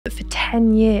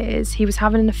10 years he was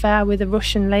having an affair with a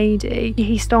Russian lady.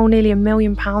 He stole nearly £1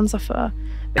 million off her.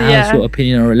 How's your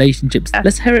opinion on relationships?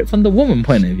 Let's hear it from the woman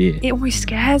point of view. It always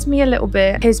scares me a little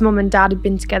bit. His mum and dad had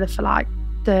been together for like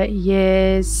 30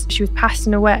 years. She was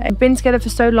passing away. We'd been together for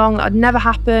so long that it'd never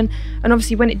happen. And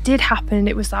obviously when it did happen,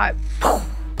 it was like...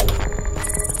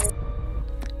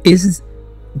 Is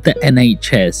the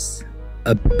NHS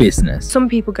a business? Some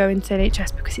people go into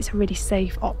NHS because it's a really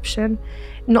safe option,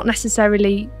 not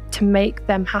necessarily to make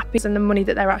them happy and the money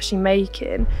that they're actually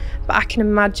making, but I can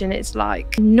imagine it's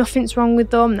like nothing's wrong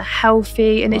with them, they're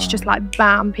healthy, and it's just like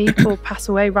bam, people pass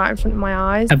away right in front of my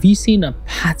eyes. Have you seen a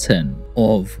pattern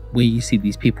of where you see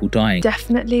these people dying?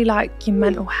 Definitely like your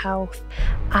mental health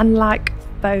and like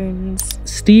phones.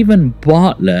 Stephen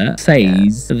Bartlett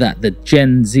says that the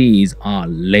Gen Zs are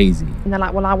lazy. And they're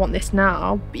like, well, I want this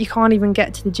now. But you can't even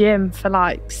get to the gym for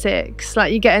like 6.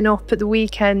 Like you're getting up at the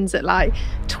weekends at like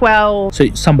 12. So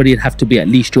somebody would have to be at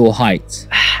least your height.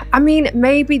 I mean,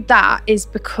 maybe that is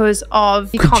because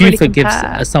of... Could you forgive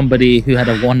somebody who had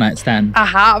a one-night stand? I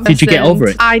have. Did you get over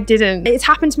it? I didn't. It's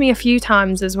happened to me a few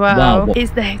times as well. Wow.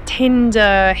 It's the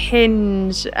Tinder,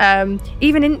 Hinge,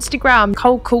 even Instagram. The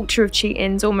whole culture of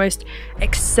cheating's almost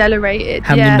accelerated.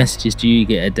 How many messages do you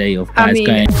get a day of guys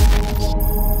going...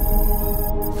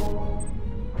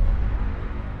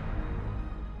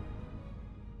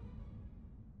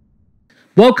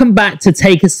 Welcome back to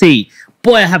Take a Seat.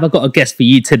 Boy, have I got a guest for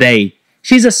you today.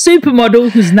 She's a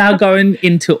supermodel who's now going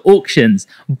into auctions,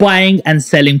 buying and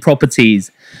selling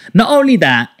properties. Not only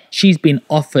that, she's been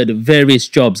offered various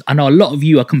jobs. I know a lot of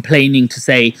you are complaining to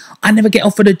say, I never get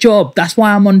offered a job. That's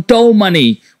why I'm on dole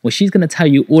money. Well, she's going to tell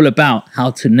you all about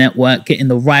how to network, get in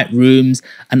the right rooms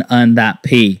and earn that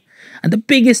P. And the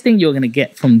biggest thing you're going to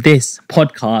get from this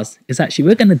podcast is actually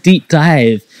we're going to deep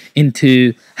dive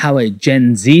into how a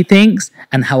Gen Z thinks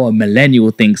and how a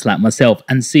millennial thinks like myself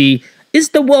and see, is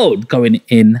the world going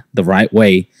in the right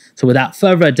way? So without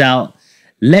further doubt,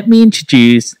 let me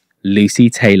introduce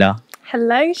Lucy Taylor.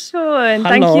 Hello, Sean. Hello.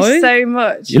 Thank you so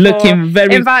much. You're looking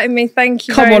very... inviting me. Thank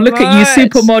you. Come on, look at you,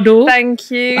 supermodel. Thank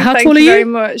you. How Thank tall are you you? very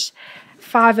much.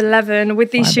 5'11".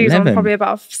 With these shoes, I'm probably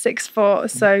about 6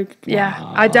 foot. So yeah,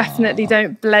 wow. I definitely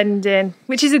don't blend in,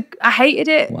 which is I hated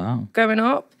it growing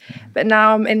up, but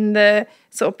now I'm in the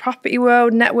sort of property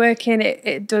world, networking.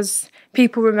 It does.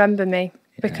 People remember me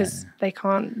because they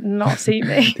can't not see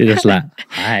me. They're just like,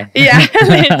 hi. Yeah,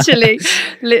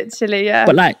 literally, yeah.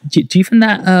 But like, do you think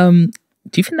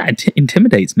that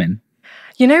intimidates men?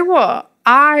 You know what?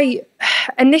 I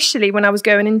initially, when I was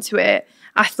going into it,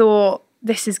 I thought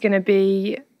this is going to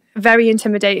be very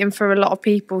intimidating for a lot of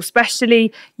people,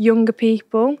 especially younger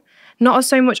people. Not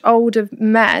so much older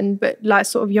men, but like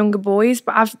sort of younger boys.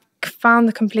 But I've found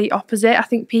the complete opposite. I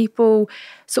think people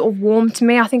sort of warm to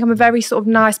me. I think I'm a very sort of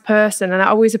nice person and I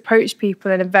always approach people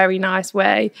in a very nice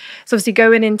way. So obviously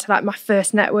going into like my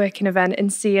first networking event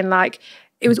and seeing like,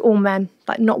 it was all men,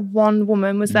 like not one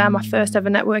woman was there. My first ever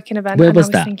networking event. Where was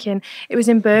that? Thinking, it was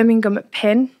in Birmingham at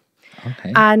Pin.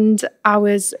 Okay. And I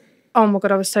was, oh my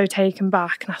God, I was so taken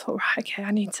back. And I thought, right, okay,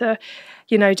 I need to,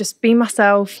 you know, just be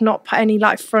myself, not put any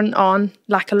like front on,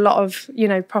 like a lot of, you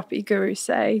know, property gurus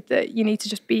say that you need to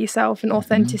just be yourself, and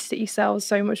authenticity sells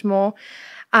so much more.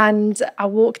 And I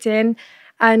walked in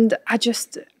and I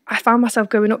found myself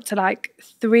going up to like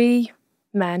 3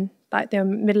 men, like they were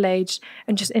middle-aged,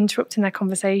 and just interrupting their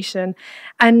conversation.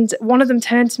 And one of them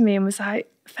turned to me and was like,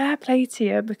 fair play to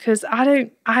you, because I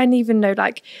didn't even know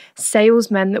like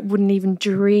salesmen that wouldn't even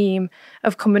dream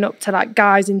of coming up to like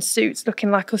guys in suits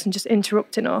looking like us and just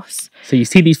interrupting us. So you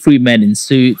see these 3 men in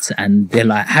suits and they're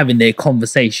like having their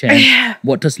conversation.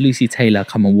 What does Lucy Taylor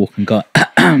come and walk and go?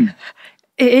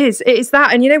 It is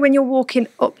that. And you know, when you're walking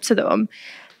up to them,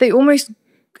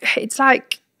 it's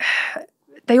like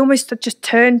they almost just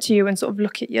turn to you and sort of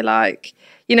look at you like,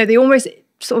 you know, they almost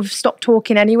sort of stop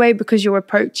talking anyway because you're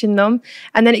approaching them.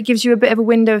 And then it gives you a bit of a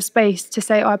window of space to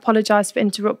say, oh, I apologise for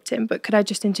interrupting, but could I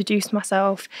just introduce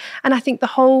myself? And I think the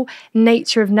whole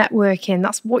nature of networking,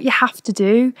 that's what you have to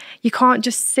do. You can't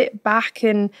just sit back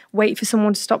and wait for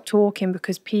someone to stop talking,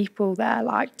 because people there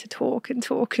like to talk and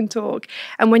talk and talk.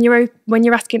 And when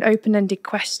you're asking open-ended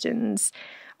questions,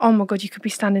 oh my God, you could be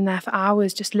standing there for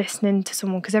hours just listening to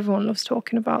someone, because everyone loves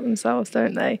talking about themselves,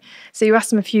 don't they? So you ask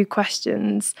them a few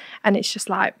questions and it's just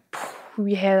like,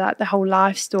 you hear like the whole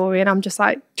life story, and I'm just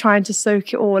like trying to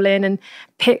soak it all in and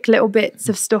pick little bits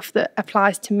of stuff that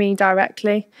applies to me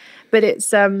directly. But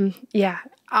it's,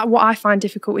 what I find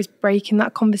difficult is breaking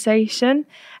that conversation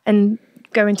and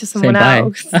going to someone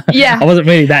else. Yeah. I wasn't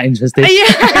really that interested.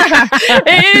 Yeah,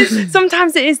 it is.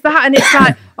 Sometimes it is that, and it's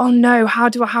like, oh no, how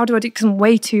do I do? Because I'm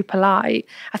way too polite.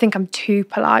 I think I'm too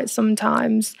polite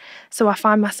sometimes. So I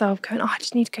find myself going, oh, I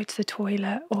just need to go to the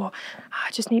toilet, or oh,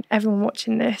 I just need everyone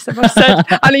watching this. If I said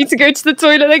I need to go to the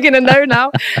toilet, they're going to know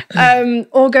now.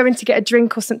 Or going to get a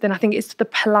drink or something. I think it's the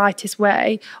politest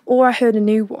way. Or I heard a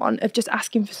new one of just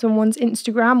asking for someone's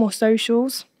Instagram or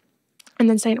socials and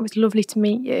then saying it was lovely to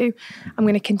meet you. I'm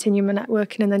going to continue my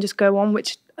networking and then just go on,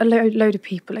 which a load of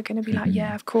people are going to be like,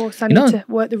 yeah, of course, I need to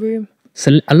work the room.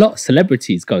 So a lot of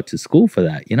celebrities go to school for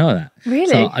that. You know that? Really?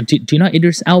 So do you know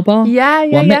Idris Elba? Yeah.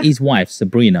 Well, I met his wife,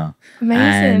 Sabrina.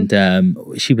 Amazing. And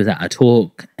she was at a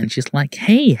talk and she's like,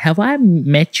 hey, have I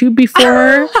met you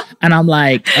before? And I'm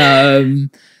like,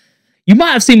 you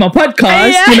might have seen my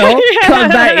podcast,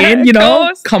 plug that in,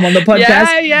 come on the podcast.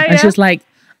 And she's like,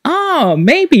 oh,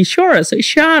 maybe, sure. So it's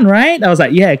Sean, right? I was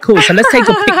like, yeah, cool. So let's take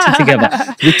a picture together.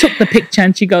 So we took the picture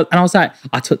and she goes, and I was like,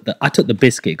 I took the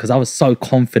biscuit because I was so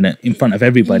confident in front of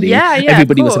everybody. Yeah,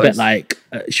 everybody was a bit like,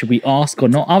 should we ask or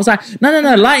not? I was like,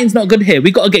 no, lighting's not good here.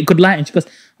 We got to get good lighting. She goes,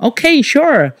 okay,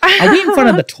 sure. Are we in front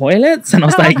of the toilets? And I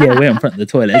was like, yeah, we're in front of the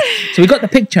toilets. So we got the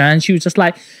picture and she was just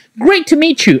like, great to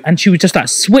meet you. And she was just like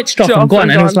switched off and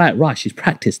gone. And it was like, right, she's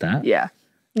practiced that. Yeah.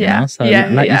 You say,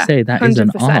 that 100%. Is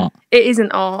an art. It is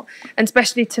an art. And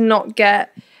especially to not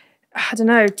get, I don't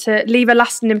know, to leave a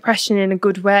lasting impression in a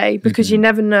good way, because you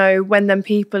never know when them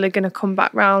people are going to come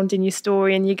back round in your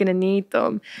story and you're going to need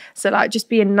them. So like just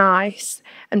being nice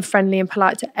and friendly and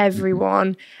polite to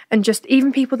everyone, and just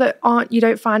even people that you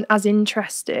don't find as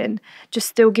interesting, just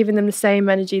still giving them the same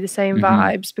energy, the same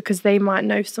vibes, because they might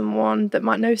know someone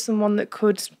that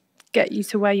could get you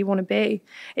to where you want to be.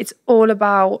 It's all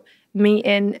about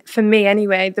meeting, for me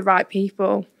anyway, the right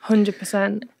people.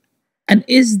 100%. And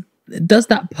does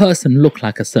that person look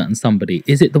like a certain somebody?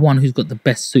 Is it the one who's got the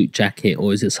best suit jacket,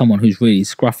 or is it someone who's really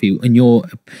scruffy? And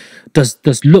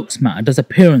does looks matter? Does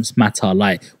appearance matter?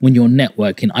 Like when you're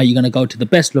networking, are you going to go to the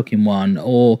best looking one,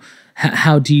 or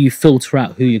how do you filter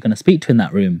out who you're going to speak to in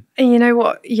that room? And you know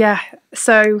what? Yeah.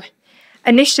 So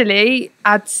initially,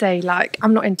 I'd say like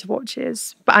I'm not into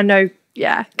watches, but I know.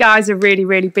 Yeah, guys are really,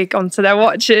 really big onto their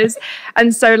watches.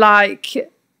 And so like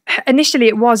initially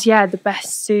it was, the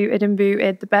best suited and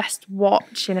booted, the best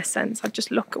watch in a sense. I'd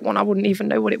just look at one, I wouldn't even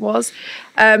know what it was.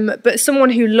 But someone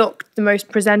who looked the most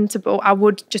presentable, I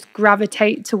would just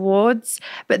gravitate towards.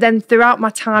 But then throughout my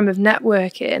time of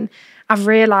networking, I've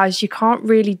realised you can't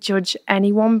really judge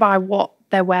anyone by what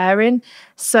they're wearing.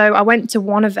 So I went to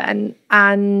one event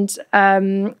and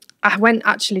I went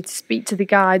actually to speak to the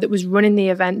guy that was running the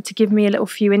event to give me a little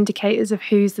few indicators of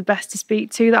who's the best to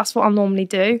speak to. That's what I normally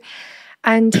do.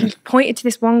 And he pointed to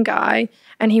this one guy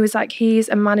and he was like, he's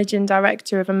a managing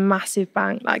director of a massive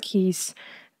bank. Like he's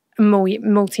a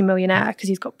multi-millionaire because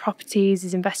he's got properties,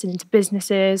 he's invested into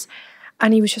businesses.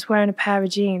 And he was just wearing a pair of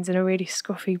jeans and a really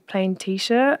scuffy plain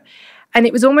t-shirt. And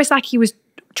it was almost like he was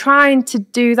trying to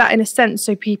do that in a sense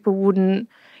so people wouldn't,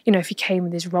 if he came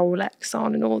with his Rolex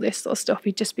on and all this sort of stuff,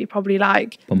 he'd just be probably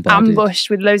like ambushed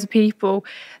with loads of people.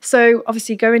 So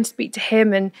obviously going to speak to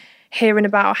him and hearing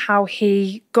about how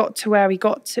he got to where he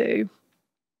got to,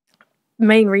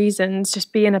 main reasons,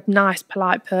 just being a nice,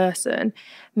 polite person,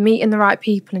 meeting the right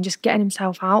people and just getting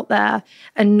himself out there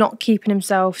and not keeping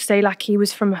himself, say like he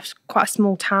was from quite a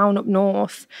small town up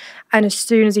north, and as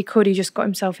soon as he could, he just got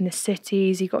himself in the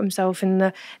cities, he got himself in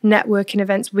the networking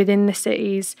events within the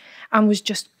cities and was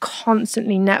just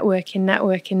constantly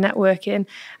networking.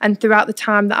 And throughout the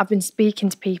time that I've been speaking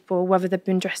to people, whether they've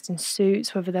been dressed in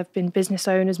suits, whether they've been business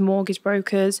owners, mortgage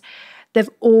brokers, they've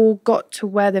all got to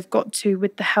where they've got to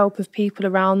with the help of people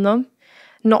around them.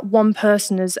 Not one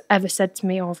person has ever said to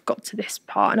me, oh, I've got to this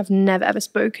part, and I've never ever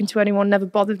spoken to anyone, never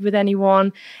bothered with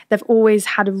anyone. They've always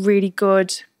had a really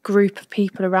good group of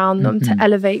people around them to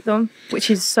elevate them, which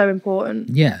is so important.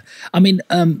 Yeah. I mean,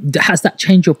 has that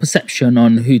changed your perception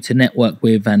on who to network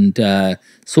with and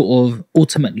sort of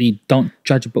ultimately don't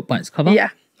judge a book by its cover?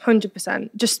 Yeah, 100%.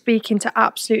 Just speaking to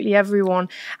absolutely everyone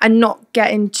and not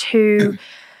getting too...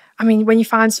 I mean, when you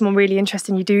find someone really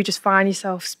interesting, you do just find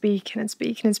yourself speaking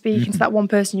to that one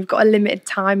person. You've got a limited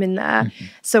time in there.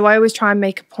 So I always try and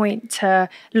make a point to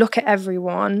look at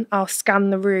everyone. I'll scan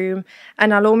the room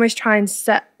and I'll almost try and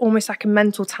set almost like a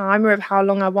mental timer of how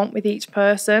long I want with each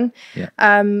person. Yeah.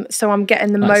 So I'm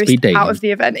getting the most out of the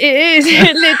event. It is.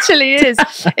 It literally is.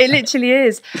 It literally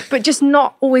is. But just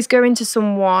not always going to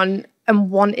someone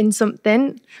and wanting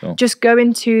something, Sure. just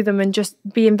going to them and just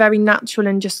being very natural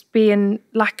and just being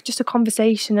like just a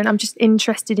conversation, and I'm just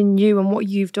interested in you and what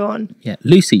you've done. Yeah,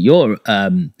 Lucy, you're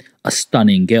a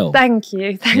stunning girl. Thank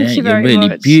you You're very really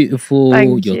much. beautiful.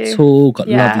 Thank You're you. tall, got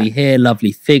Yeah. lovely hair,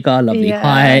 lovely figure, lovely Yeah.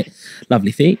 height,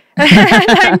 lovely feet.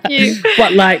 Thank you.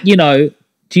 But like, you know,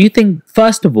 do you think,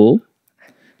 first of all,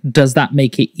 does that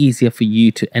make it easier for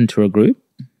you to enter a group?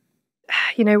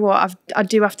 You know what, I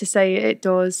do have to say it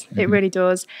does. It really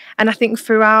does. And I think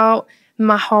throughout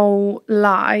my whole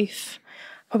life,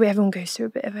 probably everyone goes through a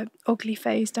bit of an ugly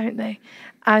phase, don't they?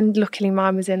 And luckily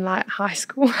mine was in like high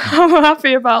school. I'm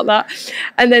happy about that.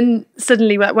 And then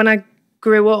suddenly when I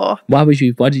grew up, Why did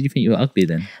you think you were ugly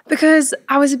then? because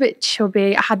I was a bit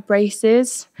chubby, I had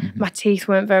braces, my teeth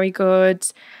weren't very good.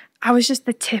 I was just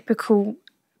the typical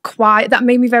quiet. That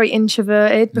made me very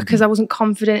introverted because I wasn't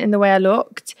confident in the way I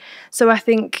looked. So I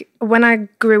think when I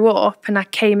grew up and I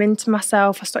came into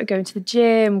myself, I started going to the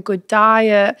gym, good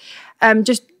diet,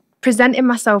 just presenting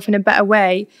myself in a better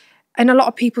way. And a lot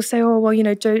of people say, oh, well, you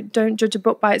know, don't judge a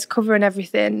book by its cover and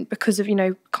everything, because of, you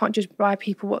know, can't judge by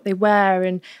people what they wear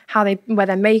and how they wear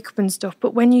their makeup and stuff.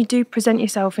 But when you do present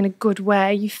yourself in a good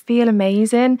way, you feel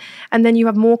amazing. And then you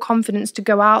have more confidence to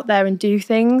go out there and do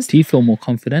things. Do you feel more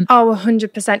confident? Oh,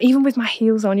 100%. Even with my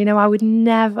heels on, you know, I would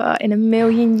never in a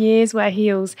million years wear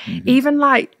heels. Even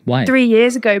like Why? 3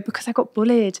 years ago, because I got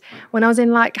bullied when I was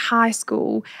in like high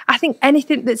school. I think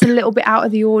anything that's a little bit out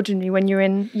of the ordinary when you're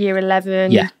in year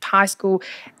 11, Yeah. high school,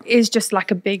 is just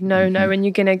like a big no-no, and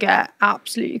you're going to get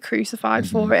absolutely crucified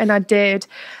for it. And I did.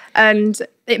 And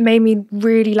it made me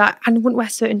really like, I wouldn't wear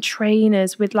certain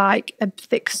trainers with like a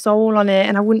thick sole on it,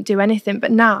 and I wouldn't do anything. But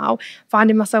now,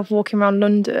 finding myself walking around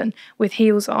London with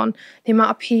heels on, the amount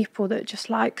of people that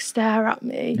just like stare at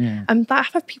me, and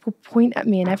I've had people point at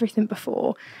me and everything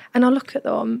before, and I look at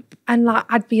them and like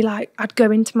I'd go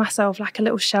into myself like a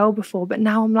little shell before, but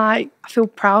now I'm like, I feel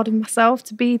proud of myself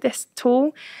to be this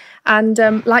tall. And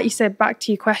like you said, back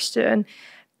to your question,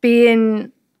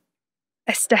 being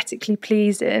aesthetically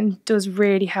pleasing does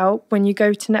really help when you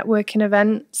go to networking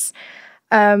events.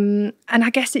 And I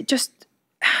guess it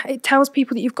tells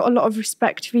people that you've got a lot of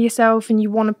respect for yourself and you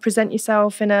want to present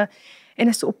yourself in a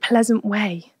sort of pleasant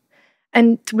way.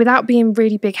 And without being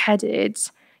really big-headed,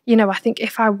 you know, I think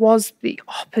if I was the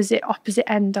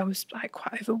opposite end, I was like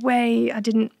quite overweight, I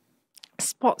didn't,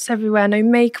 spots everywhere, no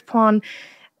makeup on,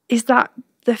 is that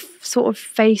the sort of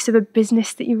face of a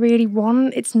business that you really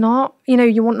want? It's not. You know,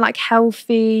 you want like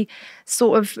healthy,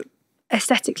 sort of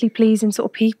aesthetically pleasing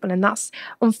sort of people, and that's,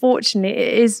 unfortunately,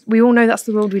 it is. We all know that's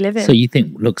the world we live in. So you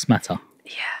think looks matter?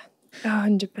 Yeah,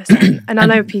 100%. And I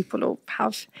know people will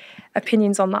have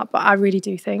opinions on that, but I really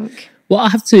do think. Well, I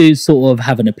have to sort of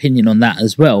have an opinion on that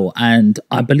as well, and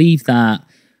I believe that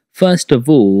first of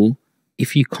all,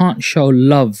 if you can't show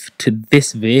love to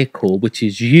this vehicle, which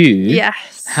is you,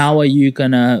 yes, how are you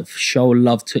going to show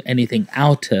love to anything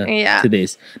outer to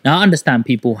this? Now, I understand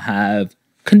people have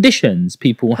conditions,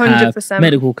 people have 100%.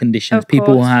 medical conditions, Of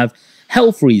people course. have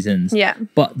health reasons. Yeah.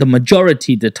 But the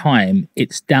majority of the time,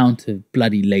 it's down to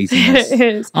bloody laziness. It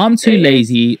is. I'm too It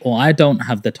lazy or I don't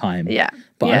have the time. Yeah.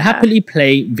 But Yeah. I'll happily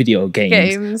play video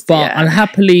games. But yeah. I'll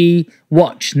happily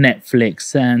watch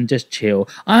Netflix and just chill.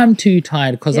 I'm too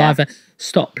tired because Yeah. I've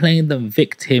stopped playing the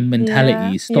victim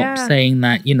mentality. Yeah. Stop Yeah. saying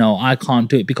that, you know, I can't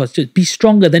do it, because just be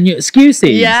stronger than your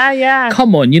excuses. Yeah.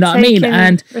 Come on, you know what I mean? Taking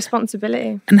And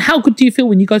responsibility. how good do you feel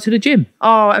when you go to the gym?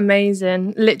 Oh,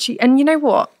 amazing. Literally. And you know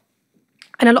what?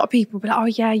 And a lot of people will be like, oh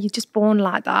yeah, you're just born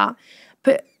like that.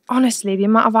 But honestly, the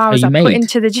amount of hours you I made? put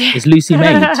into the gym. Is Lucy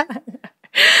made?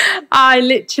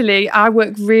 I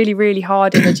work really, really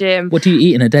hard in the gym. What do you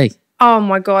eat in a day? Oh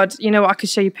my God. You know what? I could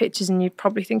show you pictures and you'd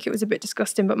probably think it was a bit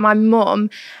disgusting. But my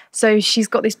mum, so she's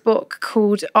got this book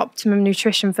called Optimum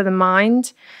Nutrition for the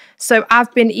Mind. So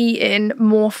I've been eating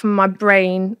more from my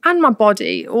brain and my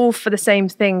body, all for the same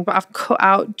thing, but I've cut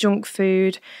out junk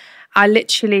food. I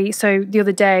literally, so the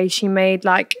other day she made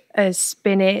like a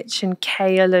spinach and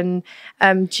kale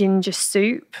and ginger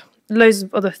soup, loads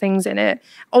of other things in it,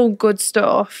 all good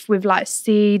stuff with like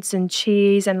seeds and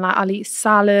cheese, and like I'll eat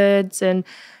salads and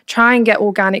try and get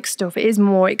organic stuff. It is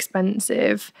more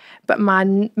expensive, but my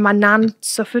nan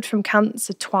suffered from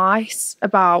cancer twice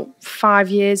about 5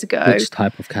 years ago. Which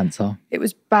type of cancer? It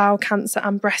was bowel cancer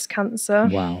and breast cancer.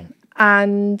 Wow.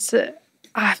 And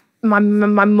my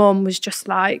mum was just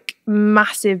like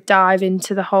massive dive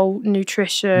into the whole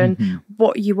nutrition.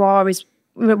 What you are is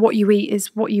what you eat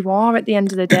is what you are at the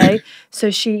end of the day.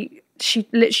 So she she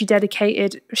literally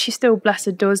dedicated, she still, bless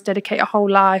her, does dedicate a whole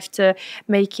life to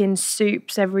making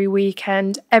soups every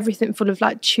weekend, everything full of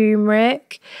like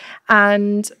turmeric,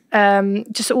 and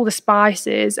just all the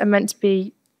spices are meant to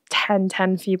be 10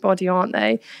 for your body, aren't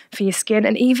they, for your skin,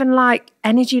 and even like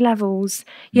energy levels.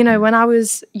 You know, when I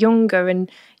was younger, and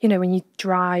you know, when you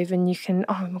drive and you can,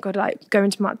 oh my god, like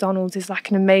going to McDonald's is like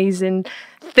an amazing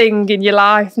thing in your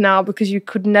life now, because you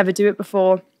could never do it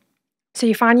before. So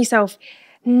you find yourself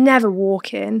never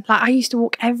walking. Like I used to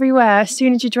walk everywhere. As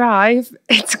soon as you drive,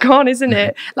 it's gone, isn't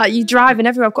it? Like you driving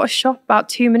everywhere. I've got a shop about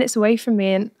 2 minutes away from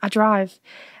me, and I drive,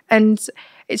 and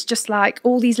it's just like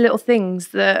all these little things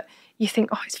that you think,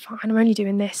 oh, it's fine, I'm only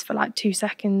doing this for like 2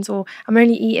 seconds, or I'm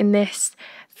only eating this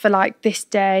for like this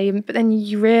day. But then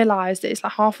you realise that it's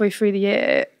like halfway through the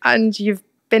year and you've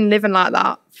been living like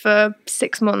that for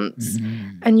 6 months,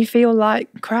 and you feel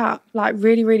like crap, like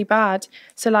really, really bad.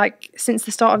 So like since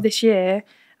the start of this year,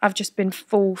 I've just been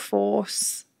full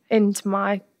force into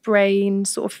my brain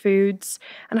sort of foods,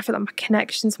 and I feel like my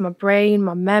connections to my brain,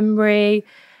 my memory,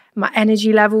 my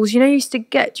energy levels. You know, you used to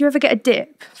get, do you ever get a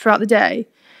dip throughout the day?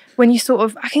 When you sort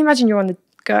of, I can imagine you're on the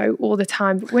go all the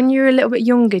time, but when you were a little bit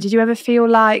younger, did you ever feel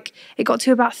like it got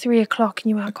to about 3 o'clock and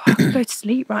you were like, oh, I could go to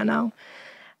sleep right now?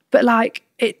 But like,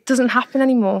 it doesn't happen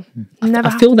anymore. Never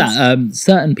I feel happens. that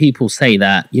certain people say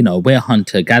that, you know, we're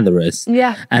hunter-gatherers.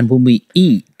 Yeah. And when we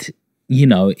eat, you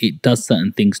know, it does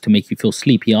certain things to make you feel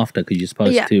sleepy after, because you're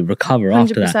supposed to recover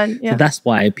after that. 100%, yeah. So that's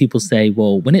why people say,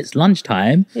 well, when it's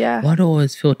lunchtime, why do I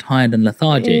always feel tired and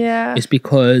lethargic? Yeah. It's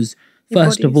because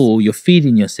first of all, you're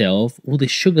feeding yourself, all this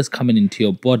sugar's coming into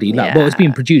your body, like well, it's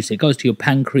being produced, it goes to your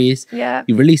pancreas,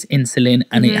 you release insulin,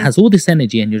 and it has all this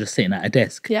energy, and you're just sitting at a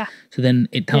desk. So then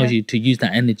it tells you to use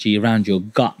that energy around your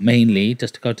gut mainly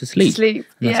just to go to sleep. And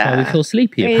that's why we feel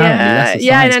sleepy, apparently. That's the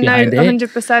science behind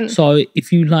it. 100%. So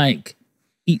if you like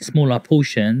eat smaller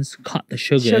portions, cut the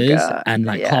sugars and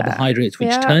like carbohydrates,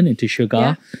 which turn into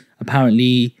sugar,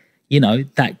 apparently, you know,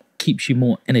 that keeps you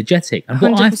more energetic. And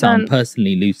what 100%. I found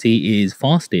personally, Lucy, is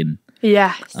fasting.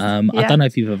 Yes. I don't know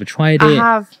if you've ever tried it. I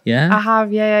have. Yeah? I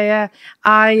have, yeah.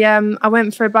 I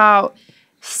went for about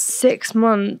 6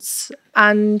 months,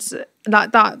 and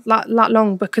that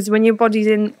long, because when your body's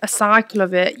in a cycle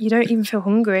of it, you don't even feel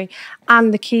hungry.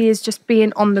 And the key is just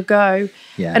being on the go.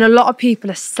 And a lot of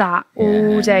people are sat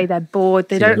all day, they're bored,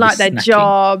 they don't like their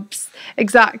jobs.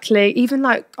 Exactly. Even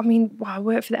like, I mean, I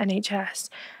work for the NHS,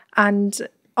 and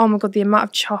oh my God, the amount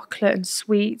of chocolate and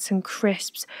sweets and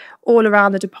crisps all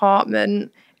around the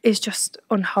department is just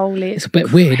unholy. It's a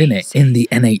bit weird, isn't it? In the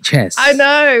NHS. I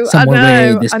know. Somewhere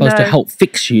where they're supposed to help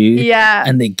fix you.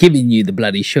 And they're giving you the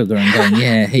bloody sugar and going,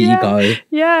 here you go.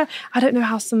 Yeah. I don't know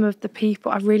how some of the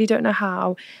people, I really don't know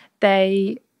how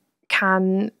they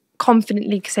can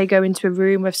confidently, say, go into a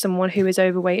room with someone who is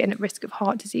overweight and at risk of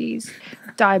heart disease,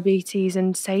 diabetes,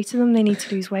 and say to them they need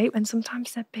to lose weight when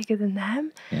sometimes they're bigger than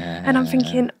them. And I'm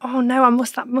thinking, oh no,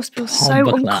 that must feel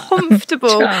so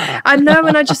uncomfortable. I know,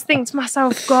 and I just think to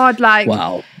myself, God, like,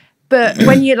 wow. But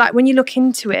when you look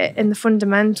into it and the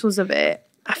fundamentals of it,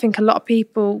 I think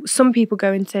some people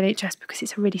go into NHS because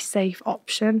it's a really safe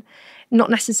option, not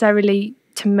necessarily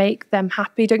to make them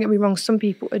happy. Don't get me wrong, some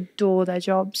people adore their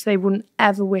jobs, they wouldn't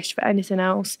ever wish for anything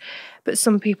else. But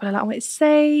some people are like, well, it's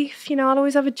safe, you know, I'll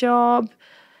always have a job,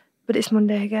 but it's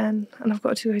Monday again and I've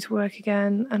got to go to work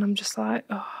again, and I'm just like,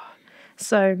 oh.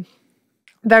 So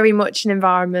very much an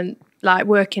environment, like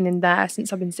working in there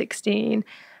since I've been 16,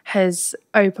 has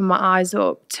opened my eyes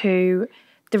up to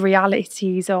the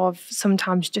realities of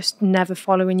sometimes just never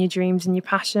following your dreams and your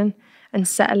passion and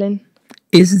settling.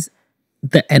 Is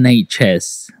the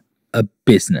NHS a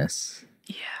business?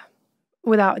 Yeah,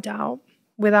 without a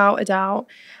doubt.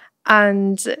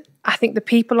 And I think the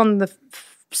people on the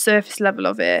surface level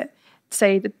of it,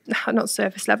 not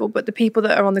surface level, but the people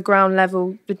that are on the ground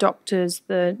level, the doctors,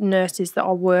 the nurses that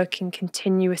are working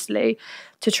continuously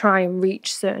to try and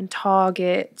reach certain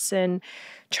targets and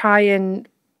try and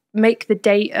make the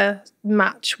data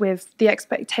match with the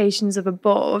expectations of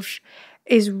above,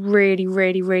 is really,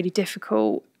 really, really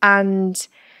difficult. And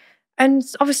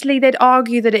obviously they'd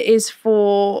argue that it is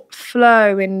for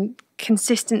flow and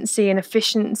consistency and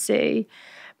efficiency.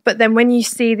 But then when you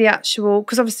see the actual,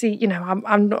 because obviously, you know,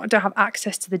 I don't have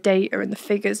access to the data and the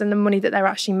figures and the money that they're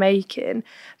actually making,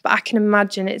 but I can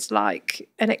imagine it's like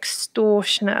an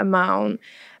extortionate amount,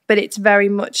 but it's very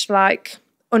much like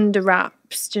under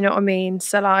wraps, do you know what I mean?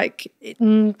 So like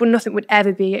nothing would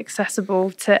ever be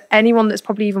accessible to anyone that's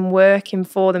probably even working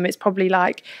for them. It's probably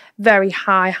like very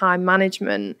high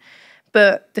management.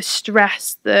 But the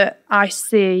stress that I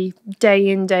see day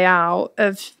in, day out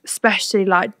of especially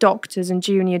like doctors and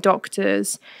junior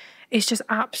doctors It's just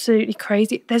absolutely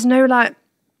crazy. There's no like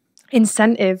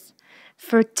incentive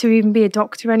to even be a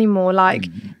doctor anymore. Like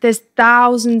there's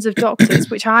thousands of doctors,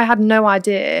 which I had no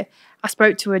idea. I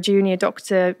spoke to a junior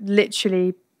doctor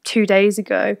literally 2 days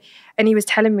ago, and he was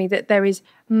telling me that there is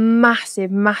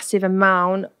massive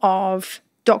amount of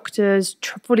doctors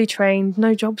fully trained,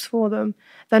 no jobs for them.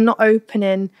 They're not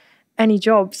opening any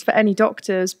jobs for any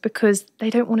doctors because they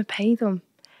don't want to pay them.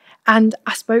 And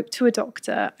I spoke to a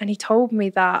doctor and he told me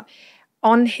that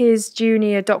on his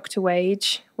junior doctor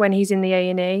wage, when he's in the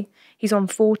A&E, he's on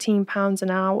 £14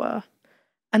 an hour.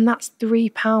 And that's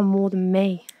 £3 more than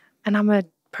me. And I'm a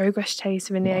progress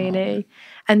chaser in the A&E.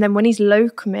 And then when he's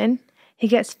locuming, he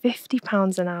gets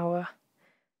 £50 an hour.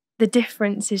 The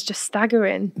difference is just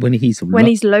staggering. When he's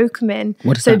locuming.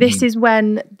 What does so that this mean? is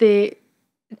when the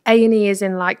A&E is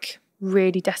in like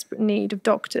really desperate need of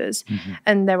doctors,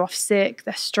 and they're off sick,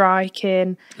 they're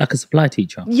striking. Like a supply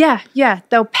teacher? Yeah.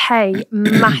 They'll pay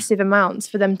massive amounts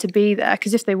for them to be there,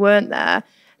 because if they weren't there,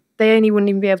 they only wouldn't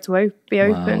even be able to be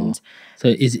opened. So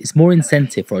it's more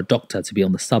incentive for a doctor to be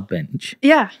on the sub bench.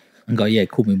 Yeah. And go, yeah,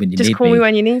 call me when you need me. Just call me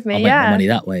when you need me. I'll make my money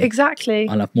that way. Exactly.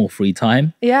 I'll have more free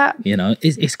time. Yeah. You know,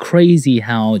 it's crazy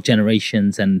how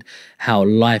generations and how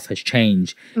life has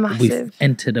changed. Massive. We've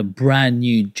entered a brand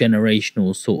new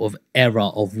generational sort of era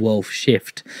of wealth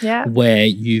shift. Yeah. Where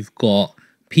you've got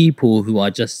people who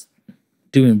are just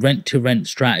doing rent-to-rent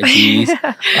strategies,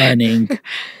 earning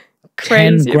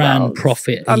Crazy 10 grand amounts.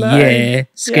 profit a year,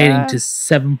 scaling to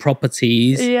 7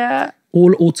 properties. Yeah.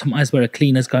 All automatised, where a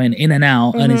cleaner's going in and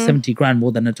out, earning 70 grand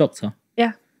more than a doctor.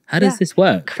 Yeah. How does this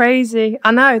work? Crazy.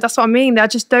 I know. That's what I mean. I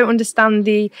just don't understand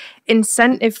the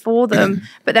incentive for them.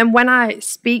 But then when I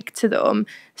speak to them,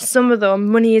 some of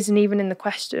them, money isn't even in the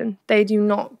question. They do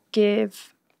not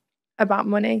give about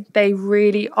money. They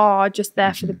really are just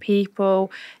there for the people,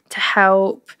 to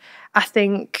help. I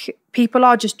think people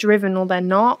are just driven or they're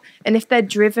not. And if they're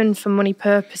driven for money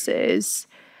purposes,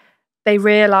 they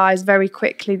realise very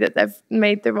quickly that they've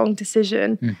made the wrong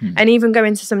decision. And even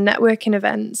going to some networking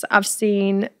events, I've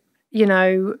seen, you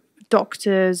know,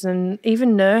 doctors and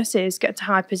even nurses get to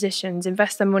high positions,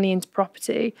 invest their money into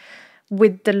property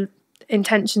with the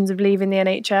intentions of leaving the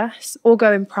NHS or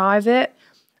going private.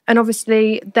 And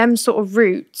obviously, them sort of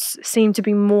routes seem to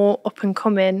be more up and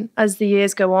coming as the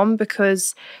years go on,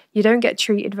 because you don't get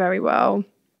treated very well.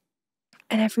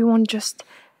 And everyone just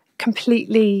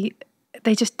completely...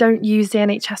 they just don't use the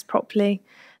NHS properly.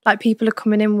 Like, people are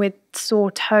coming in with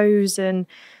sore toes and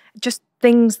just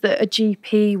things that are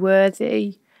GP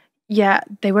worthy. Yeah,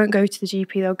 they won't go to the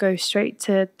GP, they'll go straight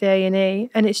to the A&E.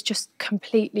 And it's just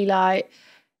completely like,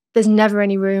 there's never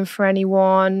any room for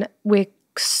anyone. We're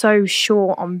so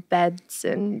short on beds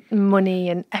and money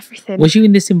and everything. Was you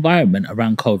in this environment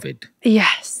around COVID?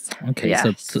 Yes. Okay,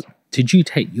 yes. so did you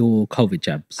take your COVID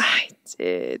jabs? I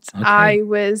did. Okay. I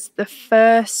was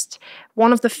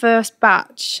one of the first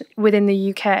batch within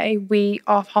the UK.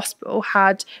 Our hospital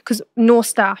had, because North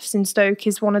Staffs in Stoke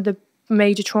is one of the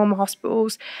major trauma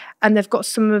hospitals, and they've got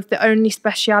some of the only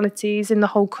specialities in the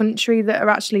whole country that are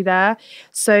actually there.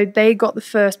 So they got the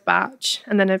first batch,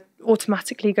 and then it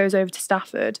automatically goes over to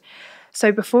Stafford.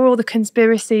 So before all the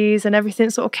conspiracies and everything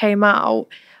sort of came out,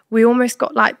 we almost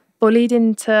got like bullied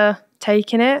into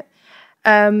taking it.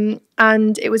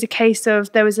 And it was a case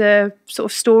of, there was a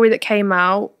sort of story that came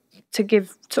out to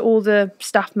give to all the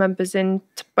staff members in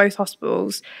both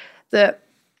hospitals, that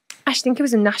I think it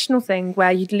was a national thing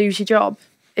where you'd lose your job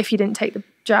if you didn't take the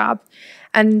jab.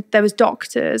 And there was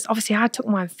doctors, obviously I took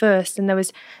mine first, and there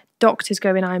was doctors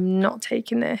going, I'm not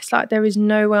taking this. Like, there is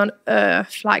no way on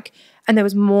earth. Like, and there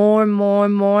was more and more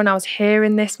and more, and I was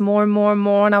hearing this more and more and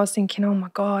more, and I was thinking, oh my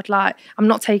God, like, I'm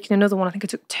not taking another one. I think I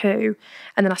took 2,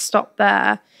 and then I stopped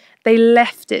there. They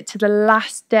left it to the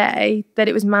last day that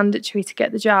it was mandatory to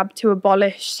get the jab to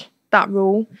abolish that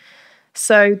rule.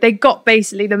 So they got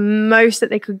basically the most that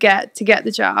they could get to get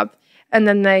the jab, and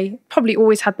then they probably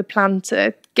always had the plan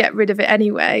to get rid of it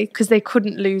anyway, because they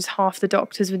couldn't lose half the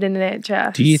doctors within the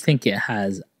NHS. Do you think it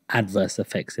has adverse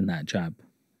effects in that jab?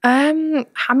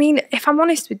 I mean, if I'm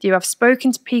honest with you, I've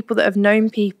spoken to people that have known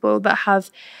people that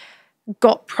have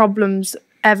got problems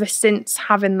ever since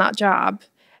having that jab,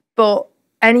 but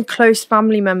any close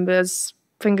family members,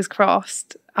 fingers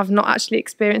crossed, I've not actually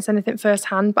experienced anything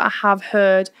firsthand, but I have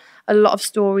heard a lot of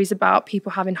stories about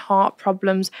people having heart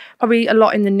problems, probably a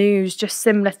lot in the news, just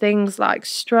similar things like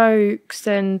strokes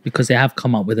and... Because they have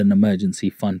come up with an emergency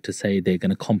fund to say they're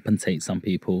going to compensate some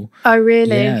people. Oh,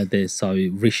 really? Yeah, so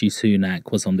Rishi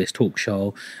Sunak was on this talk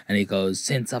show and he goes,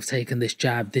 since I've taken this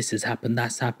jab, this has happened,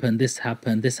 that's happened, this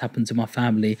happened to my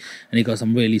family. And he goes,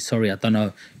 I'm really sorry, I don't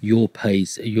know your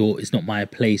place, it's not my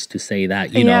place to say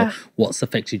that, you know, what's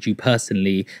affected you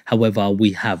personally. However,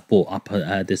 we have brought up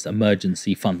this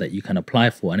emergency fund that you can apply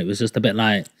for. And it was just a bit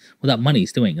like, well, that money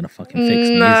still ain't going to fucking fix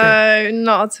me, is it? No,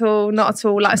 not at all, not at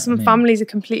all. Like, some families are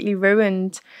completely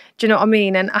ruined. Do you know what I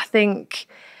mean? And I think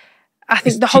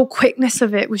the whole quickness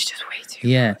of it was just way too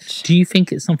much. Do you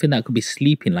think it's something that could be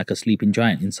sleeping, like a sleeping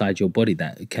giant inside your body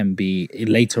that can be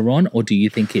later on? Or do you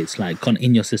think it's like gone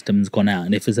in your system and gone out,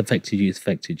 and if it's affected you, it's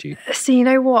affected you? So you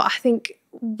know what? I think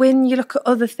when you look at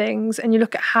other things and you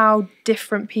look at how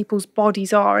different people's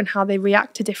bodies are and how they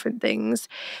react to different things,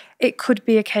 it could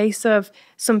be a case of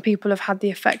some people have had the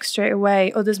effect straight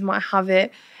away, others might have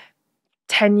it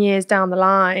 10 years down the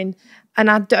line. And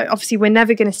obviously, we're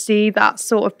never going to see that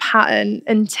sort of pattern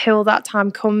until that time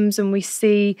comes and we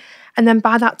see. And then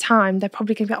by that time, they're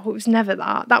probably going to be like, oh, it was never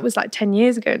that. That was like 10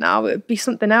 years ago now. It would be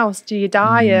something else. Do your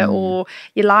diet or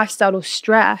your lifestyle or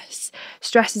stress.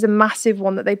 Stress is a massive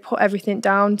one that they put everything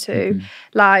down to.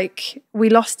 Like, we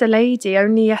lost a lady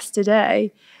only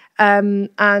yesterday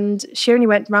and she only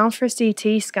went round for a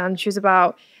CT scan. She was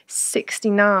about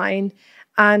 69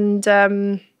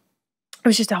 and... it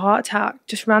was just a heart attack,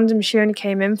 just random. She only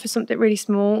came in for something really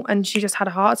small and she just had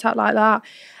a heart attack like that.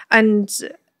 And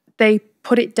they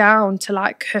put it down to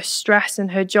like her stress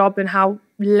and her job and how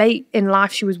late in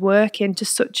life she was working to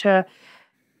such a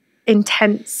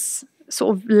intense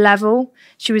sort of level.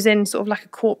 She was in sort of like a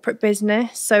corporate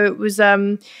business. So it was,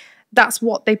 that's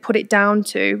what they put it down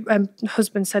to. My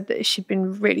husband said that she'd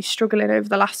been really struggling over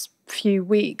the last few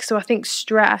weeks. So I think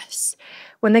stress,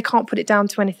 when they can't put it down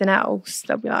to anything else,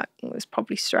 they'll be like, oh, it's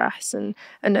probably stress and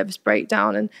a nervous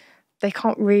breakdown. And they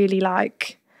can't really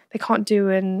they can't do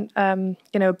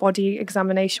a body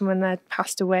examination when they're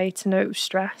passed away to know it was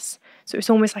stress. So it's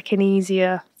almost like an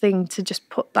easier thing to just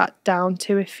put that down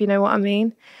to, if you know what I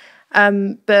mean.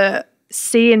 But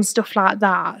seeing stuff like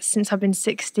that since I've been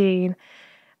 16,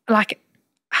 like,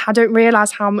 I don't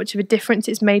realise how much of a difference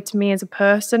it's made to me as a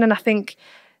person. And I think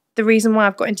the reason why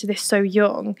I've got into this so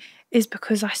young is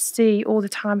because I see all the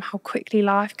time how quickly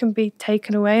life can be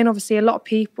taken away. And obviously a lot of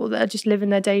people that are just living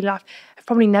their daily life have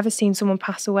probably never seen someone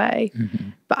pass away.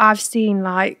 But I've seen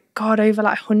over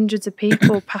hundreds of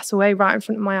people pass away right in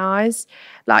front of my eyes,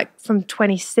 like from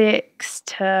 26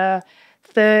 to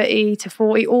 30 to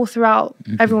 40, all throughout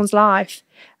everyone's life.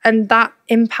 And that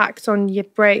impacts on your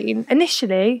brain.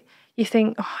 Initially, you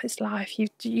think, oh, it's life. You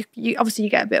obviously you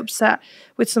get a bit upset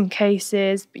with some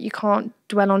cases, but you can't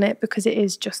dwell on it because it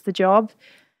is just the job.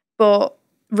 But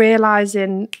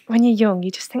realising when you're young,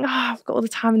 you just think, oh, I've got all the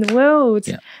time in the world.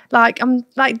 Yeah.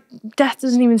 Death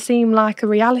doesn't even seem like a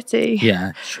reality.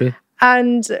 Yeah, true.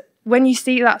 And when you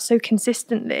see that so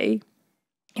consistently,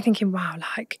 you're thinking, wow,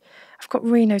 I've got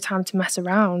really no time to mess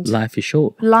around. Life is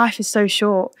short. Life is so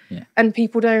short. Yeah. And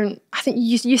people don't, I think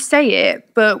you say it,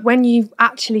 but when you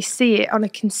actually see it on a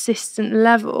consistent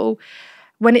level,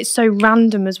 when it's so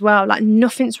random as well, like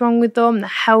nothing's wrong with them, they're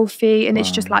healthy, and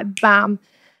it's just like bam.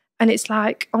 And it's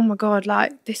like, oh my God,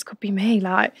 like this could be me.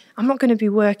 Like, I'm not going to be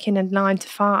working a 9 to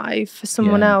 5 for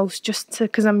someone else just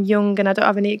because I'm young and I don't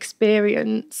have any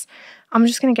experience. I'm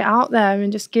just going to get out there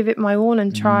and just give it my all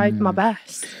and try my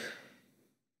best.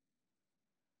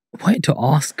 I wanted to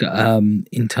ask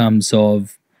in terms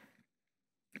of,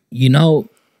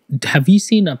 have you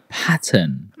seen a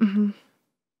pattern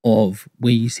of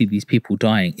where you see these people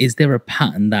dying? Is there a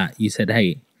pattern that you said,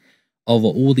 hey, over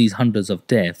all these hundreds of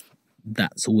deaths,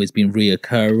 that's always been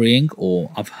reoccurring?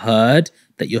 Or I've heard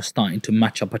that you're starting to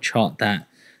match up a chart that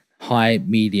high,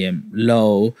 medium,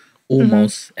 low,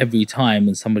 almost every time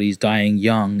when somebody's dying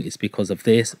young, it's because of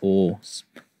this, or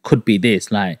could be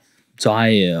this, like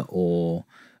diet or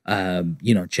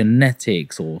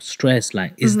genetics or stress.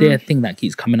 Like, is there a thing that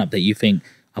keeps coming up that you think,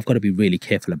 I've got to be really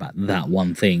careful about that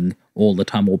one thing all the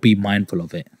time, or be mindful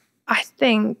of it? I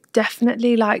think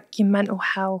definitely like your mental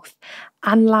health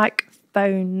and like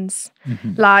phones.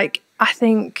 Like, I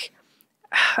think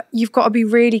you've got to be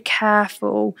really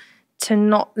careful to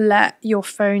not let your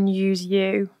phone use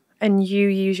you and you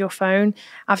use your phone.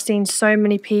 I've seen so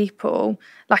many people,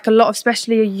 like a lot of,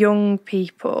 especially young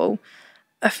people,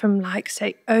 are from like,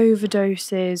 say,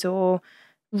 overdoses or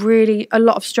really a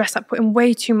lot of stress, like putting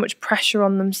way too much pressure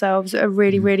on themselves at a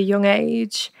really, really young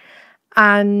age.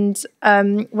 And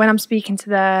when I'm speaking to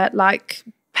their like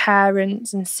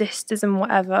parents and sisters and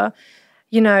whatever,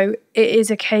 you know, it is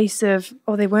a case of,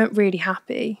 oh, they weren't really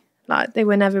happy. Like, they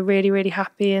were never really, really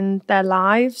happy in their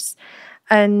lives.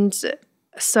 And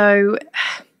so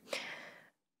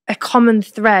a common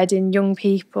thread in young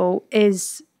people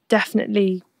is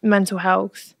definitely mental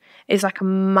health is like a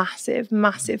massive,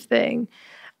 massive thing.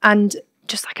 And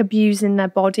just like abusing their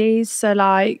bodies. So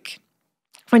like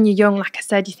when you're young, like I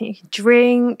said, you think you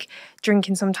can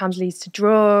drinking sometimes leads to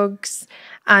drugs,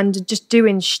 and just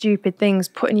doing stupid things,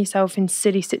 putting yourself in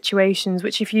silly situations,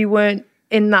 which if you weren't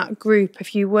in that group,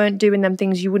 if you weren't doing them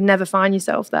things, you would never find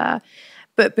yourself there.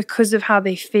 But because of how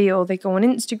they feel, they go on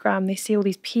Instagram, they see all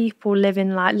these people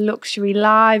living like luxury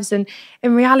lives. And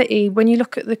in reality, when you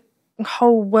look at the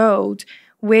whole world,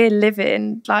 we're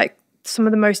living like some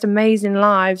of the most amazing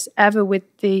lives ever, with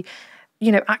the,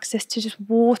 you know, access to just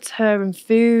water and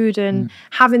food and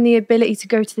having the ability to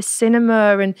go to the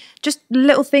cinema and just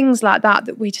little things like that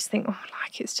that we just think, oh,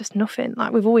 like it's just nothing.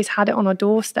 Like we've always had it on our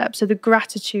doorstep. So the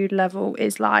gratitude level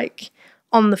is like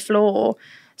on the floor.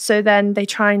 So then they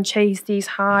try and chase these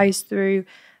highs through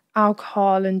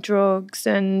alcohol and drugs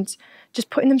and just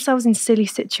putting themselves in silly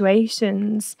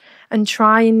situations and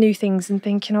trying new things and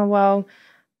thinking, oh, well,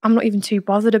 I'm not even too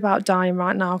bothered about dying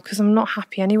right now because I'm not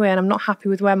happy anyway, and I'm not happy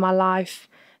with where my life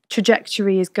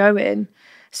trajectory is going.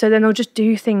 So then they'll just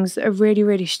do things that are really,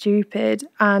 really stupid.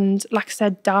 And like I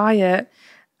said, diet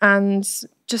and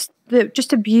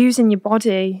just abusing your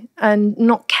body and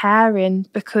not caring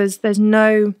because there's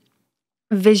no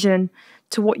vision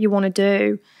to what you want to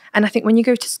do. And I think when you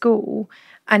go to school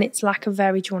and it's like do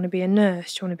you want to be a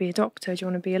nurse? Do you want to be a doctor? Do you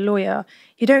want to be a lawyer?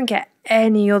 You don't get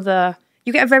any other...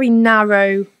 You get a very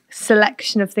narrow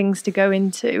selection of things to go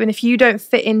into. And if you don't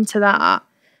fit into that,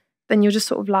 then you're just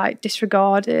sort of like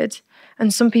disregarded.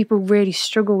 And some people really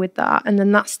struggle with that. And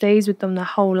then that stays with them their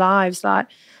whole lives. Like,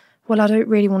 well, I don't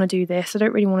really want to do this. I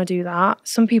don't really want to do that.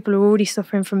 Some people are already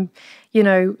suffering from, you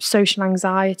know, social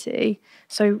anxiety.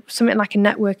 So something like a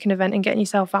networking event and getting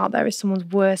yourself out there is someone's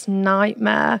worst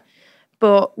nightmare.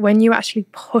 But when you actually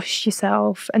push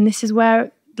yourself, and this is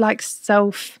where like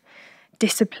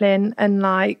self-discipline and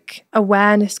like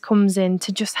awareness comes in,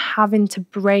 to just having to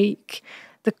break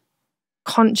the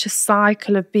conscious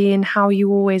cycle of being how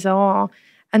you always are.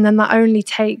 And then that only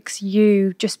takes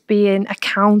you just being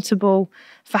accountable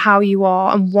for how you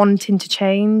are and wanting to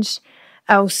change.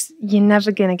 Else you're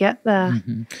never going to get there.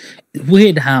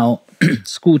 Weird how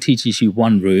school teaches you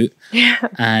one route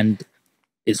and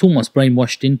it's almost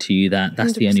brainwashed into you that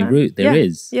that's 100%. The only route there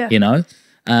is, you know?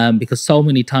 Because so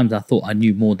many times I thought I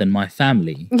knew more than my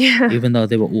family, even though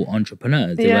they were all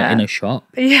entrepreneurs. They were in a shop.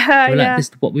 They were like, this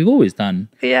is what we've always done.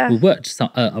 We worked some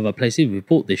other places, we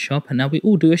bought this shop, and now we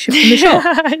all do a shift in the shop.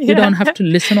 We don't have to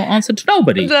listen or answer to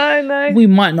nobody. No. We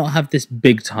might not have this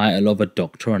big title of a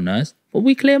doctor or nurse, but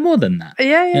we clear more than that. You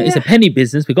know, it's a penny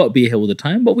business. We got to be here all the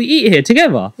time, but we eat here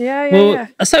together. We'll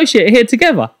associate here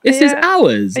together. This is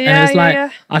ours. And it's like,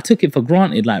 I took it for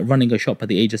granted, like running a shop at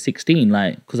the age of 16,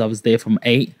 like, because I was there from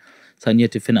 8. So I knew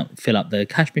to fill up the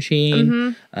cash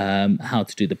machine, how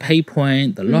to do the pay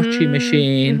point, the lottery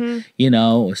machine, you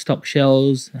know, stock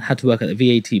shelves, how to work at the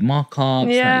VAT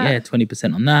markups,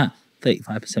 20% on that.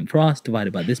 35% for us,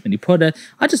 divided by this many products.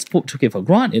 I just took it for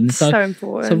granted. And so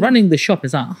important. So running the shop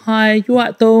is like, hi, you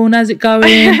right, Dawn? How's it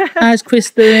going? How's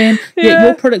Chris doing?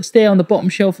 Your product's there on the bottom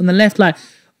shelf on the left. Like,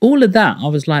 all of that, I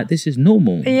was like, this is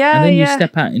normal. And then you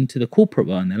step out into the corporate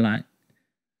world and they're like,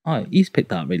 oh, he's picked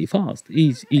that up really fast.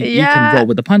 He can roll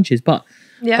with the punches. But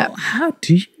how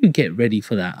do you get ready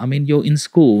for that? I mean, you're in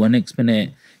school and next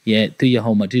minute, do your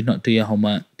homework, did not do your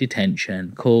homework,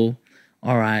 detention, cool,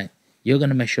 all right. You're going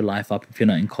to mess your life up if you're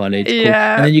not in college. Cool.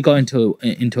 And then you go into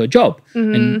a job.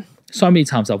 And so many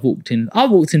times I walked into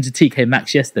TK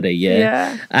Maxx yesterday,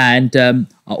 and I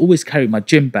always carry my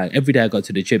gym bag. Every day I go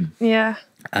to the gym.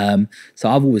 So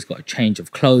I've always got a change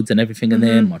of clothes and everything in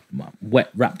there, my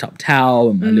wet wrapped up towel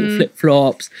and my little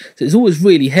flip-flops. So it's always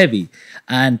really heavy.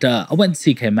 And I went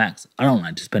to TK Maxx. I don't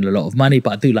like to spend a lot of money,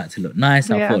 but I do like to look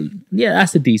nice. I thought,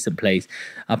 that's a decent place.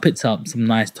 I picked up some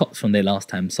nice tops from there last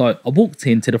time. So I walked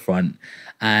into the front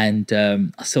and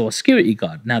I saw a security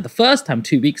guard. Now, the first time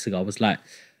 2 weeks ago, I was like,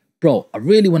 bro, I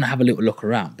really want to have a little look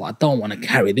around, but I don't want to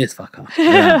carry this fucker.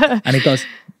 And he goes,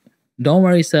 don't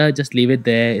worry, sir. Just leave it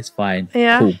there. It's fine.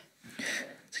 Cool.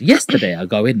 So yesterday I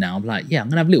go in now. I'm like, I'm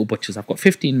going to have little butchers. I've got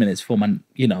 15 minutes for my,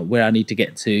 where I need to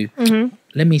get to.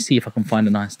 Let me see if I can find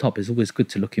a nice top. It's always good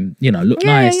to look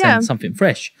nice and something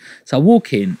fresh. So I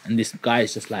walk in and this guy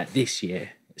is just like this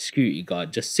security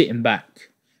guard, just sitting back.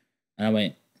 And I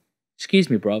went, excuse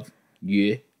me, bruv. Give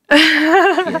me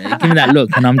that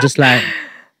look. And I'm just like,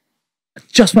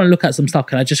 just want to look at some stuff.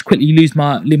 Can I just quickly leave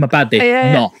my bad day?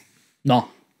 Yeah. No,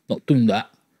 not doing that.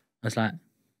 I was like,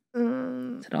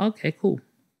 I said, okay, cool.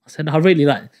 I said, I really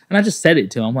like, and I just said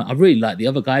it to him. I'm like, I really like the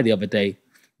other guy the other day.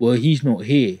 Well, he's not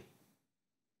here.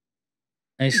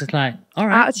 And it's just like, all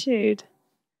right. Attitude.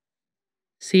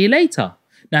 See you later.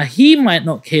 Now, he might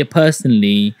not care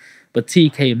personally, but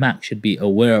TK Maxx should be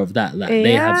aware of that. Like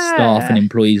they have staff and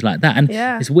employees like that. And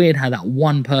it's weird how that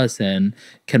one person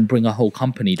can bring a whole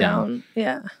company down.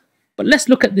 Yeah. But let's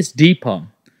look at this deeper.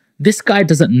 This guy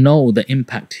doesn't know the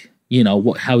impact,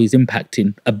 how he's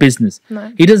impacting a business.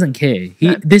 No. He doesn't care.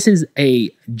 This is a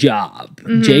job.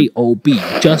 J-O-B.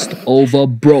 Just over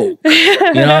broke.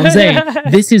 You know what I'm saying?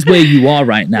 This is where you are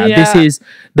right now. This is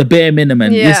the bare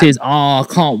minimum. This is, I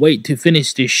can't wait to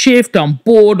finish this shift. I'm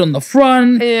bored on the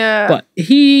front. Yeah. But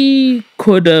he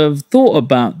could have thought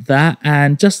about that,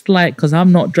 and just like, because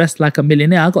I'm not dressed like a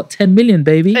millionaire, I got 10 million,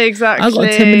 baby. Exactly. I got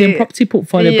a 10 million property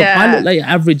portfolio, but I look like your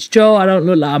average Joe. I don't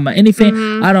look like I'm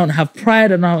anything. I don't have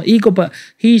pride and no ego, but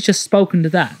he's just spoken to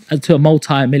that, to a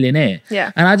multi-millionaire.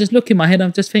 Yeah. And I just look in my head, I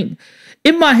just think,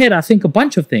 in my head, I think a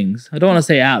bunch of things. I don't want to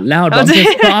say it out loud, but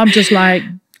I'm just like,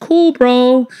 cool,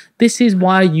 bro. This is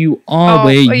why you are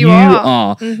where you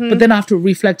are. But then I have to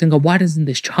reflect and go, why doesn't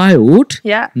this child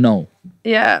know?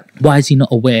 Yeah. Why is he not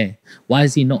aware? Why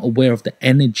is he not aware of the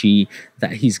energy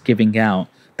that he's giving out,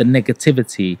 the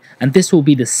negativity? And this will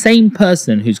be the same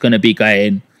person who's going to be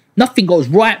going, nothing goes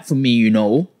right for me,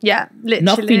 Yeah,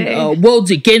 literally. Nothing,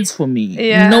 world's against for me.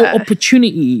 Yeah. No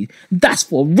opportunity. That's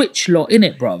for rich lot,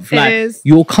 innit, bruv? Like, is.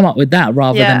 you'll come up with that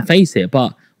rather than face it.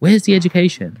 But where's the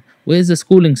education? Where's the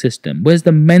schooling system? Where's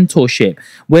the mentorship?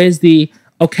 Where's the,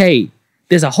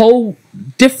 there's a whole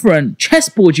different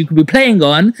chessboard you could be playing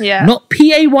on. Yeah. Not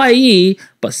PAYE,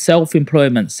 but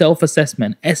self-employment,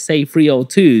 self-assessment, SA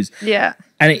 302s. Yeah.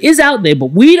 And it is out there, but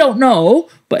we don't know.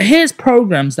 But here's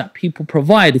programs that people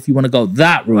provide if you want to go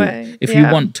that route. If you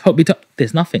want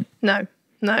there's nothing. No.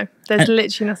 There's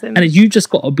literally nothing. And you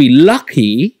just got to be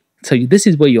lucky. So this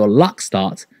is where your luck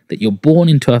starts, that you're born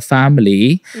into a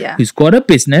family who's got a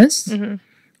business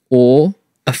or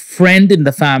a friend in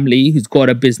the family who's got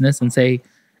a business and say,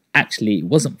 actually, it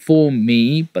wasn't for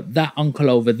me, but that uncle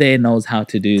over there knows how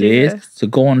to do this. So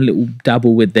go on a little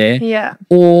dabble with there. Yeah.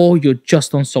 Or you're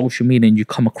just on social media and you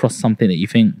come across something that you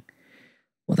think,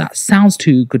 well, that sounds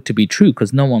too good to be true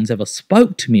because no one's ever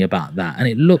spoke to me about that. And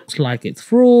it looks like it's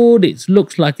fraud. It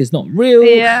looks like it's not real.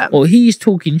 Yeah. Or he's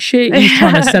talking shit. He's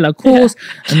trying to sell a course.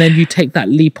 And then you take that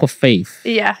leap of faith.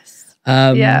 Yes.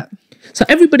 So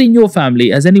everybody in your family,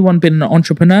 has anyone been an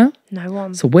entrepreneur? No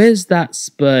one. So where's that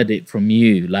spurred it from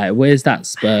you? Like, where's that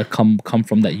spur come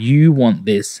from that you want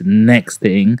this next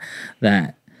thing,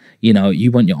 that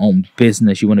you want your own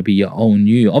business, you want to be your own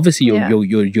you. Obviously,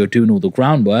 you're doing all the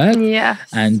groundwork,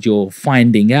 and you're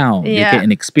finding out, you're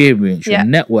getting experience, you're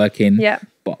networking,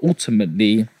 but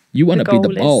ultimately, you want to be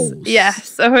the boss.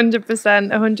 Yes, 100%,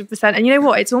 100%. And you know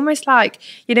what? It's almost like,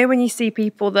 when you see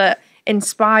people that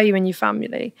inspire you in your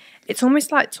family, it's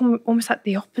almost like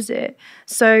the opposite.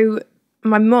 So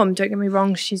my mum, don't get me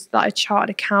wrong, she's like a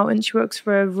chartered accountant. She works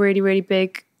for a really, really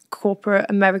big corporate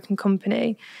American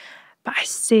company. But I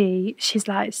see she's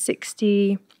like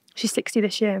 60, she's 60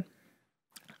 this year.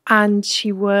 And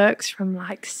she works from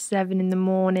like 7 in the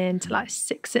morning to like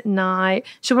 6 at night.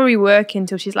 She'll probably work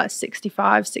until she's like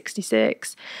 65,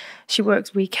 66. She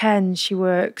works weekends, she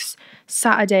works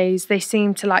Saturdays. They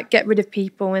seem to like get rid of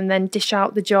people and then dish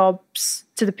out the jobs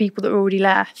to the people that are already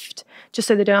left, just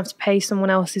so they don't have to pay someone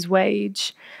else's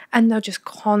wage. And they'll just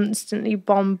constantly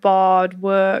bombard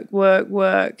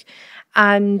work.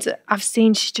 And I've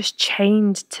seen she's just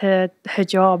chained to her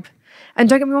job. And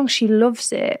don't get me wrong, she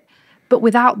loves it. But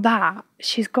without that,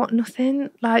 she's got nothing.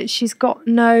 Like,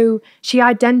 she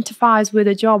identifies with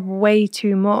a job way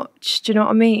too much. Do you know what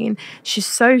I mean?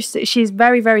 She's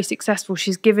very, very successful.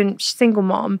 She's single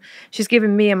mom. She's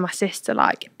given me and my sister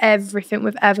like everything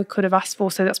we've ever could have asked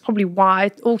for. So that's probably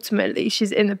why ultimately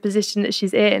she's in the position that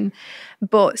she's in.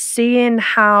 But seeing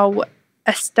how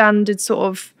a standard sort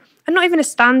of, and not even a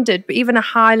standard, but even a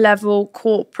high level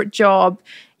corporate job,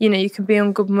 you can be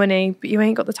on good money, but you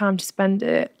ain't got the time to spend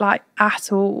it like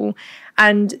at all.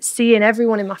 And seeing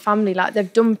everyone in my family, like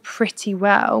they've done pretty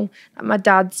well. Like my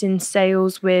dad's in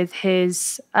sales with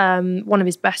his one of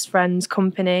his best friends'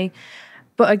 company.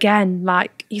 But again,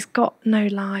 like he's got no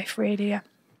life really.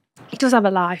 He does have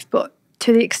a life, but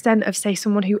to the extent of, say,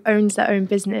 someone who owns their own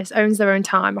business, owns their own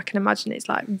time, I can imagine it's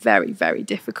like very, very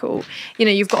difficult.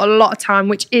 You've got a lot of time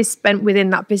which is spent within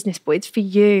that business, but it's for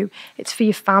you, it's for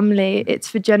your family, it's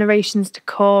for generations to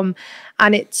come.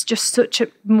 And it's just such a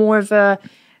more of a,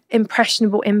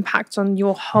 impressionable impact on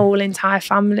your whole entire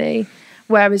family.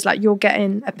 Whereas like you're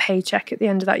getting a paycheck at the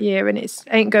end of that year and it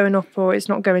ain't going up or it's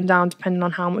not going down depending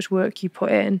on how much work you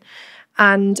put in.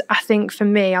 And I think for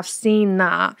me, I've seen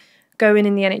that going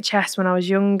in the NHS when I was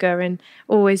younger and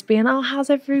always being, oh, how's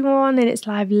everyone? And it's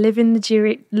like living the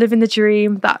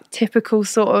dream, that typical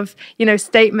sort of, you know,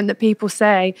 statement that people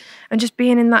say, and just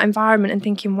being in that environment and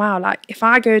thinking, wow, like if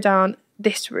I go down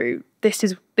this route, this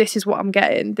is what I'm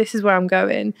getting, this is where I'm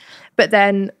going. But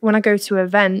then when I go to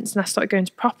events and I started going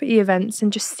to property events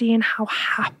and just seeing how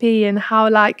happy and how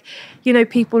like, you know,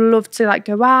 people love to like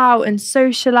go out and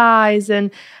socialize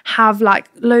and have like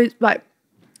loads, like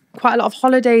quite a lot of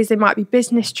holidays. They might be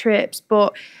business trips,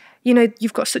 but you know,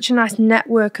 you've got such a nice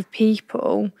network of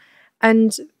people.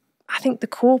 And I think the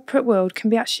corporate world can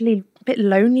be actually a bit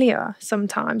lonelier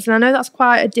sometimes. And I know that's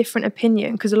quite a different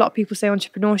opinion because a lot of people say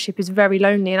entrepreneurship is very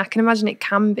lonely, and I can imagine it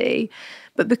can be.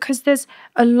 But because there's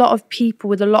a lot of people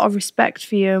with a lot of respect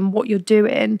for you and what you're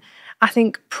doing, I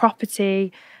think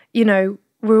property, you know,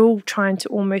 we're all trying to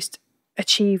almost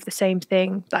achieve the same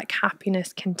thing, like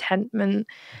happiness, contentment.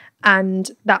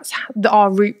 And that's our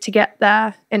route to get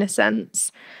there in a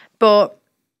sense. But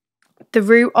the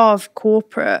route of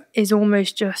corporate is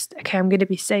almost just, okay, I'm going to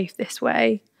be safe this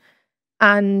way.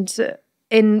 And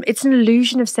it's an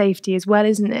illusion of safety as well,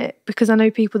 isn't it? Because I know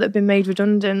people that have been made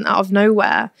redundant out of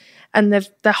nowhere and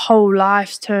their whole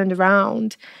life's turned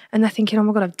around and they're thinking, oh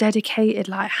my God, I've dedicated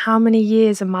like how many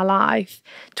years of my life,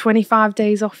 25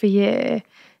 days off a year,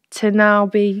 to now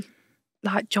be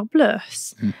like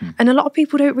jobless. And a lot of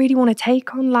people don't really want to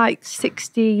take on like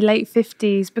 60, late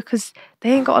 50s because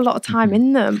they ain't got a lot of time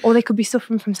in them, or they could be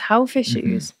suffering from health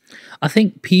issues. I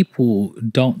think people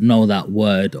don't know that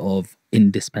word of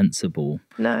indispensable,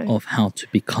 of how to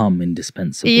become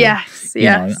indispensable. Yes.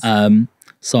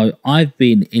 So I've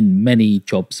been in many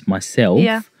jobs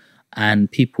myself, and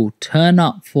people turn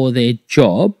up for their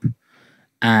job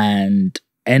and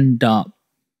end up,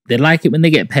 they like it when they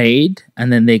get paid,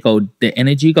 and then the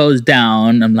energy goes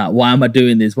down. I'm like, why am I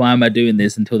doing this? Why am I doing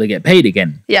this? Until they get paid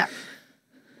again. Yeah.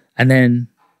 And then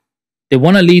they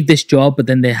want to leave this job, but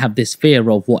then they have this fear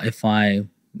of, what if I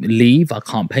leave? I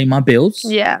can't pay my bills.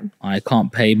 Yeah. I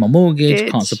can't pay my mortgage,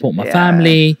 can't support my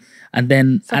family. And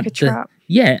then it's like a trap.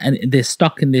 And they're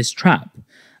stuck in this trap.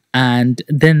 And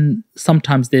then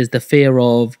sometimes there's the fear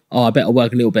of, oh, I better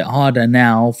work a little bit harder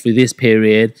now through this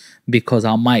period because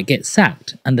I might get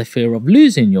sacked, and the fear of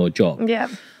losing your job. Yeah.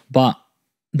 But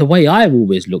the way I've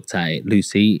always looked at it,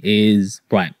 Lucy, is,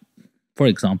 right, for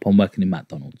example, I'm working in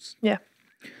McDonald's. Yeah.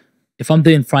 If I'm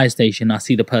doing fry station, I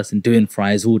see the person doing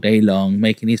fries all day long,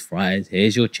 making his fries,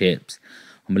 here's your chips.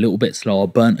 I'm a little bit slow, I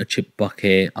burnt a chip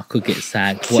bucket, I could get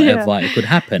sacked, whatever, it could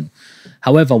happen.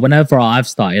 However, whenever I've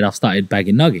started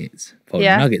bagging nuggets, folding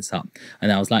nuggets up.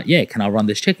 And I was like, yeah, can I run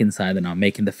this chicken side? And I'm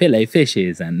making the filet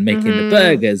fishes and making the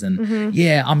burgers. And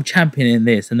yeah, I'm championing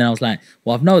this. And then I was like,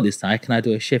 well, I've known this side. Can I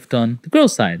do a shift on the grill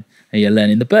side? And you're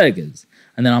learning the burgers.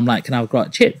 And then I'm like, can I grow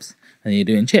chips? And you're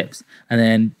doing chips. And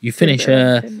then you finish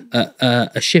a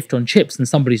shift on chips and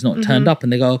somebody's not turned up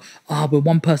and they go, oh, we're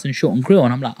one person short on grill.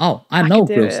 And I'm like, oh, I know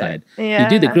grill side. You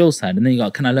do the grill side. And then you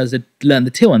go, can I learn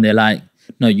the till? And they're like,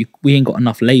 no, we ain't got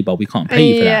enough labor. We can't pay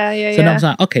you for that. So then I was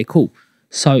like, okay, cool.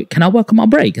 So can I work on my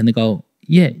break? And they go,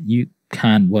 yeah, you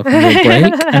can work on your break.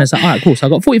 And it's like, all right, cool. So I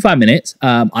got 45 minutes.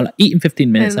 I'll eat in 15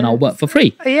 minutes and I'll work for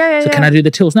free. So can I do the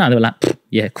tills now? They were like,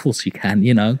 yeah, of course you can.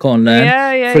 You know, go and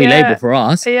learn. Free labor for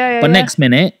us. But next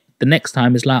minute, the next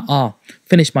time is like,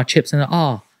 finish my chips.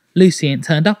 And Lucy ain't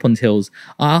turned up on tills.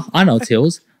 I know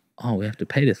tills. Oh, we have to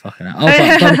pay this fucking out.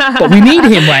 But we need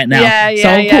him right now.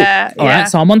 Cool. All right,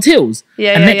 so I'm on tills.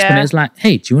 And next minute it's like,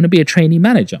 hey, do you want to be a trainee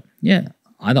manager? Yeah,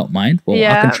 I don't mind. Well,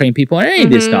 I can train people on any of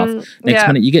this stuff. Next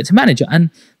minute you get to manager. And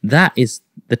that is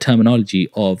the terminology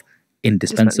of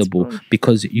indispensable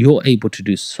because you're able to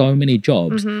do so many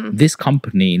jobs. This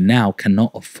company now cannot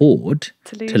afford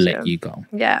to let you go.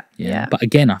 But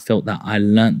again, I felt that I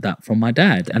learned that from my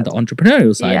dad and the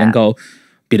entrepreneurial side and go,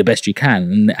 be the best you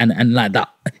can and like that.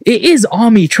 It is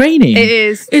army training. It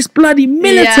is. It's bloody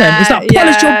militant. It's like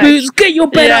polish your boots, get your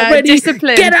bed out ready,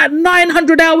 discipline. Get out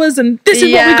 900 hours and this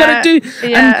is what we got to do.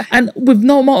 And with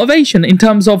no motivation in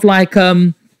terms of like,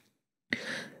 right,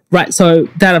 so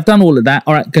Dad, I've done all of that.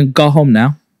 All right, can go home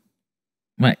now.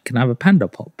 Right, can I have a Panda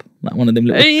Pop? Like one of them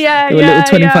little, little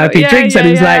 25p drinks. And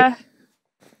he was like,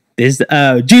 there's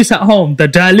juice at home, the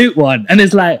dilute one. And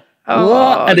it's like,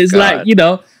 what? And it's like, you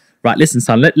know, right, listen,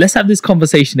 son, let's have this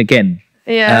conversation again.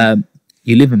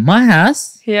 You live in my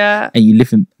house. And you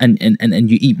live in and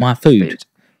you eat my food.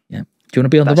 Yeah. Do you want to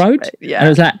be on the road? And it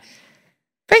was like,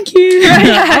 thank you.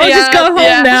 I'll just go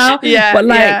home now. Yeah, but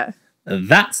like,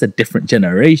 that's a different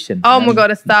generation. Oh man. my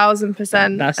God,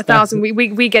 1,000%. That's- 1,000.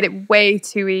 We get it way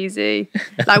too easy.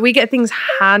 Like, we get things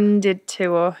handed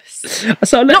to us.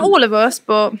 So Not all of us,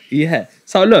 but yeah.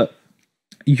 So look,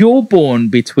 you're born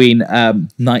between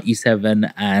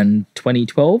 97 and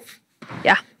 2012.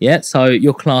 yeah, Yeah. So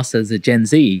you're classed as a Gen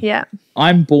Z. yeah,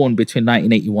 I'm born between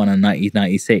 1981 and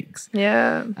 1996.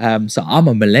 yeah, So I'm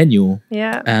a millennial.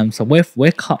 yeah. So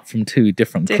we're cut from two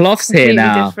different cloths here Completely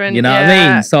now. different, You know what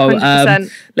I mean? So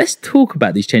 100%. let's talk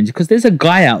about these changes, because there's a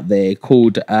guy out there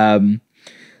called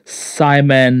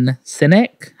Simon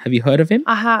Sinek. Have you heard of him?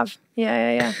 I have.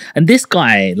 Yeah. And this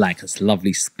guy like has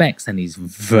lovely specs, and he's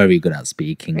very good at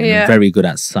speaking, and Yeah. very good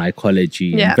at psychology,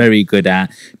 Yeah. and very good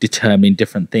at determining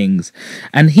different things.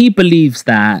 And he believes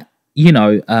that, you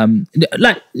know,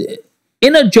 like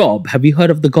in a job, have you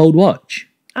heard of the gold watch?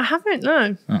 I haven't,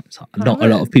 no. Oh, so not a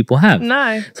lot of people have.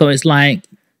 No. So it's like,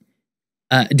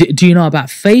 do you know about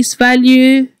face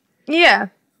value?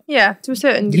 Yeah, to a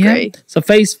certain degree. So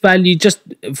face value, just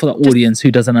for the audience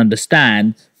who doesn't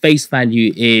understand, face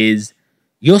value is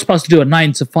you're supposed to do a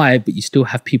 9 to 5, but you still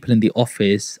have people in the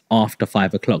office after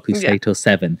 5 o'clock who stay till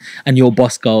 7, and your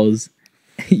boss goes,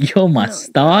 "You're my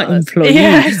star employee.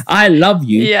 Yes. I love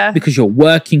you because you're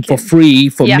working for free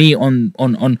for me on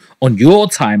your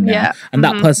time now." Yeah. And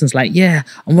that person's like, "Yeah,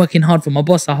 I'm working hard for my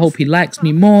boss. I hope he likes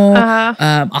me more.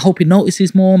 I hope he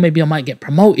notices more. Maybe I might get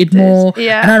promoted more.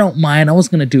 Yeah. And I don't mind. I was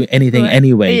going to do anything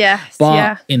anyway." Yes,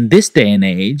 But in this day and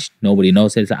age, nobody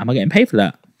knows. It's like, am I getting paid for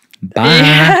that? Bye.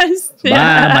 Yes. Bye.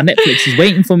 Yeah. My Netflix is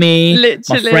waiting for me.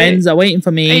 Literally. My friends are waiting for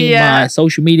me. Yeah. My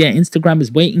social media, Instagram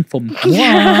is waiting for me.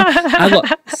 I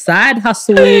got side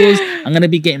hustles I'm going to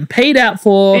be getting paid out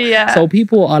for. Yeah. So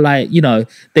people are like, you know,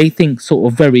 they think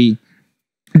sort of very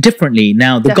differently.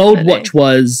 Now, the gold watch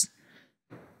was,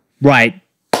 right,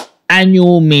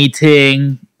 annual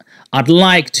meeting. I'd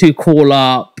like to call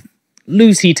up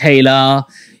Lucy Taylor.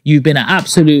 You've been an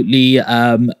absolutely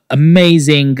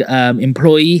amazing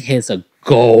employee. Here's a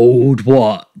gold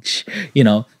watch, you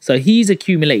know. So he's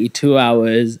accumulated 2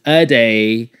 hours a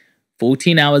day,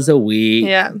 14 hours a week,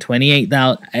 28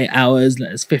 hours,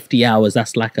 that's 50 hours.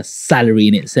 That's like a salary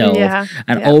in itself.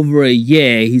 And over a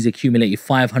year, he's accumulated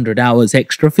 500 hours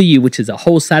extra for you, which is a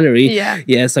whole salary.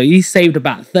 Yeah. So he saved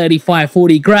about 35,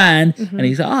 40 grand. And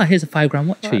he's like, oh, here's a $5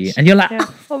 watch for you. And you're like,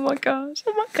 oh my gosh.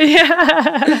 Oh my God.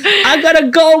 I got a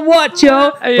gold watch,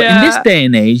 yo. But in this day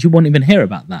and age, you won't even hear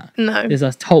about that. No. There's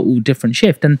a total different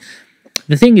shift. And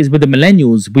the thing is, with the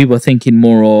millennials, we were thinking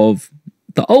more of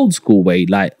the old school way,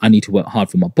 like I need to work hard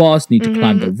for my boss, need to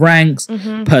climb the ranks,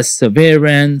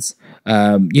 perseverance,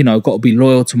 you know, got to be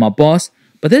loyal to my boss.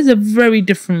 But there's a very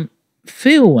different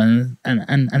feel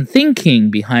and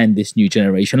thinking behind this new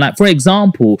generation. Like, for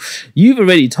example, you've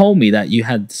already told me that you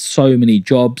had so many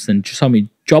jobs and so many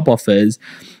job offers.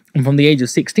 And from the age of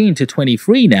 16 to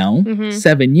 23 now,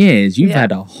 7 years, you've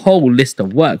had a whole list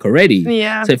of work already.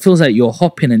 Yeah. So it feels like you're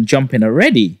hopping and jumping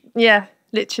already. Yeah.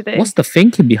 Literally. What's the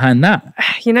thinking behind that?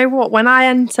 You know what? When I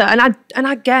enter, and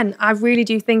again, I really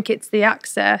do think it's the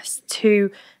access to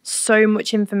so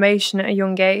much information at a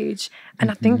young age,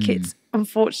 and I think it's,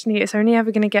 unfortunately, it's only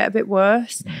ever going to get a bit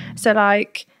worse. So,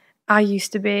 like, I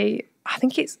used to be, I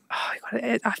think it's, oh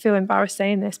God, I feel embarrassed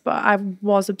saying this, but I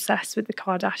was obsessed with the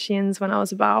Kardashians when I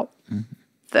was about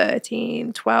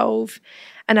 13, 12,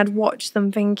 and I'd watch them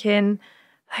thinking,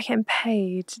 they're getting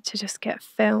paid to just get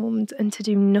filmed and to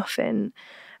do nothing.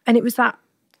 And it was that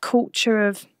culture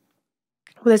of,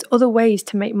 well, there's other ways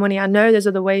to make money. I know there's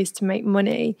other ways to make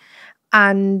money.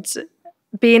 And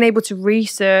being able to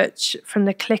research from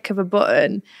the click of a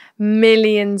button,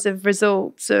 millions of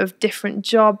results of different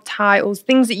job titles,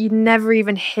 things that you'd never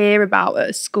even hear about at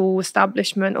a school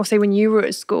establishment, or say when you were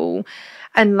at school,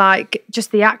 and like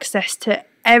just the access to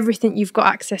everything you've got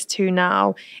access to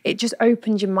now, it just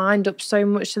opens your mind up so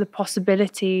much to the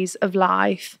possibilities of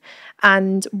life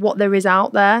and what there is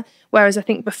out there. Whereas I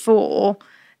think before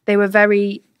they were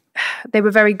very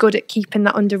good at keeping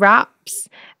that under wraps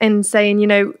and saying, you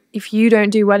know, if you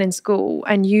don't do well in school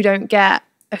and you don't get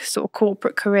a sort of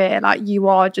corporate career, like, you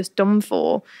are just done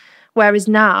for. Whereas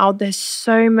now there's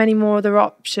so many more other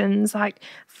options, like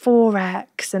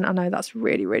Forex, and I know that's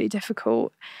really, really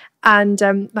difficult. And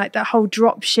like that whole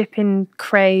drop shipping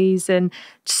craze and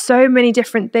so many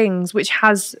different things, which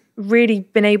has really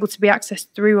been able to be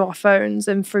accessed through our phones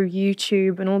and through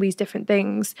YouTube and all these different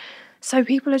things. So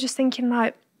people are just thinking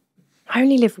like, I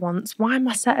only live once. Why am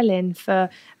I settling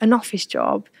for an office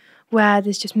job where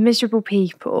there's just miserable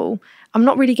people? I'm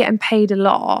not really getting paid a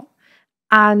lot.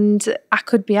 And I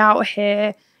could be out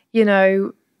here, you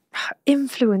know,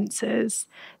 influencers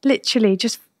literally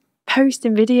just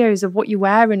posting videos of what you're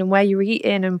wearing and where you're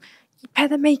eating, and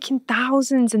they're making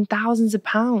thousands and thousands of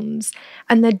pounds,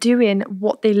 and they're doing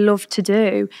what they love to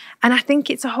do. And I think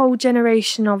it's a whole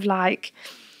generation of like,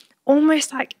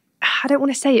 almost like, I don't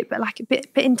want to say it, but like a bit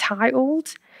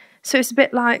entitled. So it's a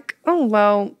bit like, oh,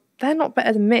 well, they're not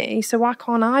better than me, so why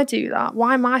can't I do that?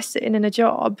 Why am I sitting in a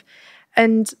job?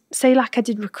 And say like I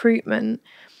did recruitment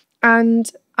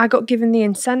and I got given the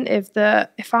incentive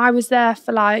that if I was there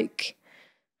for like,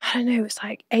 I don't know, it's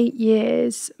like 8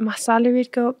 years, my salary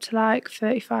would go up to like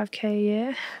 35k a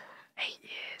year. 8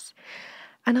 years.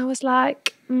 And I was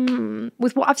like,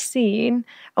 with what I've seen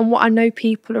and what I know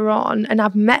people are on, and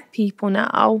I've met people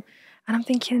now, and I'm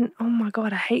thinking, oh my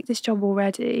God, I hate this job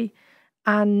already.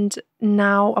 And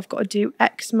now I've got to do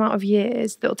X amount of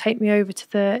years that'll take me over to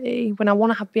 30 when I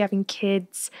want to be having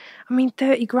kids. I mean,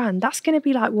 30 grand, that's going to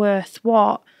be like worth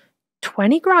what?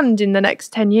 20 grand in the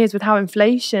next 10 years with how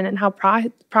inflation and how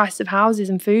price of houses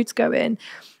and food's going.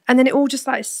 And then it all just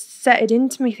like set it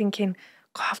into me thinking,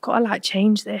 God, I've got to like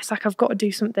change this. Like I've got to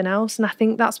do something else. And I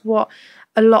think that's what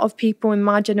a lot of people in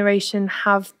my generation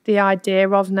have the idea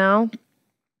of now.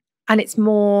 And it's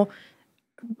more,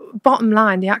 bottom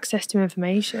line, the access to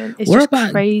information is just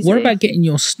crazy. What about getting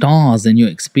your stars and your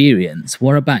experience?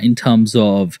 What about in terms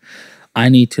of, I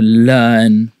need to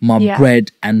learn my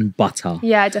bread and butter?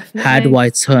 Yeah, definitely. How do I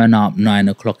turn up 9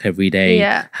 o'clock every day?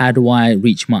 Yeah. How do I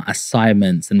reach my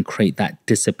assignments and create that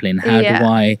discipline? How do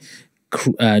I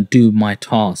do my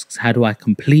tasks? How do I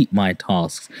complete my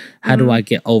tasks? How do I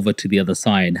get over to the other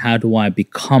side? How do I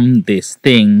become this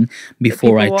thing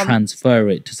before I transfer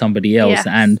it to somebody else? Yes.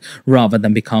 And rather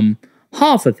than become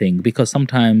half a thing, because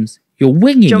sometimes you're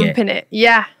winging Jumping it.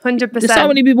 Yeah, 100%. There's so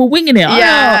many people winging it.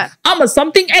 Yeah. Oh, I'm a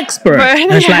something expert.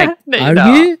 And it's like,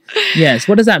 are you? Yes.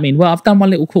 What does that mean? Well, I've done my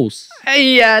little course.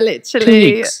 Yeah, literally. 2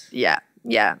 weeks. Yeah.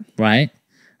 Right?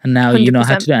 And now 100%. you know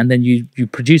how to do it. And then you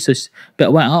produce this.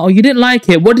 But well, oh, you didn't like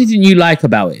it. What didn't you like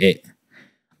about it?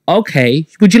 Okay.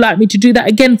 Would you like me to do that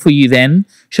again for you then?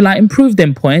 Shall I improve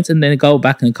them points and then go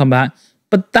back and come back?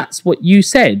 But that's what you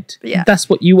said. Yeah. That's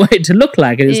what you want it to look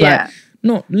like. And it's like,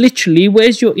 no, literally,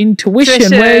 where's your intuition?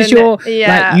 Where's your...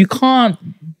 Like, you can't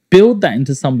build that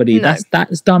into somebody. No.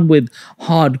 That's done with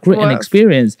hard grit and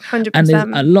experience. 100%. And there's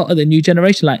a lot of the new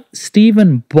generation, like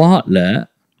Stephen Bartlett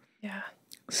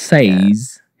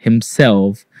says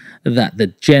himself that the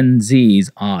Gen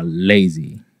Zs are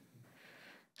lazy.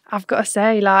 I've got to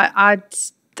say, like,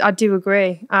 I do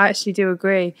agree. I actually do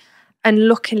agree. And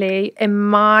luckily,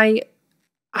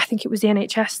 I think it was the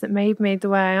NHS that made me the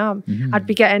way I am. Mm-hmm. I'd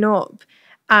be getting up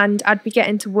and I'd be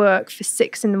getting to work for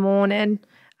 6 a.m.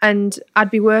 and I'd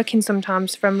be working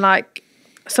sometimes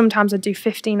sometimes I'd do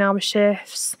 15-hour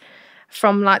shifts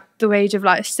from like the age of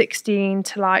like 16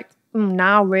 to like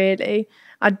now really.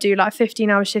 I'd do like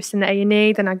 15-hour shifts in the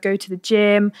A&E, then I'd go to the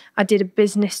gym. I did a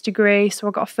business degree, so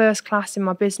I got a first class in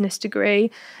my business degree.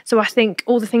 So I think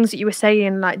all the things that you were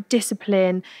saying, like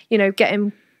discipline,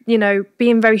 being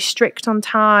very strict on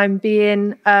time,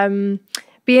 being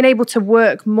able to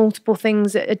work multiple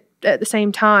things at the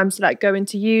same time. So like going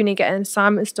to uni, getting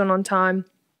assignments done on time.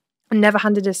 I never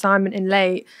handed an assignment in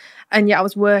late. And yet I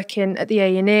was working at the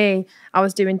A&E. I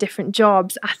was doing different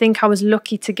jobs. I think I was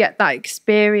lucky to get that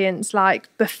experience like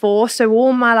before. So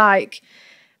all my like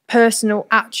personal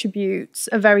attributes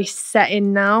are very set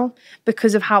in now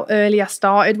because of how early I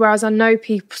started. Whereas I know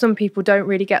some people don't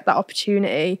really get that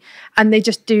opportunity and they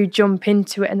just do jump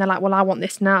into it and they're like, well, I want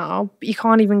this now. But you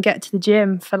can't even get to the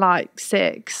gym for like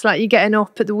 6. Like you're getting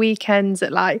up at the weekends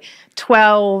at like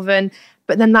 12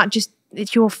 but then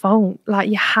it's your fault. Like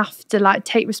you have to like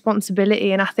take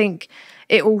responsibility. And I think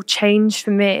it all changed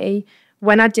for me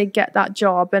when I did get that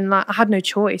job, and like I had no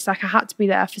choice. Like I had to be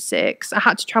there for 6. I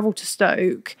had to travel to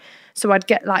Stoke, so I'd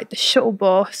get like the shuttle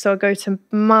bus. So I'd go to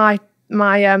my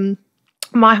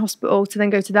hospital to then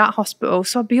go to that hospital.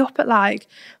 So I'd be up at like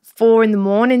 4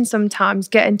 a.m. sometimes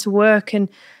getting to work, and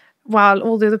while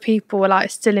all the other people were like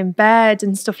still in bed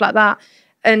and stuff like that.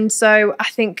 And so I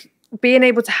think being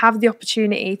able to have the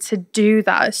opportunity to do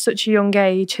that at such a young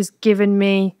age has given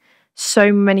me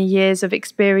so many years of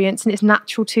experience, and it's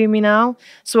natural to me now.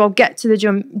 So I'll get to the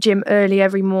gym early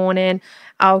every morning.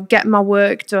 I'll get my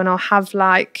work done. I'll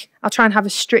try and have a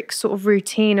strict sort of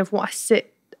routine of what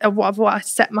I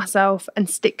set myself and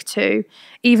stick to,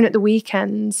 even at the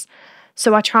weekends.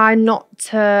 So I try not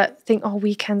to think,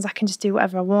 weekends I can just do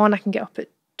whatever I want. I can get up at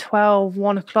 12,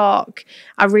 1 o'clock.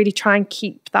 I really try and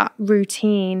keep that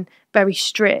routine very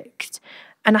strict.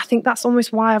 And I think that's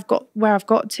almost why I've got where I've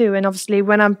got to. And obviously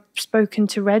when I've spoken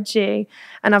to Reggie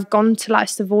and I've gone to like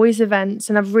Savoy's events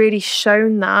and I've really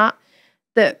shown that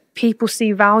people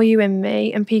see value in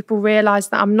me and people realise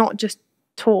that I'm not just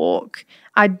talk.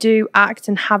 I do act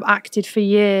and have acted for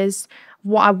years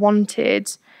what I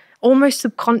wanted, almost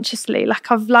subconsciously.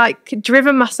 Like I've like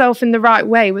driven myself in the right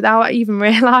way without even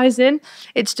realising.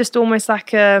 It's just almost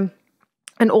like an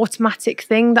automatic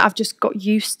thing that I've just got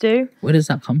used to. Where does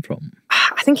that come from?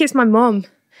 I think it's my mum.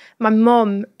 My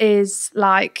mum is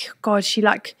like, God, she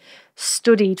like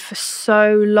studied for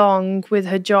so long with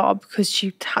her job because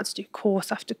she had to do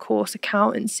course after course,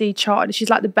 accountancy, chartered. She's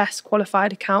like the best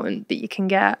qualified accountant that you can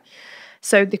get.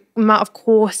 So the amount of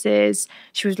courses,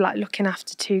 she was like looking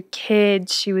after 2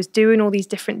 kids, she was doing all these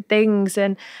different things.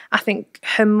 And I think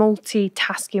her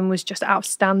multitasking was just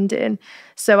outstanding.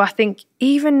 So I think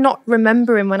even not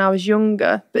remembering when I was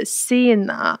younger, but seeing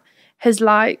that has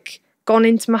like gone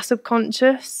into my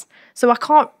subconscious. So I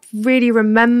can't really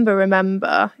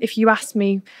remember if you ask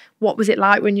me what was it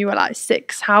like when you were like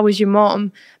 6, how was your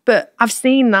mom? But I've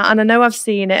seen that and I know I've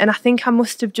seen it, and I think I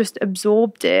must have just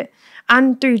absorbed it,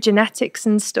 and through genetics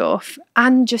and stuff,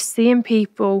 and just seeing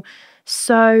people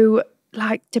so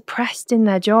like depressed in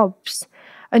their jobs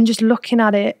and just looking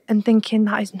at it and thinking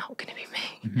that is not going to be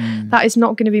me. Mm-hmm. That is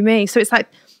not going to be me. So it's like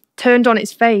turned on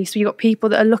its face. You've got people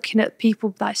that are looking at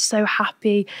people that are so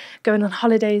happy, going on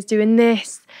holidays, doing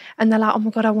this, and they're like, oh my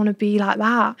God, I want to be like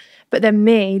that. But then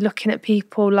me looking at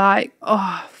people like,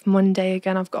 oh, Monday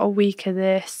again, I've got a week of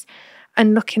this,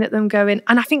 and looking at them going,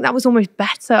 and I think that was almost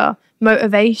better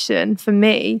motivation for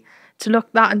me to look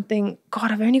at that and think,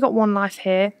 God, I've only got one life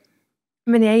here.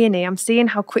 I'm in the A&E. I'm seeing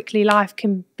how quickly life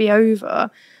can be over.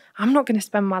 I'm not going to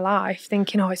spend my life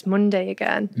thinking, oh, it's Monday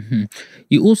again. Mm-hmm.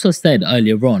 You also said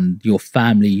earlier on, your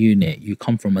family unit, you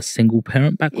come from a single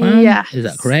parent background. Yes. Is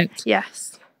that correct?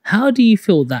 Yes. How do you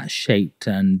feel that shaped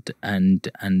and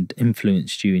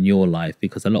influenced you in your life?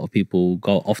 Because a lot of people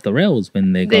go off the rails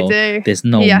when they go, there's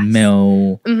no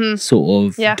male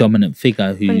sort of dominant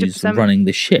figure who's 100%. Running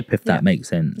the ship, if that makes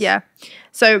sense. Yeah.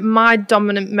 So my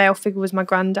dominant male figure was my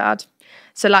granddad.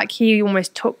 So like he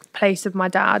almost took the place of my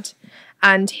dad.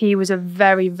 And he was a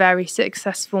very, very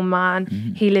successful man.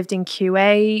 Mm-hmm. He lived in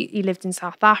Kuwait. He lived in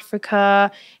South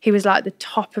Africa. He was like the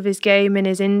top of his game in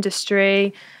his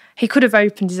industry. He could have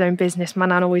opened his own business. My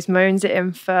nan always moans at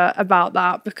him about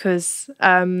that because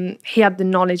he had the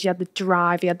knowledge, he had the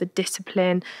drive, he had the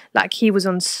discipline. Like he was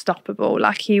unstoppable.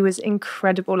 Like he was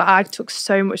incredible. Like I took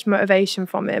so much motivation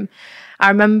from him. I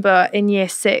remember in year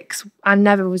 6, I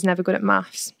was never good at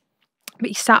maths, but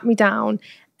he sat me down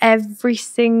every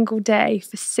single day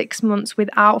for 6 months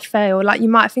without fail. Like you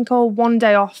might think, oh, one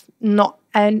day off, not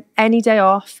any day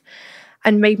off,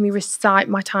 and made me recite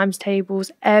my times tables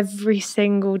every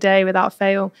single day without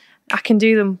fail. I can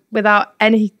do them without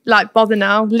any like bother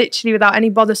now, literally without any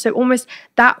bother. So almost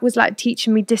that was like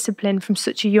teaching me discipline from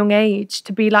such a young age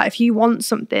to be like, if you want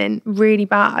something really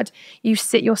bad, you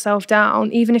sit yourself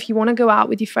down. Even if you want to go out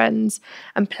with your friends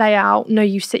and play out, no,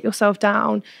 you sit yourself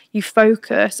down, you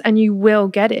focus, and you will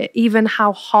get it. Even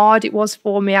how hard it was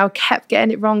for me, I kept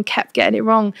getting it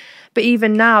wrong. But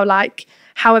even now, like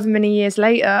however many years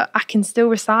later, I can still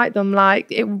recite them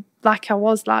like I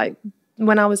was like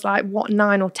when I was like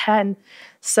 9 or 10.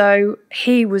 So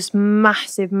he was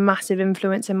massive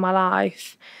influence in my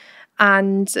life.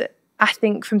 And I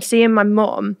think from seeing my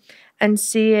mum and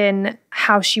seeing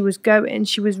how she was going,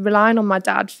 she was relying on my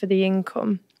dad for the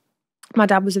income. My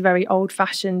dad was a very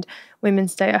old-fashioned women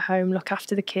stay at home, look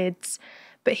after the kids,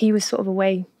 but he was sort of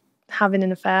away having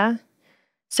an affair.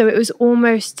 So it was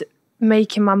almost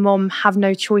making my mum have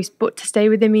no choice but to stay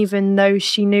with him, even though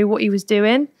she knew what he was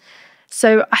doing.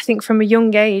 So I think from a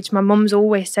young age, my mum's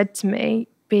always said to me,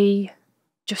 be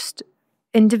just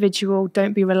individual,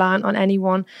 don't be reliant on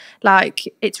anyone. Like,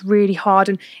 it's really hard.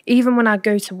 And even when I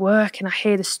go to work and I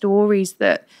hear the stories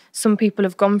that some people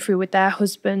have gone through with their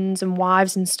husbands and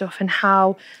wives and stuff, and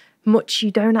how much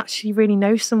you don't actually really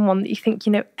know someone that you think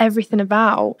you know everything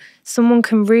about, someone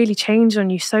can really change on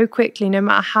you so quickly, no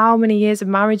matter how many years of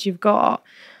marriage you've got.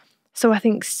 So I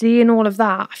think seeing all of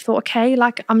that, I thought, okay,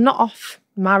 like I'm not off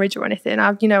marriage or anything.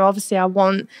 Obviously I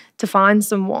want to find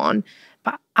someone,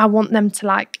 but I want them to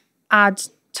like add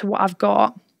to what I've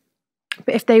got.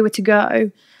 But if they were to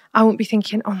go, I won't be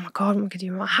thinking, oh my God, what am I going to do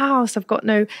in my house? How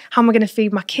am I going to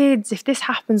feed my kids if this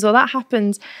happens or that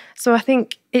happens? So I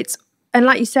think and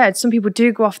like you said, some people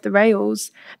do go off the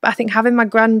rails, but I think having my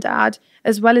granddad,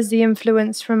 as well as the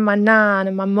influence from my nan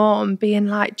and my mom being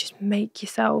like, just make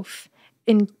yourself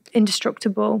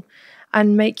indestructible.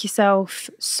 and make yourself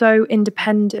so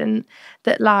independent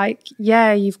that like,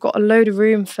 yeah, you've got a load of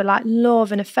room for like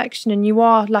love and affection, and you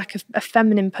are like a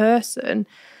feminine person,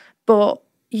 but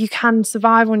you can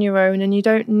survive on your own, and you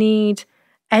don't need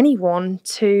anyone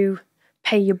to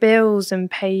pay your bills and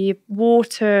pay your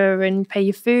water and pay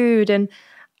your food. And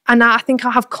I think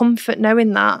I have comfort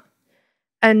knowing that,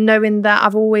 and knowing that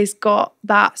I've always got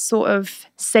that sort of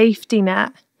safety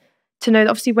net to know that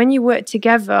obviously when you work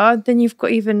together, then you've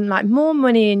got even like more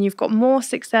money and you've got more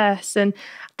success, and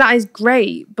that is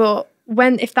great. But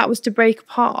if that was to break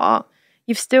apart,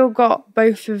 you've still got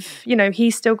both of, you know,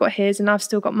 he's still got his and I've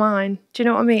still got mine. Do you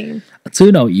know what I mean? I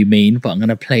do know what you mean, but I'm going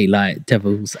to play like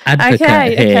devil's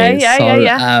advocate here. Okay,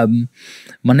 yeah.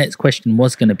 My next question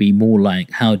was going to be more like,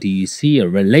 how do you see a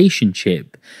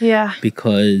relationship? Yeah.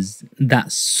 Because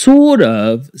that sort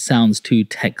of sounds too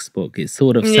textbook. It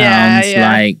sort of sounds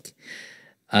like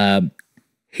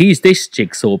he's this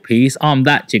jigsaw piece, I'm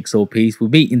that jigsaw piece. We're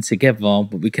meeting together,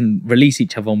 but we can release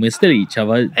each other and we're still each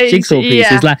other. Jigsaw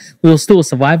piece is like, we'll still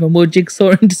survive and we'll jigsaw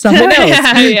into something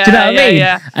else. Do you know what I mean?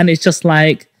 Yeah. And it's just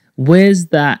like, where's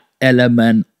that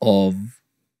element of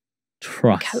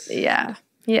trust? Yeah.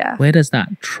 Where does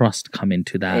that trust come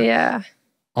into that? Yeah.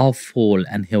 I'll fall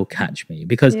and he'll catch me.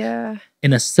 Because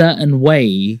in a certain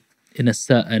way, in a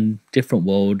certain different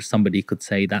world, somebody could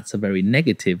say that's a very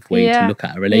negative way to look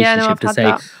at a relationship, to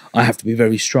say, I have to be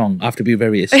very strong, I have to be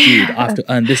very astute, I have to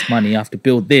earn this money, I have to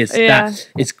build this, that.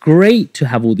 It's great to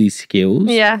have all these skills.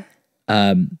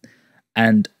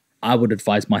 And I would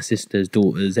advise my sisters,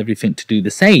 daughters, everything to do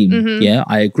the same.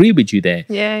 I agree with you there.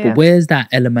 But where's that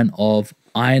element of,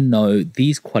 I know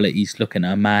these qualities looking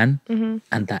at a man,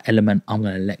 and that element I'm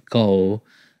going to let go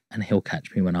and he'll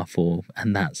catch me when I fall.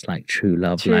 And that's like true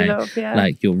love.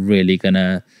 Like you're really going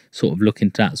to sort of look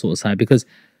into that sort of side. Because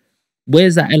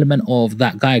where's that element of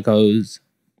that guy goes,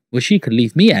 well, she could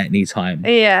leave me at any time.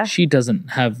 She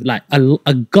doesn't have like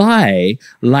a guy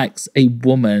likes a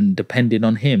woman depending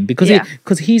on him because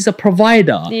he's a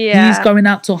provider. He's going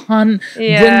out to hunt,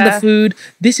 bring the food.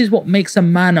 This is what makes a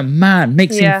man,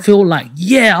 makes him feel like,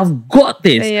 I've got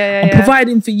this. I'm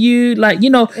providing for you. Like, you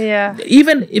know,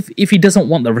 even if he doesn't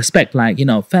want the respect, like, you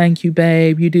know, thank you,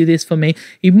 babe, you do this for me.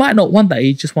 He might not want that.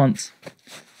 He just wants,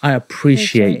 I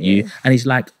appreciate you. And he's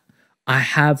like, I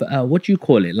have, what do you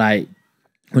call it? Like,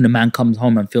 when a man comes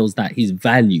home and feels that he's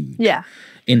valued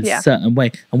in a certain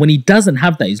way. And when he doesn't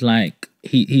have that, he's like,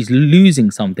 he's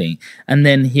losing something. And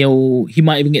then he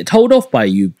might even get told off by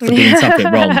you for doing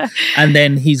something wrong. And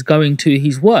then he's going to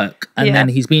his work and then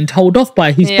he's being told off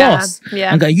by his boss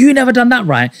and go, you never done that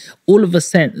right. All of a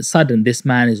sudden, this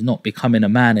man is not becoming a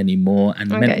man anymore,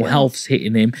 and mental health's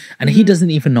hitting him, and he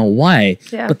doesn't even know why.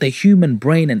 But the human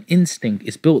brain and instinct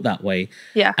is built that way.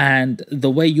 And the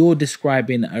way you're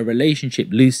describing a relationship,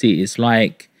 Lucy, is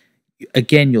like,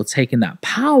 again, you're taking that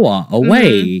power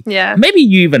away. Maybe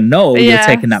you even know you're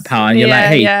taking that power, and you're like,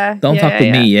 hey, don't fuck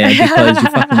with me, because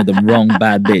you're fucking with the wrong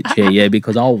bad bitch,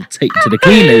 because I'll take you to the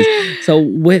cleaners. So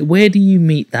where do you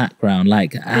meet that ground?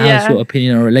 Like, how's your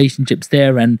opinion on relationships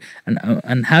there, and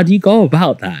how do you go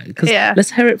about that? Because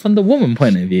let's hear it from the woman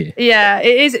point of view. It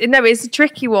is. No, it's a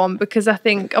tricky one, because I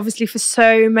think obviously for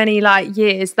so many like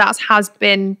years that has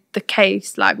been the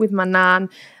case, like with my nan,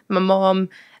 my mom,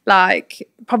 like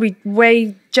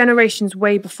probably generations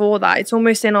way before that. It's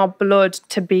almost in our blood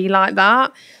to be like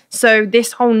that. So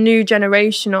this whole new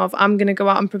generation of I'm going to go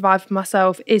out and provide for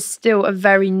myself is still a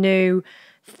very new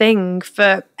thing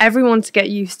for everyone to get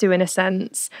used to, in a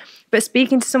sense. But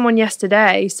speaking to someone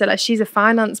yesterday, so like she's a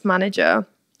finance manager,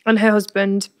 and her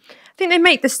husband, I think they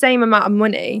make the same amount of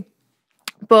money,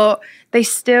 but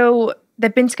they've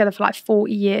been together for like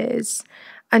 40 years.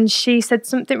 And she said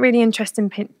something really interesting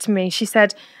to me. She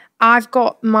said, I've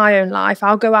got my own life.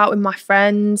 I'll go out with my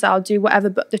friends. I'll do whatever.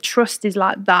 But the trust is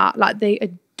like that. Like they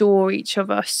adore each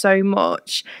other so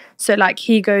much. So like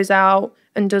he goes out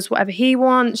and does whatever he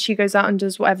wants. She goes out and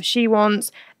does whatever she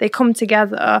wants. They come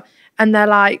together and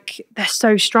they're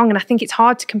so strong. And I think it's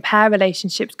hard to compare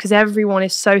relationships because everyone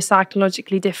is so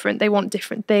psychologically different. They want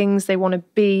different things. They want to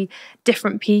be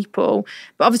different people.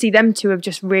 But obviously them two have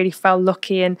just really felt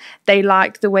lucky, and they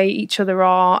like the way each other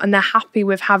are, and they're happy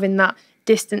with having that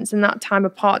distance and that time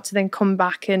apart to then come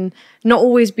back and not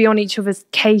always be on each other's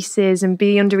cases and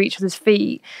be under each other's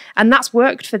feet. And that's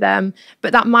worked for them,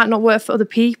 but that might not work for other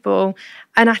people.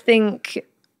 And I think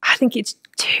it's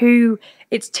too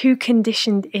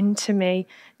conditioned into me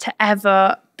to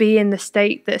ever be in the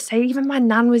state that, say, even my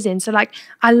nan was in. So like,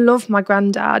 I love my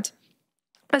granddad,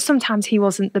 but sometimes he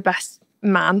wasn't the best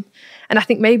man. And I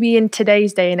think maybe in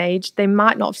today's day and age, they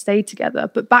might not have stayed together.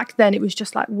 But back then, it was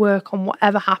just like work on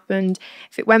whatever happened.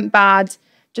 If it went bad,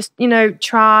 just,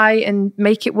 try and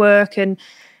make it work. And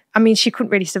I mean, she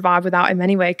couldn't really survive without him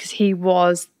anyway, because he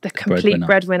was the complete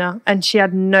breadwinner and she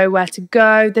had nowhere to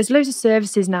go. There's loads of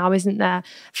services now, isn't there,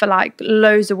 for like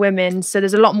loads of women. So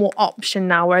there's a lot more option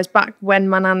now. Whereas back when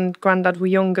my nan and granddad were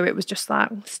younger, it was just like,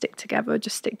 stick together,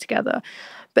 just stick together.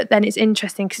 But then it's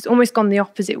interesting because it's almost gone the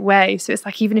opposite way. So it's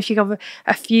like, even if you have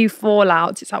a few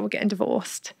fallouts, it's like, we're getting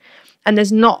divorced. And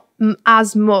there's not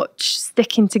as much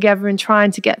sticking together and trying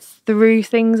to get through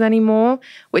things anymore,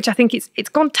 which I think it's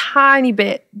gone tiny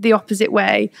bit the opposite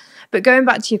way. But going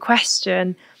back to your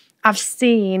question, I've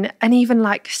seen, and even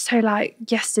like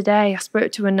yesterday, I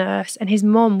spoke to a nurse and his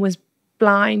mum was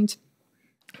blind,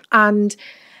 and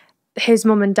his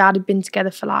mum and dad had been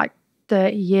together for like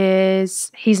 30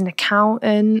 years. He's an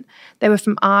accountant. They were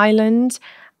from Ireland,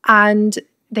 and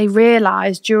they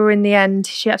realised during the end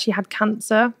she actually had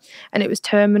cancer and it was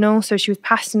terminal, so she was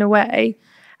passing away.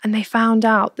 And they found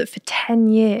out that for 10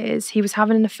 years he was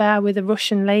having an affair with a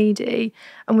Russian lady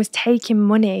and was taking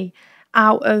money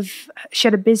out of, she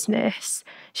had a business.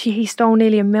 He stole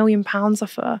nearly £1 million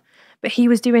off her, but he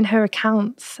was doing her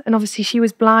accounts. And obviously she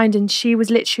was blind and she was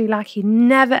literally like, he'd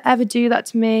never ever do that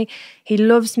to me. He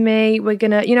loves me. We're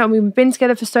gonna, we've been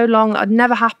together for so long, that'd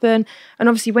never happen. And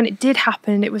obviously when it did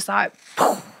happen, it was like,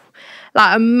 poof,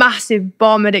 like a massive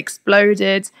bomb had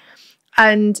exploded.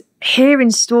 And hearing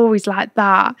stories like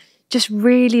that just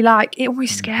really it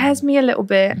always scares me a little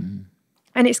bit.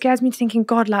 And it scares me thinking,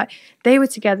 God, like they were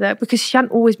together because she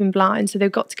hadn't always been blind. So they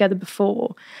got together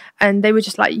before and they were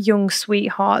just like young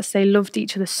sweethearts. They loved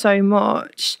each other so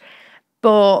much.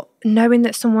 But knowing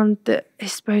that someone that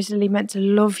is supposedly meant to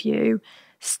love you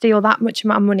steal that much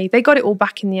amount of money, they got it all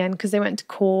back in the end because they went to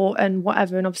court and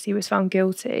whatever. And obviously he was found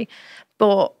guilty.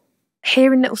 But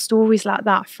hearing little stories like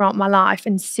that throughout my life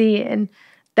and seeing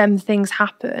them things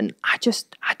happen, I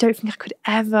don't think I could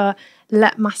ever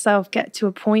let myself get to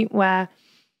a point where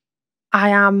I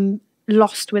am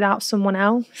lost without someone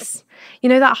else.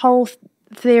 That whole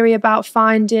theory about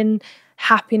finding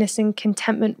happiness and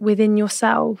contentment within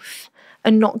yourself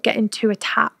and not getting too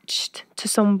attached to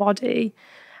somebody.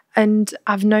 And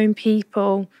I've known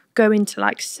people go into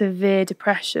like severe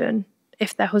depression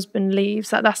if their husband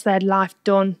leaves. Like that's their life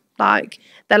done. Like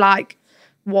they're like,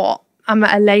 what? I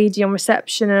met a lady on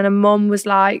reception and her mum was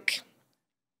like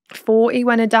 40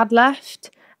 when her dad left.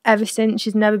 Ever since,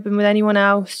 she's never been with anyone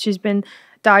else. She's been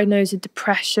diagnosed with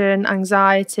depression,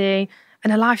 anxiety,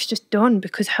 and her life's just done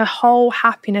because her whole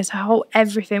happiness, her whole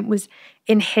everything was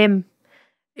in him.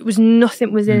 It was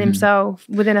nothing within himself,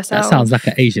 within herself. That sounds like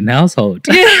an Asian household.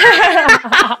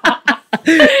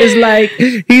 It's like,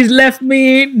 he's left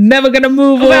me, never gonna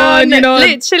move on,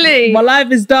 literally. My life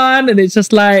is done. And it's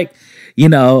just like,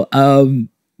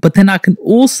 but then I can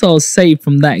also say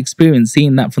from that experience,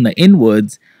 seeing that from the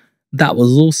inwards, that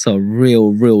was also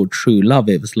real true love.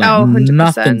 It was like,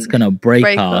 nothing's gonna break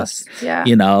us. Yeah.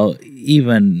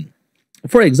 Even,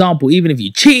 for example, even if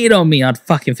you cheated on me, I'd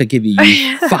fucking forgive you.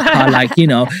 You fucker. Like,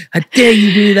 how dare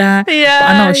you do that? Yeah. But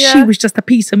I know she was just a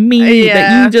piece of me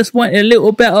that you just wanted a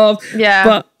little bit of. Yeah.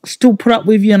 But still put up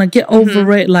with you and I get over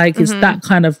it. Like, it's that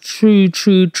kind of true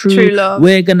love.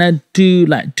 We're gonna do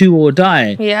or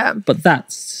die. Yeah. But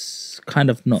that's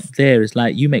kind of not there. It's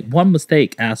like, you make one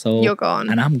mistake, asshole, you're gone.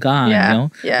 And I'm gone. Yeah.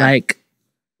 Like,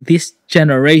 this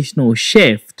generational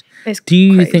shift, do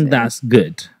you crazy. think that's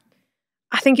good?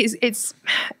 I think it's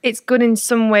good in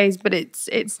some ways, but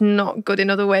it's not good in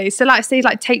other ways. So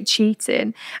take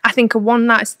cheating. I think a one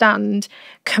night stand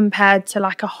compared to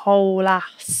like a whole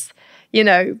ass,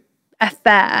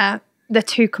 affair, they're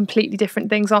two completely different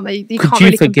things, aren't they? You can't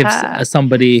really compare. Could you forgive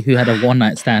somebody who had a one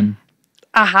night stand?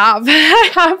 I have.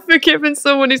 I have forgiven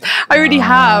someone I already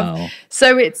have.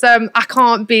 So it's I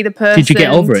can't be the person. Did you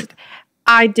get over it?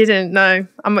 I didn't. No,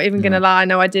 I'm not even gonna lie.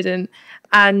 No, I didn't.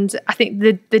 And I think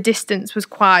the distance was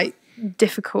quite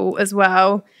difficult as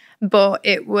well. But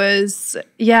it was,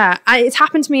 it's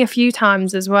happened to me a few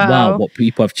times as well. Wow, what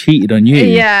people have cheated on you.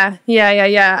 Yeah.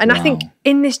 And I think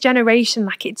in this generation,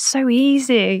 like, it's so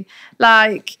easy.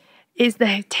 Like, is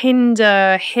the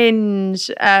Tinder,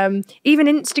 Hinge, even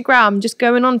Instagram, just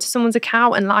going on to someone's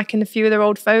account and liking a few of their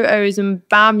old photos and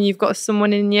bam, you've got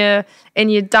someone in your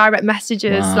direct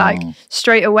messages, like,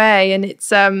 straight away. And it's...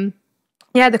 the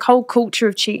whole culture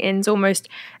of cheating's almost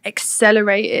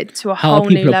accelerated to a whole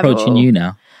new level. How are people approaching you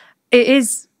now? It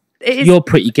is. You're a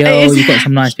pretty girl. You've got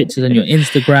some nice pictures on your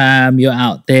Instagram. You're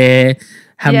out there.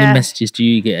 How many messages do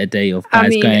you get a day of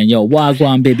guys going, yo,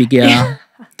 wagwan, baby girl?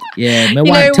 Yeah, me You want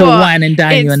know to what? wine and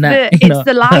dine you and that. It's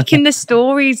the liking the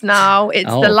stories now. It's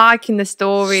the liking the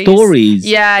stories. Stories?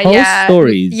 Yeah, Post yeah.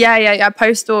 stories? Yeah.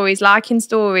 Post stories, liking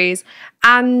stories.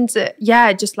 And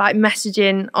just like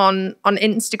messaging on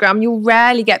Instagram. You'll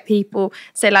rarely get people,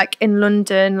 say like in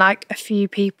London, like a few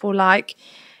people like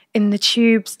in the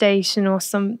tube station or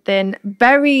something.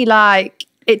 Very like,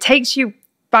 it takes you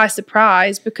by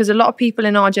surprise, because a lot of people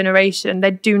in our generation,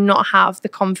 they do not have the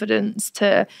confidence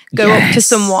to go up to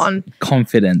someone.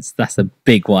 Confidence, that's a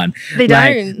big one. They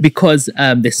don't. Because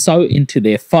they're so into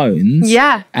their phones,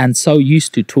 and so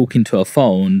used to talking to a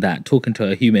phone that talking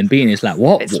to a human being is like,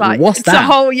 what? It's like, what's that?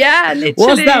 Literally.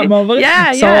 What's that,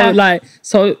 mother?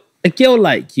 So a girl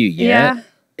like you,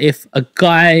 if a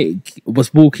guy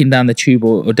was walking down the tube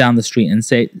or down the street and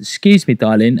say, "Excuse me,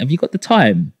 darling, have you got the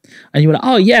time?" And you were like,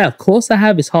 "Oh yeah, of course I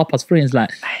have. It's 3:30." And it's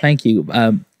like, "Thank you.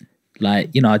 I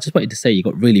just wanted to say you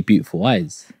got really beautiful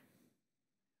eyes."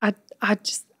 I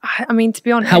mean, to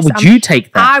be honest, how would you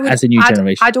take that as a new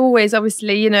generation? I'd always,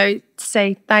 obviously,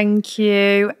 say thank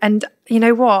you. And you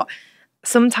know what?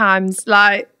 Sometimes,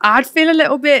 like, I'd feel a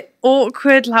little bit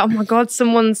awkward, like, oh my God,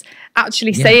 someone's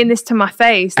actually saying this to my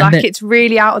face. And like, it's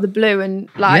really out of the blue and,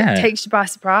 like, takes you by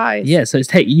surprise. Yeah, so it's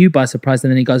taking you by surprise.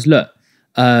 And then he goes, look,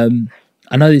 I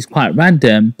know this is quite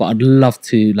random, but I'd love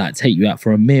to, like, take you out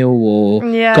for a meal or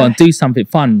go and do something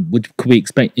fun. Could we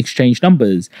exchange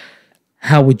numbers?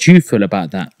 How would you feel about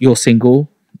that? You're single.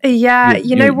 Yeah,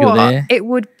 you know what? It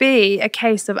would be a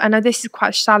case of, I know this is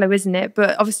quite shallow, isn't it?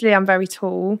 But obviously I'm very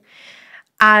tall.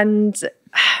 And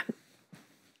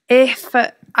if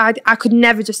I could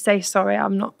never just say, sorry,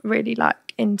 I'm not really like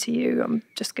into you, I'm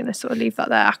just going to sort of leave that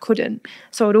there. I couldn't.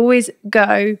 So I'd always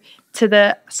go to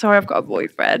the, sorry, I've got a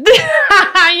boyfriend.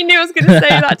 You knew I was going to say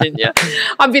that, didn't you?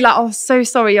 I'd be like, oh, so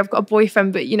sorry, I've got a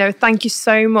boyfriend, but thank you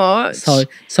so much. So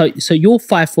you're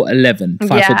 5'11",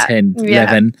 5'10",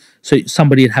 11. So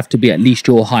somebody would have to be at least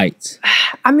your height.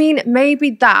 I mean,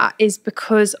 maybe that is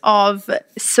because of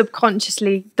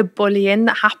subconsciously the bullying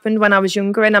that happened when I was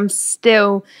younger, and I'm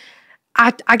still,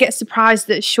 I get surprised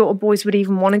that shorter boys would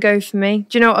even want to go for me.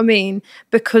 Do you know what I mean?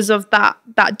 Because of that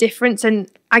difference. And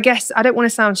I guess, I don't want to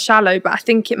sound shallow, but I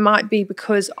think it might be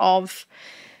because of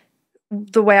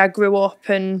the way I grew up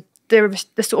and the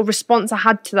sort of response I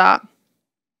had to that.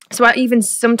 So I even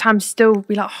sometimes still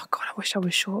be like, oh God, I wish I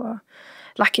was shorter.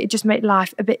 Like, it just made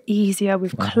life a bit easier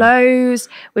with clothes,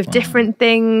 with different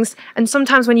things. And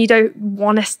sometimes when you don't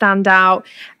want to stand out,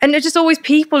 and there's just always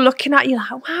people looking at you like,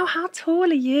 wow, how tall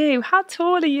are you? How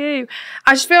tall are you?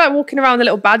 I just feel like walking around with a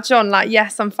little badge on, like,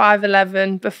 yes, I'm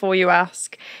 5'11", before you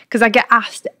ask. Because I get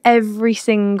asked every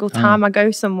single time I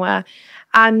go somewhere.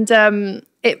 And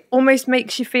it almost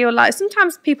makes you feel like,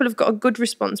 sometimes people have got a good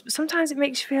response, but sometimes it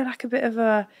makes you feel like a bit of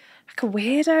a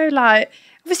weirdo. Like,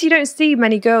 obviously you don't see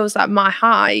many girls like my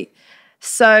height,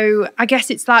 so I guess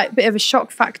it's like a bit of a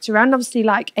shock factor. And obviously,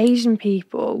 like, Asian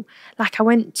people, like, I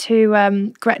went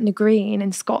to Gretna Green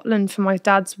in Scotland for my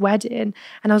dad's wedding,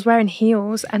 and I was wearing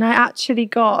heels, and I actually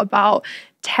got about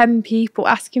 10 people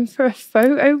asking for a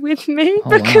photo with me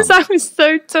because I was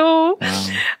so tall.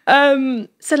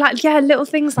 So like, little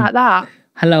things like that.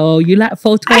 Hello, you like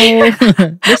photo? Let's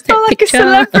take like picture. A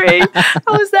celebrity. I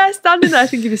was there standing there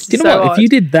thinking, this is Do you know what? If you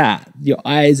did that, your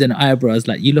eyes and eyebrows,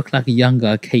 like, you look like a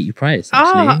younger Katie Price,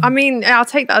 actually. Oh, I mean, I'll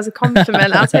take that as a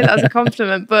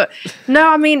compliment. But no,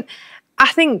 I mean, I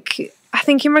think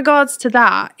in regards to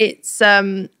that, it's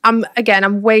I'm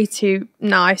way too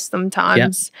nice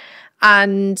sometimes.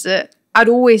 And I'd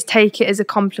always take it as a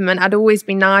compliment. I'd always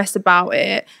be nice about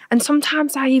it. And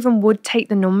sometimes I even would take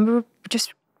the number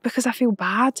just because I feel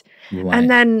bad. Right. And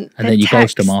then you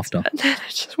ghost them after. And then I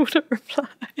just wouldn't reply.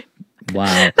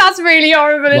 Wow. That's really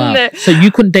horrible, isn't it? So you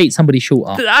couldn't date somebody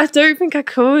shorter? I don't think I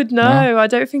could, no. I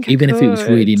don't think I could. Even if it was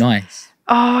really nice?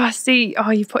 Oh, see,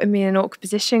 you're putting me in an awkward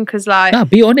position because, like... No,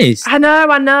 be honest. I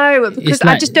know, because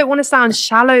I just don't want to sound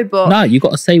shallow, but... No, you got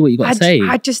to say what you got to say.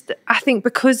 I think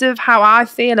because of how I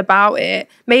feel about it,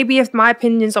 maybe if my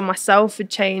opinions on myself would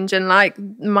change and, like,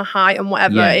 my height and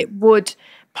whatever, it would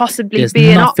possibly be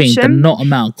an option. The not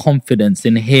amount of confidence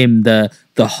in him, the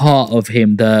heart of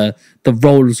him, the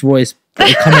Rolls Royce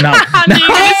coming out. I knew you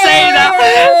were going to say that.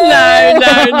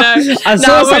 No. I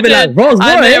saw something like Rolls Royce.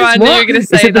 I knew you were going to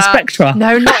say that. Is it the Spectra?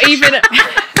 No, not even.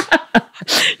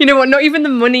 You know what? Not even the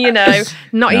money.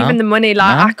 Not even the money.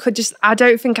 Like, I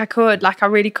don't think I could. Like, I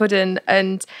really couldn't.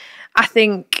 And I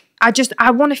think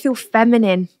I want to feel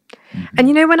feminine. Mm-hmm.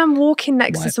 And when I'm walking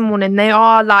next to someone and they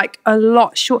are like a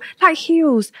lot short, like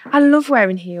heels. I love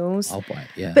wearing heels. I'll buy it,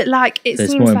 yeah. But like, it so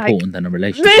seems it's more like important than a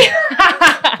relationship.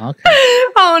 Okay.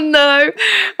 Oh no.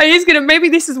 Maybe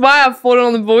this is why I've fallen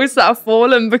on the boys that I've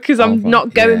fallen, because I'm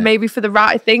not going maybe for the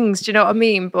right things. Do you know what I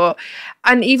mean?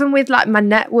 And even with like my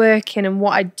networking and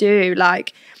what I do,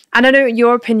 like, and I don't know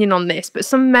your opinion on this, but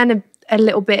some men are a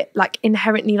little bit like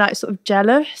inherently like sort of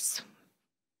jealous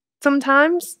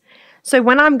sometimes. So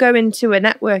when I'm going to a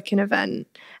networking event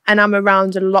and I'm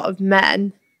around a lot of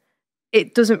men,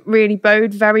 it doesn't really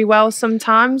bode very well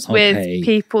sometimes with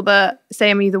people that say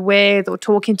I'm either with or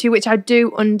talking to, which I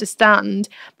do understand.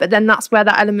 But then that's where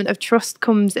that element of trust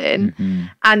comes in. Mm-hmm.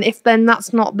 And if then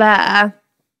that's not there,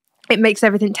 it makes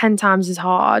everything 10 times as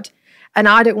hard. And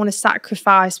I don't want to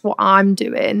sacrifice what I'm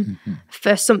doing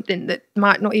for something that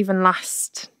might not even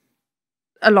last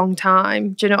a long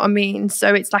time. Do you know what I mean?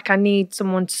 So it's like I need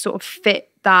someone to sort of fit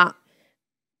that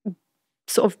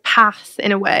sort of path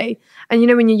in a way. And you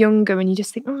know, when you're younger and you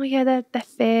just think, oh yeah, they're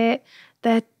fit,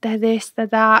 they're this, they're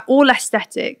that, all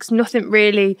aesthetics, nothing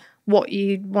really what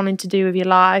you wanting to do with your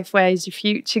life, where's your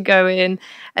future going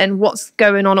and what's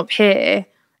going on up here.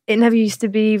 It never used to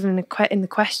be even in the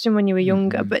question when you were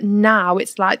younger, but now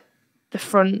it's like the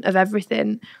front of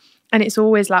everything. And it's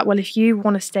always like, well, if you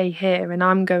want to stay here and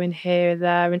I'm going here,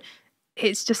 there, and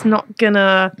it's just not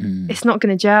gonna, it's not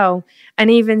gonna gel. And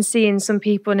even seeing some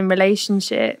people in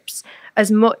relationships,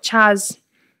 as much as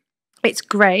it's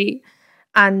great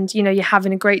and, you know, you're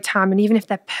having a great time, and even if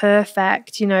they're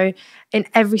perfect, you know, in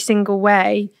every single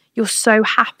way, you're so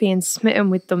happy and smitten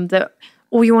with them that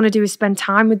all you want to do is spend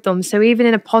time with them. So even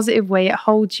in a positive way, it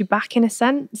holds you back in a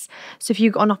sense. So if you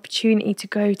got an opportunity to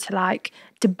go to like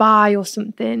Dubai or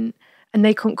something and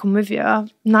they couldn't come with you,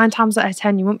 9 times out of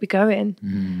 10, you won't be going.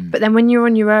 But then when you're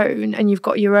on your own and you've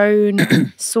got your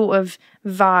own sort of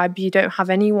vibe, you don't have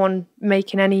anyone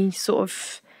making any sort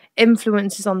of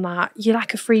influences on that, you're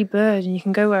like a free bird and you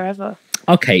can go wherever.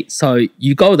 Okay, so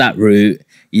you go that route.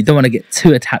 You don't want to get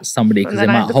too attached to somebody because they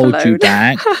might hold you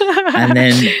back. And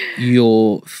then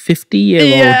you're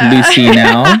 50-year-old Lucy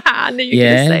now. I knew you were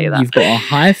going to say that. You've got a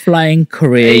high-flying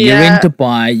career. You're in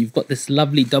Dubai. You've got this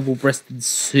lovely double-breasted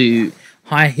suit.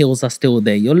 High heels are still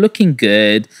there. You're looking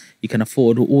good. You can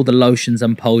afford all the lotions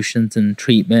and potions and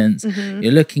treatments.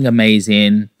 You're looking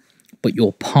amazing. But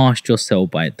you're past your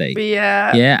sell-by date.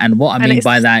 Yeah. And what I mean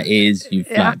by that is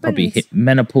you've like probably hit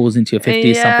menopause into your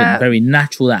 50s, something very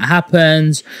natural that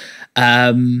happens.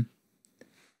 And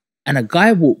a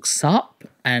guy walks up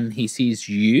and he sees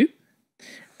you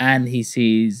and he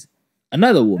sees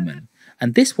another woman.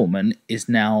 And this woman is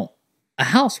now a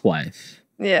housewife.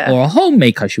 Or a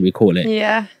homemaker, should we call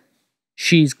it.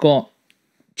 She's got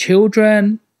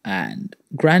children and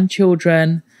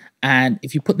grandchildren. And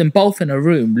if you put them both in a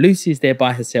room, Lucy's there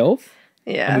by herself.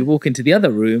 And we walk into the other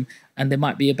room and there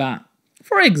might be about,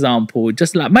 for example,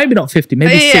 just like maybe not 50,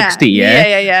 maybe 60,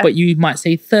 but you might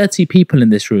say 30 people in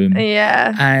this room.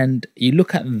 And you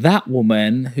look at that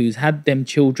woman who's had them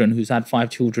children, who's had 5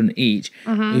 children each,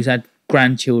 who's had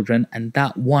grandchildren, and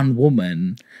that one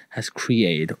woman has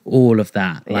created all of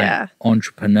that. Like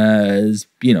entrepreneurs,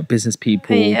 you know, business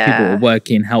people, people who are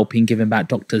working, helping, giving back,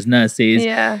 doctors, nurses,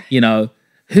 you know.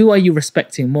 Who are you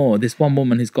respecting more? This one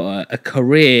woman who's got a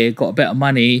career, got a bit of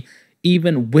money.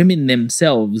 Even women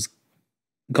themselves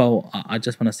go, I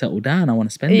just want to settle down. I want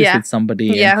to spend this with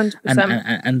somebody.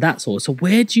 100%. And that's all. So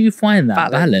where do you find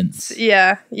that balance?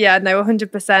 No,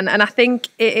 100%. And I think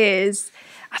it's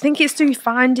through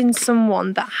finding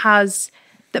someone that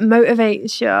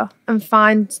motivates you and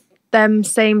find them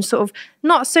same sort of,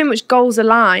 not so much goals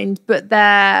aligned, but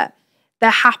they're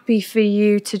happy for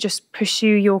you to just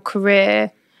pursue your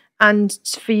career and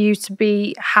for you to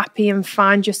be happy and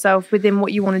find yourself within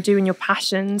what you want to do and your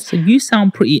passions. So you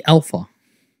sound pretty alpha.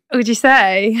 Would you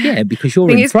say? Yeah, because you're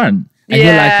in front. And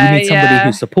you're like, you need somebody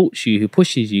who supports you, who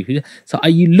pushes you. So are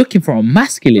you looking for a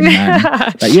masculine man?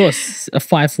 Like you're a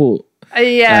 5 foot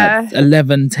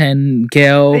 11, 10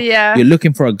 girl. You're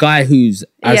looking for a guy who's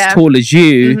as tall as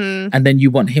you, and then you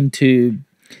want him to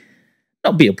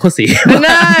not be a pussy,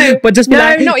 but just be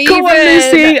like, come on,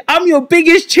 Lucy, I'm your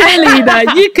biggest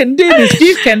cheerleader. You can do this.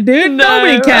 You can do it.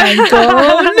 Nobody can. Go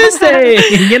on,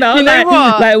 Lucy. You know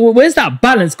like, where's that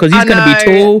balance? Because he's going to be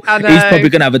tall. He's probably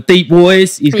going to have a deep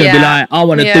voice. He's going to be like, I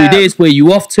want to do this. Where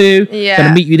you off to? Going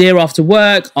to meet you there after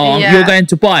work. Oh, you're going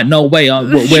to buy? No way.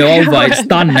 We're over. It's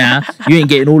done now. You ain't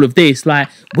getting all of this. Like,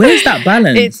 where's that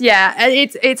balance?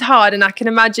 It's hard, and I can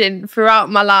imagine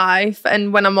throughout my life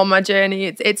and when I'm on my journey,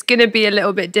 it's going to be a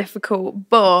little bit difficult.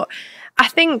 But I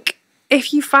think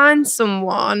if you find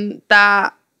someone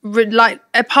that like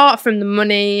apart from the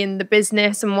money and the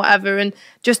business and whatever, and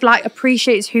just like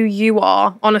appreciates who you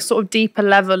are on a sort of deeper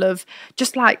level of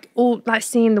just like all like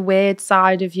seeing the weird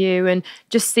side of you and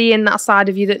just seeing that side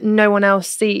of you that no one else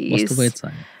sees. What's the weird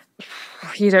side?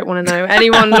 You don't want to know.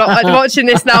 Anyone watching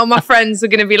this now, my friends are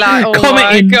going to be like, oh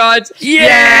Commenting. my God.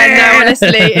 Yeah. No,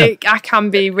 honestly, I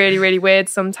can be really, really weird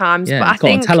sometimes. Yeah, but I go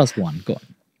think, on, tell us one. Go on.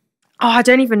 oh, I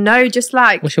don't even know. Just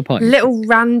like What's your party little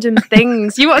random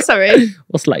things. You what? Sorry.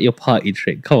 What's like your party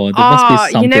trick? Come on, there must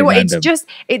be something you know what? random.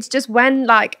 It's just when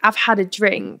like I've had a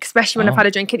drink, especially when I've had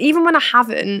a drink, and even when I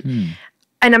haven't,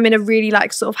 and I'm in a really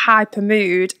like sort of hyper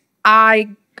mood,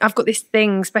 I've got this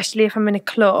thing, especially if I'm in a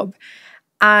club,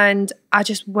 and I'll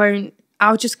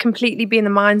just completely be in the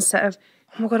mindset of,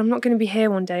 oh my God, I'm not going to be here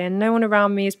one day and no one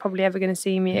around me is probably ever going to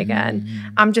see me again.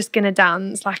 I'm just going to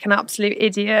dance like an absolute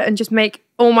idiot and just make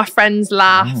all my friends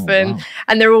laugh and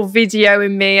they're all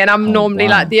videoing me and I'm normally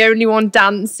like the only one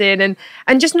dancing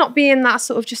and just not being that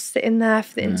sort of just sitting there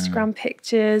for the Instagram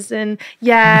pictures and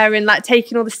and like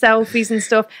taking all the selfies and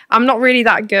stuff. I'm not really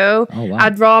that girl.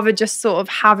 I'd rather just sort of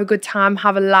have a good time,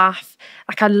 have a laugh.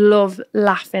 Like I love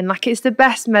laughing. Like it's the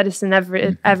best medicine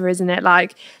ever, isn't it?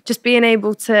 Like just being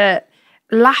able to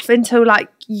laugh until like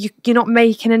you're not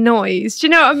making a noise. Do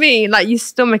you know what I mean? Like your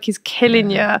stomach is killing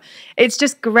you. It's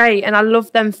just great. And I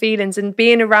love them feelings, and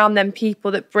being around them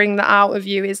people that bring that out of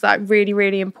you is like really,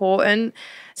 really important.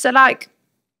 So like,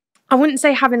 I wouldn't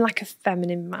say having like a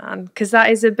feminine man, because that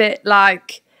is a bit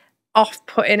like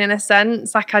off-putting in a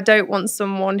sense. Like I don't want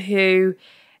someone who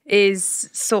is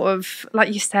sort of,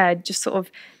 like you said, just sort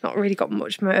of not really got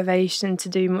much motivation to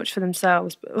do much for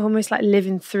themselves, but almost like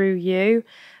living through you.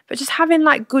 But just having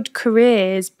like good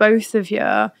careers, both of you,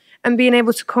 and being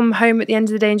able to come home at the end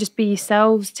of the day and just be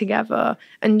yourselves together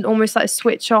and almost like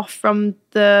switch off from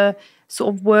the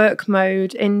sort of work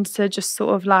mode into just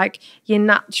sort of like your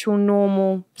natural,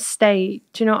 normal state.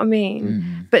 Do you know what I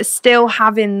mean? But still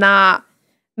having that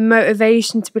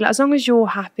motivation to be like, as long as you're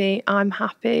happy, I'm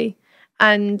happy.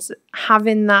 And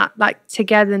having that like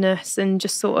togetherness and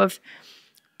just sort of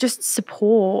just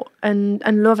support and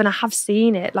love. And I have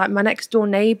seen it, like my next door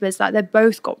neighbours, like they've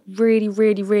both got really,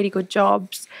 really, really good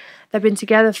jobs. They've been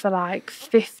together for like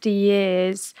 50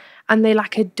 years and they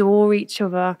like adore each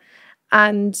other.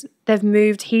 And they've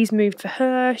moved, he's moved for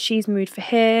her, she's moved for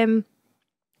him.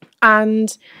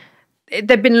 And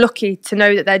they've been lucky to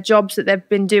know that their jobs that they've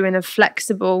been doing are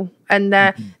flexible, and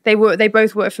they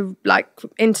both work for like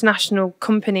international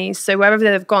companies. So wherever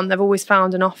they've gone, they've always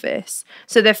found an office.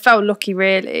 So they've felt lucky,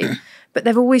 really. But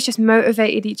they've always just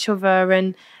motivated each other,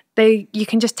 and you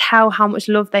can just tell how much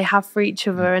love they have for each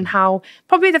other, and how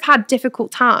probably they've had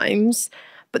difficult times,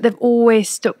 but they've always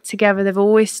stuck together. They've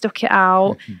always stuck it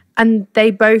out, and they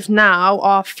both now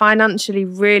are financially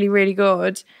really, really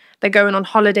good. They're going on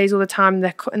holidays all the time.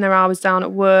 They're cutting their hours down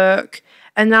at work.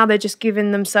 And now they're just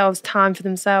giving themselves time for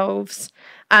themselves.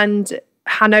 And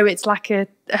I know it's like a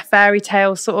fairy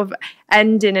tale sort of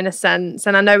ending in a sense.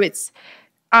 And I know it's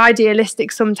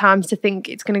idealistic sometimes to think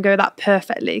it's going to go that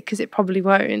perfectly, because it probably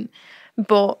won't.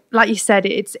 But like you said,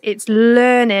 it's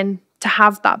learning to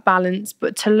have that balance.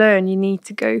 But to learn, you need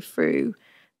to go through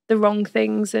the wrong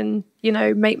things and, you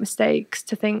know, make mistakes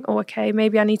to think, oh, okay,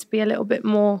 maybe I need to be a little bit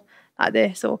more like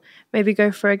this, or maybe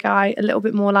go for a guy a little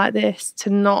bit more like this, to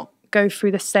not go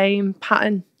through the same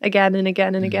pattern again and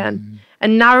again and again,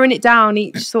 and narrowing it down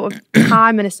each sort of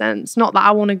time, in a sense. Not that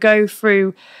I want to go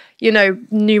through, you know,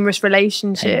 numerous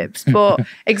relationships, but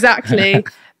exactly.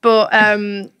 But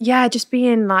just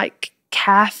being like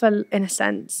careful in a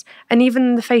sense. And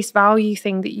even the face value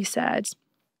thing that you said.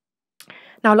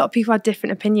 Now, a lot of people have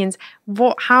different opinions.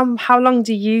 How long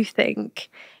do you think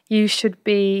you should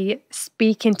be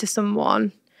speaking to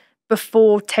someone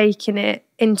before taking it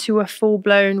into a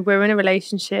full-blown, we're in a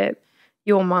relationship,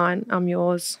 you're mine, I'm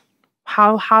yours?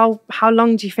 How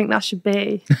long do you think that should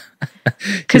be?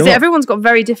 Because everyone's got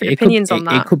very different opinions on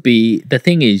that. It could be, the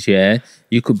thing is,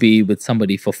 you could be with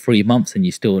somebody for 3 months and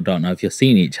you still don't know if you're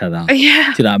seeing each other.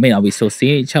 Yeah. Do you know what I mean? Are we still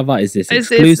seeing each other? Is this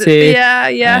exclusive?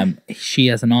 Yeah. She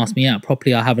hasn't asked me out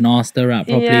properly. I haven't asked her out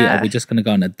properly. Yeah. Are we just going to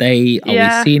go on a date? Are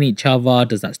we seeing each other?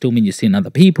 Does that still mean you're seeing other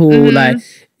people? Like,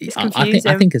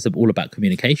 I think it's all about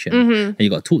communication. And you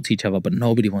got to talk to each other, but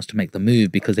nobody wants to make the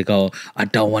move because they go, I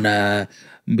don't want to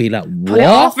be like,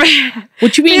 what?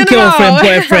 What do you mean, girlfriend,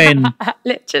 boyfriend?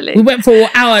 Literally. We went for an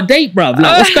hour date, bruv.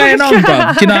 Like, what's going on,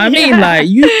 bruv? Do you know what I mean? Like,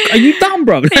 are you done,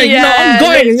 bruv? Like, you know, I'm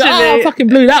going. Oh, I fucking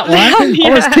blew that one.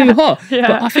 I was too hot.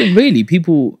 But I think really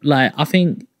people, like, I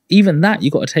think even that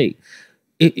you got to take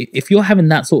if you're having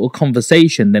that sort of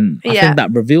conversation, then I think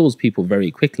that reveals people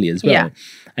very quickly as well. Yeah.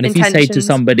 And if you say to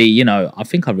somebody, you know, I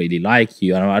think I really like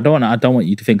you, and I don't want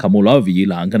you to think I'm all over you.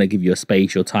 Like, I'm going to give you a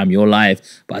space, your time, your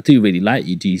life, but I do really like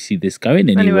you. Do you see this going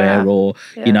anywhere? Or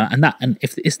you know, and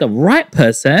if it's the right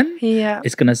person,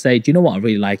 it's going to say, do you know what? I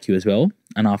really like you as well,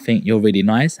 and I think you're really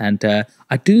nice, and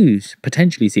I do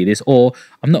potentially see this, or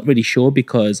I'm not really sure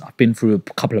because I've been through a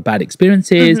couple of bad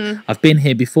experiences. I've been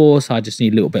here before, so I just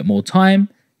need a little bit more time,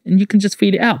 and you can just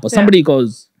feel it out. But somebody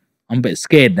goes, I'm a bit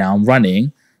scared now, I'm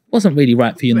running. Wasn't really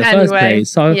right for you in the first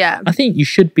place. So I think you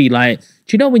should be like, do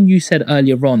you know when you said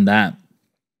earlier on that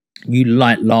you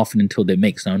like laughing until it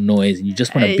makes no noise and you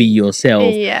just want to be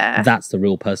yourself? That's the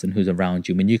real person who's around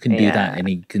you. When you can do that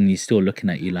and he's still looking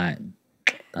at you like,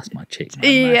 that's my chick,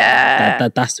 man.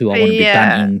 That's who I want to be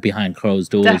banting behind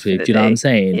closed doors with. Do you know what I'm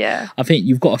saying? I think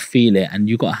you've got to feel it, and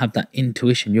you've got to have that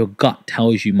intuition. Your gut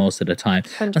tells you most of the time.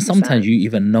 100%. And sometimes you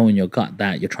even know in your gut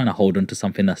that you're trying to hold on to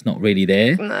something that's not really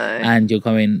there. And you're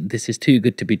going, this is too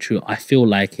good to be true. I feel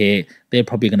like it. They're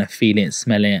probably going to feel it,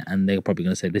 smell it, and they're probably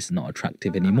going to say, this is not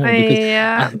attractive anymore.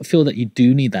 Because I feel that you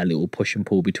do need that little push and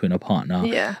pull between a partner.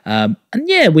 And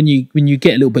when you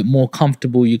get a little bit more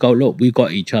comfortable, you go, look, we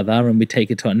got each other, and we take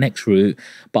it to our next route.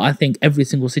 But I think every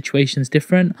single situation is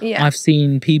different. I've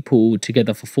seen people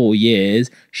together for 4 years.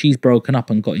 She's broken up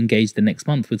and got engaged the next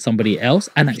month with somebody else,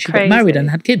 and actually got married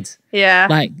and had kids.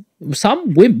 Like,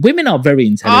 some women are very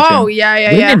intelligent.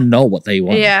 Women know what they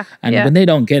want. And when they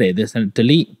don't get it, they say,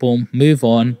 delete, boom, move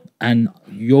on, and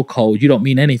you're cold. You don't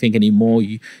mean anything anymore.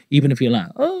 Even if you're like,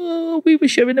 oh, we were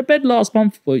sharing a bed last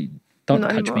month, but don't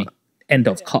touch me. End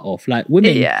of, cut off. Like,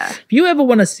 women, if you ever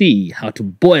want to see how to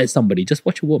boy somebody, just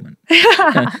watch a woman.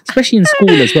 Especially in school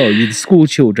as well. You the school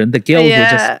children, the girls were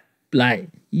just like,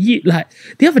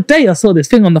 the other day I saw this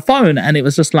thing on the phone, and it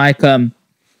was just like,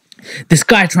 this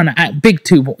guy trying to act big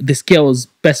to this girl's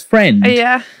best friend.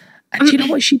 And you know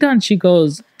what she done? She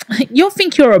goes, you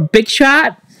think you're a big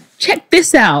shot? Check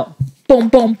this out. Boom,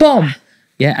 boom, boom.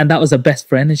 Yeah, and that was her best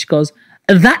friend. And she goes,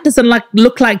 that doesn't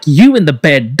look like you in the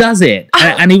bed, does it?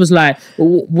 And he was like,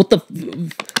 what the...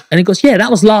 And he goes, yeah, that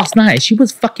was last night. She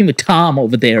was fucking with Tom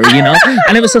over there, you know?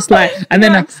 And it was just like... And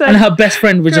then and her best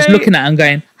friend was just looking at her and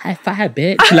going, high five,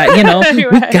 bitch. Like, you know,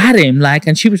 we got him. Like,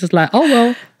 and she was just like, oh,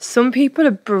 well. Some people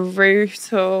are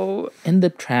brutal. In the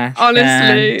trash.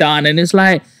 Honestly. And done. And it's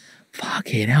like,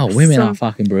 fucking hell, women are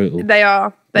fucking brutal. They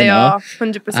are. They are,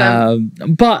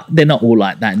 100%. But they're not all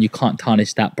like that, and you can't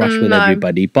tarnish that brush with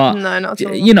everybody. But, not at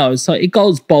all. You know, so it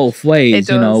goes both ways.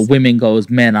 You know, women goes,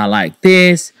 men are like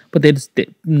this, but they just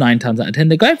 9 times out of 10,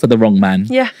 they're going for the wrong man.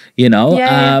 You know?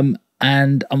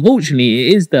 And unfortunately,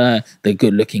 it is the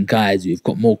good-looking guys who've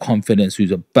got more confidence,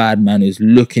 who's a bad man, who's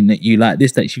looking at you like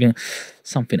this, that you think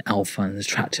something alpha and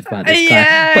attractive about this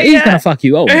guy. But he's going to fuck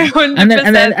you over.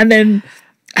 100%. And then,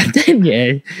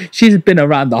 she's been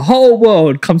around the whole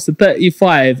world, comes to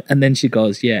 35, and then she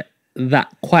goes, that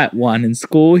quiet one in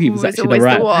school, he was actually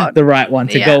the right one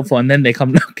to go for. And then they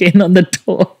come knocking on the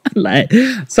door, like,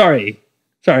 sorry,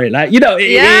 like, you know,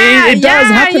 it does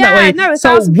happen that way. No,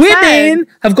 so women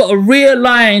have got to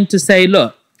realign to say,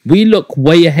 look, we look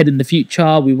way ahead in the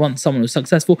future. We want someone who's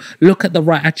successful. Look at the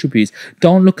right attributes.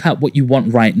 Don't look at what you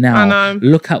want right now.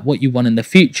 Look at what you want in the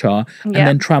future, and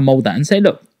then try and mold that and say,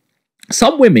 look,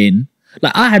 some women,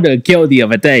 like I had a girl the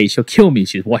other day, she'll kill me if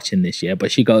she's watching this, but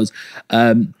she goes,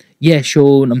 yeah,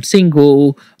 Sean, I'm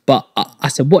single, but I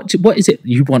said, what is it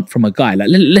you want from a guy? Like,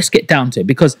 let's get down to it,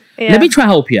 because let me try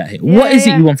help you out here. What is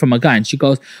it you want from a guy? And she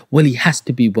goes, well, he has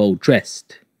to be well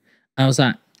dressed. And I was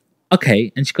like,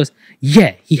 okay. And she goes,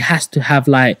 yeah, he has to have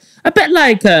like, a bit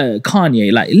like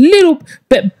Kanye, like a little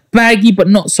bit baggy, but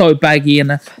not so baggy,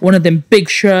 and one of them big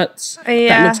shirts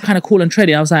that looks kind of cool and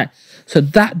trendy. I was like, so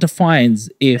that defines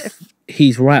if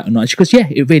he's right or not. She goes, yeah,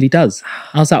 it really does.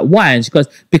 I was like, why? And she goes,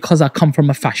 because I come from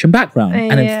a fashion background,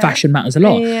 and then fashion matters a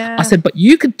lot. I said, but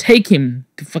you could take him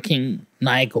to fucking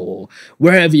Nike or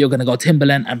wherever you're going to go,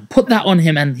 Timberland, and put that on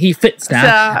him, and he fits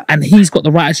now, and he's got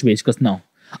the right attributes. She goes, no,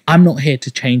 I'm not here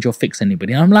to change or fix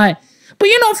anybody. And I'm like, but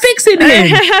you're not fixing him.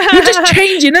 You're just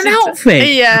changing an outfit.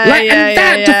 And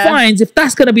that defines if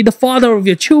that's going to be the father of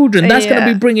your children. That's going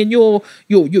to be bringing your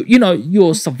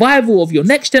survival of your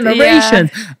next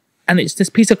generation. And it's this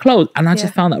piece of clothes. And I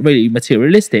just found that really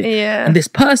materialistic. And this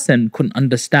person couldn't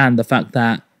understand the fact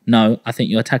that, no, I think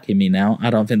you're attacking me now. I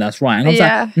don't think that's right. And I was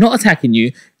like, not attacking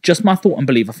you, just my thought and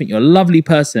belief. I think you're a lovely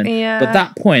person. But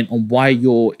that point on why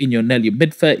you're in your nearly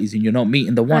mid-30s and you're not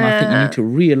meeting the one, I think you need to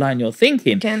realign your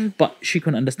thinking. But she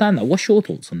couldn't understand that. What's your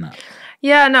thoughts on that?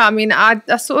 Yeah, no, I mean, I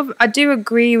do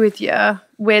agree with you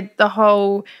with the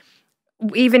whole,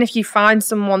 even if you find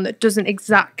someone that doesn't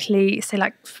exactly, say,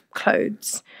 like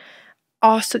clothes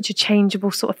are such a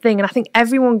changeable sort of thing. And I think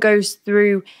everyone goes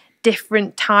through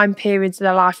different time periods of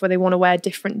their life where they want to wear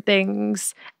different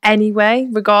things anyway,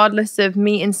 regardless of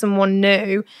meeting someone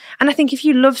new. And I think if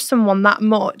you love someone that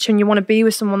much and you want to be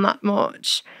with someone that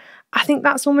much, I think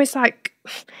that's almost like,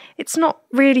 it's not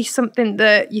really something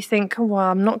that you think, oh,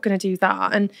 well, I'm not going to do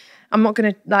that and I'm not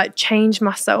going to like change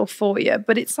myself for you.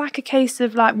 But it's like a case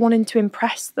of like wanting to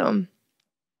impress them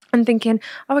and thinking,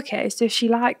 oh, okay, so if she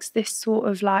likes this sort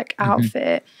of like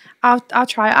outfit, I'll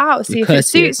try it out, see if it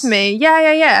suits me.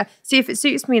 Yeah. See if it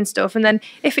suits me and stuff. And then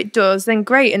if it does, then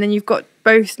great. And then you've got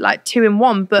both like 2 in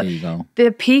 1. But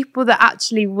the people that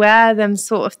actually wear them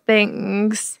sort of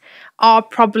things are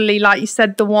probably, like you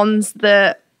said, the ones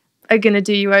that are going to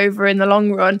do you over in the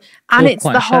long run. And it's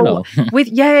the whole with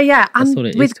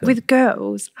and with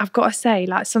girls, I've got to say,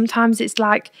 like sometimes it's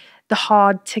like the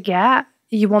hard to get,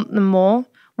 you want them more.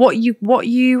 What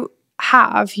you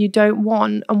have, you don't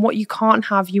want, and what you can't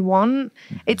have, you want.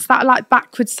 It's that like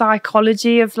backwards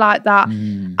psychology of like that.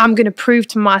 I'm going to prove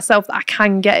to myself that I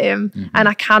can get him, and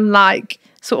I can like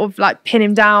sort of like pin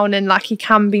him down, and like he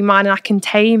can be mine, and I can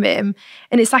tame him.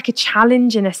 And it's like a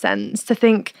challenge in a sense to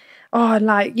think, oh,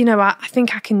 like, you know, I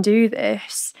think I can do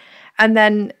this, and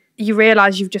then you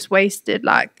realize you've just wasted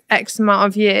like X amount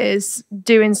of years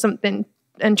doing something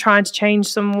and trying to change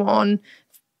someone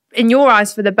in your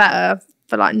eyes for the better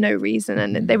for like no reason,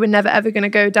 and they were never ever going to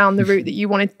go down the route that you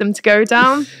wanted them to go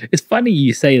down. It's funny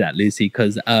you say that, Lucy,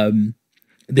 because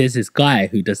there's this guy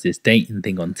who does this dating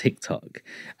thing on TikTok,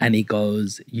 and he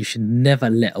goes, you should never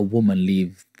let a woman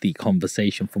leave the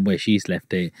conversation from where she's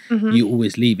left it. You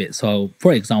always leave it. So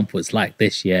for example, it's like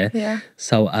this,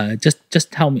 so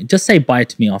just tell me, just say bye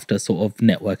to me after a sort of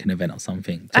networking event or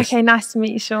something. Okay, nice to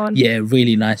meet you, Sean. Yeah,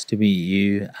 really nice to meet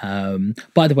you.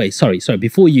 By the way, sorry,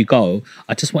 before you go,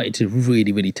 I just wanted to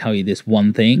really tell you this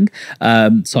one thing.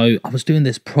 So I was doing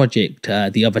this project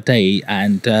the other day,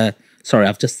 and sorry,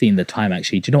 I've just seen the time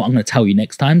actually. Do you know what I'm going to tell you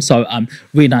next time? So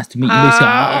really nice to meet you, Lucy.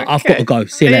 I've got to go.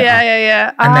 See you later.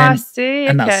 Yeah. And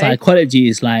that psychology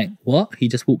is like, what? He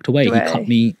just walked away. He cut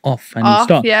me off and he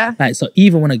stopped. Yeah. Like, so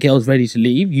even when a girl's ready to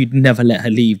leave, you'd never let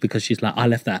her leave because she's like, I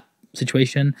left that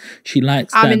situation. She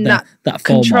likes that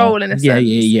control in a sense.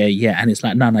 Yeah. And it's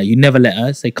like, no, you never let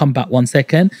her say, come back 1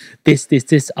 second. This.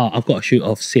 I've got to shoot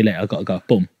off. See you later. I've got to go.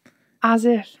 Boom. As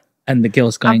if. And the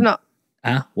girl's going,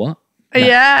 what? Like,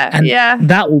 yeah.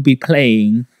 That will be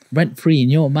playing rent free in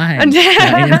your mind.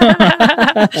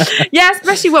 Yeah,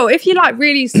 especially if you like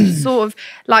really sort of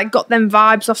like got them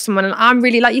vibes off someone. And I'm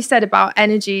really, like you said about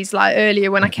energies, like earlier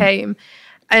when I came,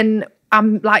 and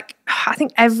I'm like, I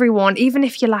think everyone, even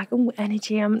if you're like, oh,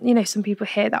 energy, you know, some people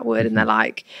hear that word and they're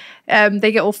like,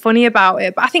 they get all funny about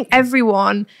it. But I think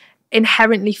everyone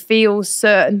inherently feels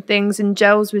certain things and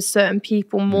gels with certain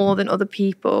people more than other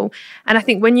people. And I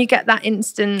think when you get that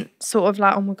instant sort of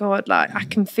like, oh my God, like I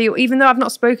can feel, even though I've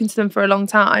not spoken to them for a long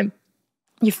time,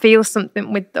 you feel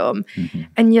something with them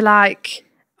and you're like,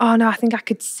 oh no, I think I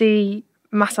could see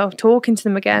myself talking to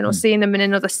them again or seeing them in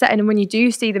another setting. And when you do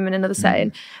see them in another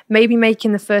setting, maybe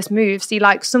making the first move. See,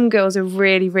 like some girls are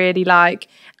really like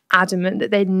adamant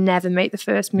that they'd never make the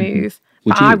first move.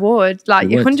 I would, like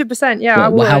 100%. Yeah, I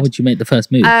would. How would you make the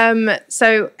first move?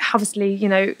 So obviously, you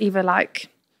know, either like,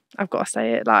 I've got to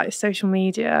say it, like social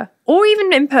media or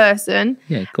even in person.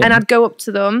 Yeah, and I'd go up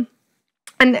to them.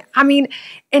 And I mean,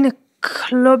 in a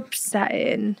club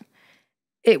setting,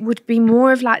 it would be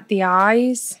more of like the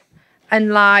eyes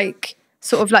and like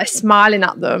sort of like smiling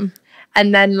at them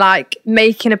and then like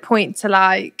making a point to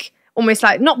like, almost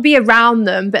like not be around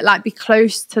them, but like be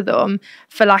close to them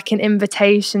for like an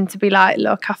invitation to be like,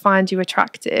 look, I find you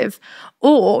attractive.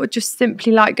 Or just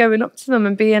simply like going up to them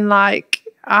and being like,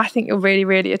 I think you're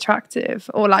really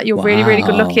attractive, or like you're really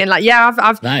good looking. Like, yeah,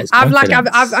 I've done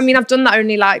that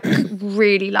only like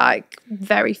really like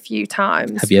very few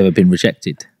times. Have you ever been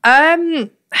rejected? I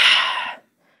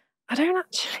don't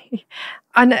actually.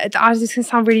 I know I was just gonna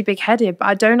sound really big headed, but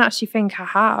I don't actually think I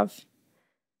have.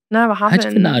 No, I haven't. How do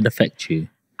you think that would affect you?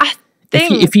 I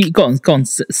think if you go on,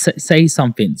 say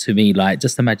something to me, like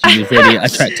just imagine you're really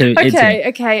attractive.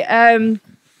 Okay.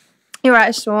 You're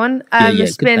right, Sean. I've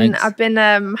been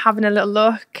having a little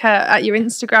look at your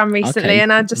Instagram recently,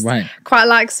 and I just quite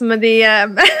like some of the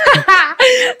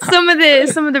some of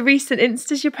the recent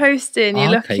Instas you're posting. You're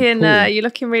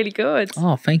looking really good.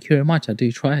 Oh, thank you very much. I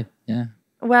do try. Yeah.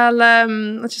 Well,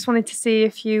 I just wanted to see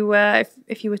if you were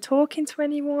talking to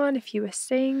anyone, if you were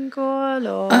single,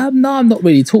 or no, I'm not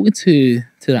really talking to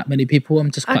that many people.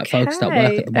 I'm just quite focused at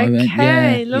work at the moment.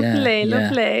 Okay,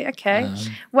 lovely. Okay.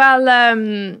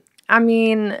 Well, I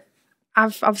mean,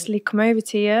 I've obviously come over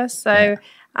to you, so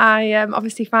I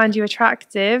obviously find you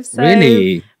attractive. So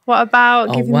Really? what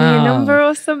about giving me a number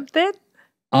or something?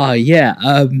 Oh yeah,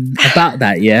 about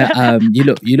that, yeah. You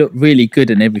look really good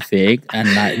and everything.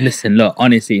 And like, listen, look,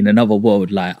 honestly, in another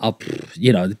world, like,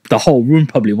 the whole room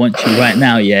probably wants you right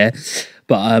now, yeah.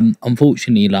 But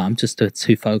unfortunately, like, I'm just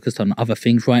too focused on other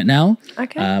things right now.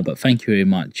 Okay. But thank you very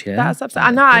much. Yeah, That's absolutely.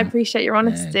 I know. I appreciate your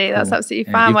honesty. Yeah, That's cool.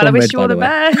 absolutely Yeah, fine. you've Well, I gone wish red, you by all the the way.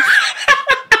 best.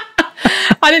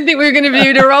 I didn't think we were going to be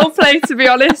doing a role play, to be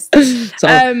honest. So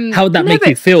how would that make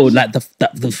you feel? Like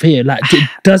the fear, like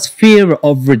does fear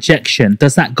of rejection,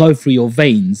 does that go through your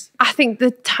veins? I think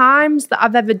the times that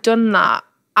I've ever done that,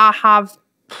 I have.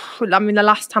 I mean, the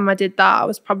last time I did that, I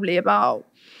was probably about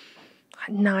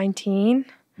 19.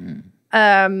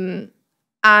 And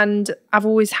I've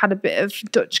always had a bit of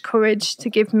Dutch courage to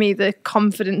give me the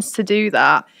confidence to do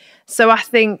that. So I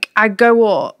think I go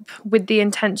up with the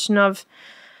intention of,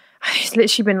 it's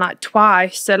literally been like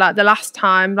twice. So like the last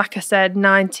time, like I said,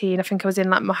 19, I think I was in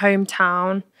like my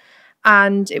hometown.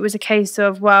 And it was a case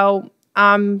of, well,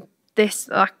 I'm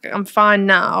fine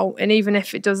now. And even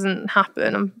if it doesn't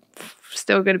happen, I'm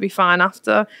still going to be fine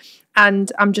after.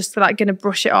 And I'm just like going to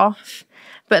brush it off.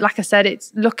 But like I said,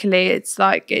 luckily it's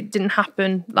like it didn't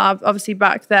happen, obviously,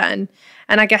 back then.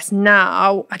 And I guess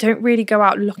now I don't really go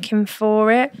out looking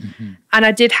for it. And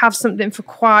I did have something for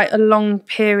quite a long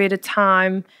period of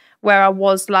time where I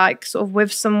was like sort of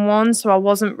with someone. So I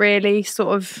wasn't really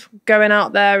sort of going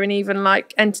out there and even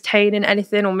like entertaining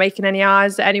anything or making any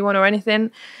eyes at anyone or anything.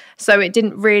 So it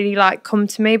didn't really like come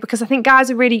to me, because I think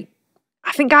guys are really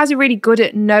good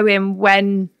at knowing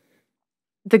when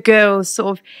the girl's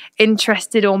sort of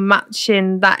interested or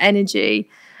matching that energy.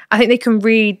 I think they can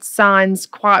read signs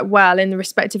quite well in the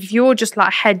respect of, if you're just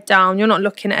like head down, you're not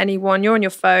looking at anyone, you're on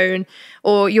your phone,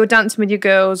 or you're dancing with your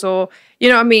girls, or you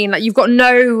know what I mean? Like, you've got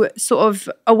no sort of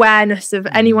awareness of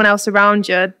anyone else around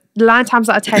you. 9 times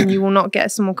out of 10, you will not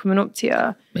get someone coming up to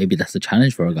you. Maybe that's a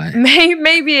challenge for a guy.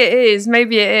 Maybe it is.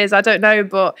 Maybe it is. I don't know.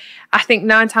 But I think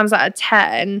 9 times out of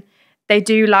 10, they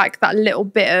do like that little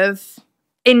bit of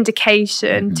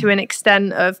indication to an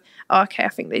extent of, oh, okay, I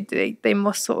think they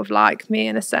must sort of like me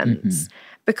in a sense.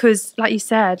 Because like you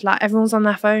said, like everyone's on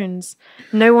their phones.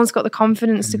 No one's got the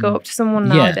confidence to go up to someone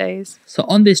nowadays. So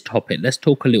on this topic, let's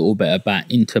talk a little bit about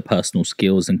interpersonal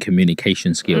skills and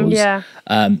communication skills.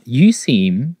 You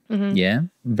seem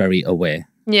very aware.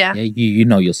 You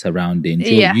know your surroundings.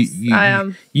 I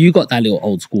am. You got that little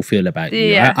old school feel about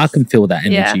you. I can feel that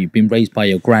energy. You've been raised by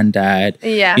your granddad.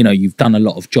 You know, you've done a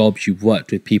lot of jobs. You've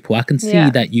worked with people. I can see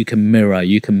that you can mirror,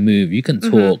 you can move, you can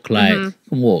talk, like you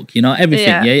can walk. You know,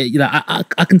 everything. You know,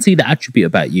 I can see that attribute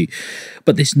about you.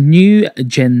 But this new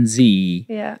Gen Z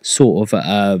sort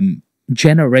of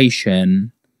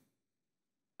generation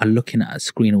are looking at a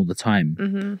screen all the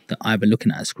time. They're either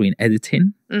looking at a screen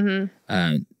editing,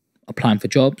 applying for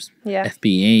jobs,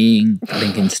 FBAing,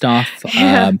 linking stuff,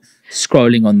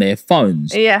 scrolling on their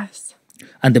phones.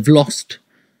 And they've lost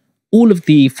all of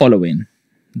the following.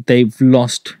 They've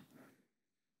lost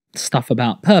stuff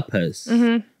about purpose.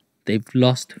 They've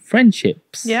lost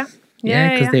friendships.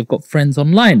 Because they've got friends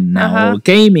online now, or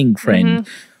gaming friend.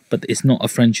 But it's not a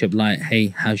friendship like, hey,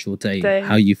 how's your day?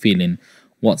 How are you feeling?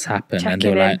 What's happened? And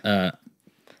they're like,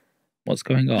 what's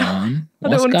going on?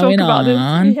 What's going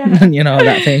on? You know,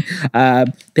 that thing.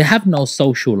 They have no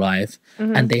social life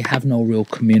and they have no real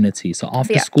community. So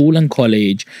after school and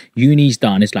college, uni's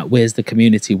done. It's like, where's the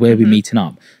community? Where are we meeting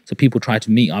up? So people try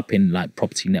to meet up in like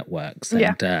property networks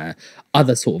and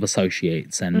other sort of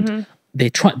associates. And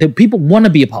people want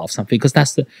to be a part of something because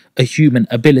that's a human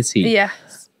ability.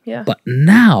 But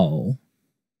now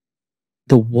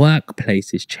the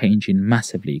workplace is changing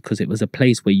massively, because it was a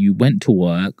place where you went to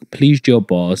work, pleased your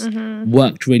boss,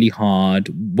 worked really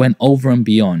hard, went over and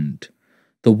beyond.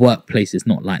 The workplace is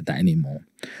not like that anymore.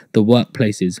 The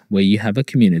workplace is where you have a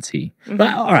community.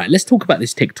 Right, all right, let's talk about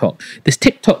this TikTok.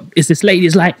 This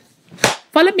lady's like,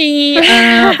 follow me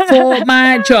for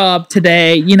my job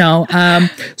today, you know.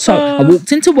 So I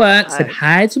walked into work, said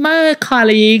hi to my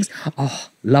colleagues. Oh,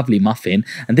 lovely muffin.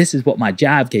 And this is what my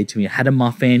job gave to me. I had a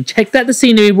muffin, checked out the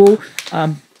scenery wall.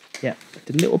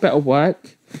 Did a little bit of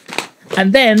work.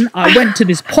 And then I went to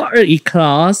this pottery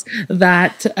class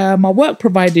that my work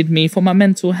provided me for my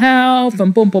mental health,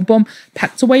 and boom, boom, boom,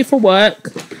 packed away for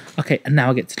work. Okay, and now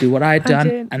I get to do what I'd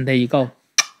done. And there you go.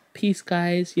 Peace,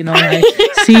 guys. You know, like,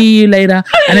 see you later.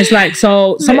 And it's like,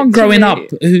 so someone growing up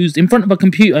who's in front of a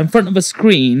computer, in front of a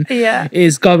screen,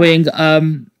 is going,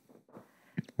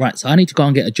 right, so I need to go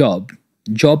and get a job.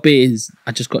 job is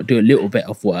I just got to do a little bit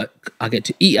of work. I get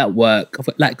to eat at work,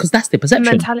 like, because that's the perception.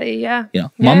 Mentality, yeah. You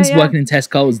know, mum's working in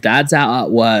Tesco's, dad's out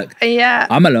at work. Yeah.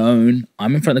 I'm alone.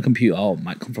 I'm in front of the computer. I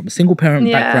might come from a single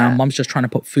parent background. Mum's just trying to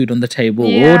put food on the table,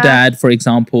 or dad, for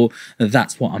example.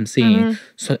 That's what I'm seeing.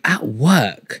 So at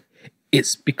work,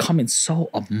 it's becoming so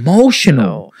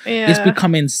emotional. It's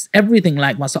becoming everything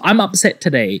like myself. I'm upset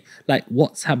today. Like,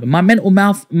 what's happened? My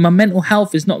mental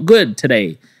health is not good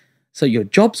today. So your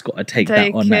job's got to take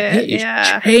that on. It is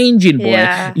changing, boy.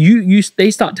 Yeah.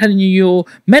 They start telling you your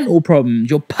mental problems,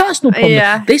 your personal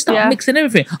problems. They start mixing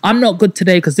everything. I'm not good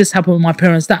today because this happened with my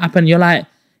parents, that happened. You're like,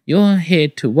 you're here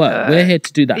to work. We're here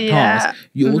to do that task.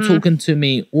 You're talking to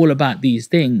me all about these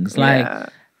things. Like,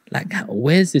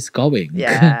 where's this going?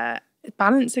 Yeah.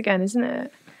 Balance again, isn't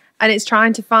it? And it's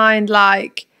trying to find,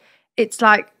 like, it's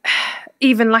like,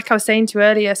 even like I was saying to you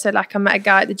earlier, so like I met a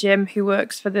guy at the gym who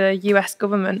works for the US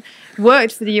government,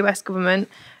 worked for the UK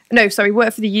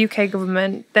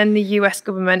government, then the US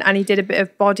government, and he did a bit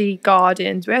of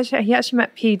bodyguarding. He actually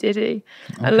met P. Diddy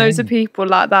and loads of people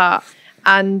like that.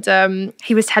 And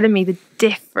he was telling me the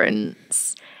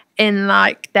difference in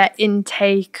like their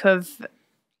intake of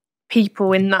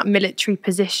people in that military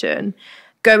position,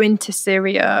 go into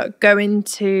Syria, go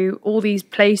into all these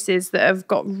places that have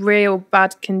got real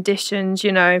bad conditions,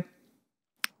 you know,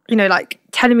 like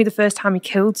telling me the first time he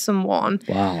killed someone.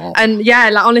 Wow. And yeah,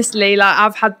 like honestly, like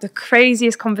I've had the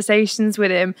craziest conversations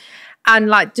with him, and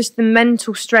like just the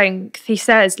mental strength. He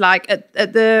says, like at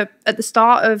the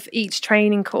start of each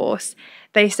training course,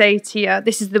 they say to you,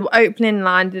 this is the opening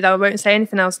line, that I won't say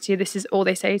anything else to you, this is all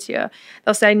they say to you.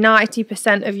 They'll say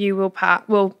 90% of you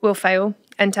will fail,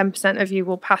 and 10% of you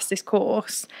will pass this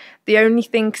course. The only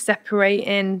thing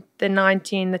separating the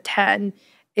 90 and the 10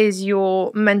 is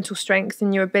your mental strength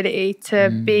and your ability to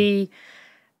be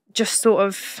just sort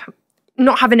of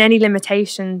not having any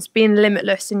limitations, being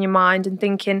limitless in your mind and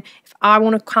thinking, if I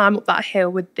want to climb up that hill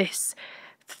with this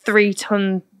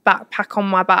 3-ton backpack on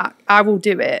my back, I will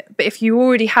do it. But if you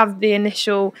already have the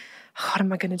initial, God,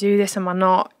 am I going to do this? Am I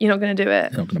not? You're not going to do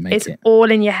it. You're not going to make it. It's all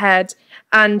in your head.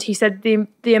 And he said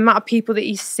the amount of people that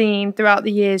he's seen throughout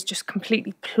the years just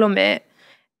completely plummet.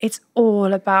 It's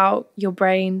all about your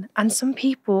brain. And some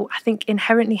people, I think,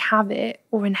 inherently have it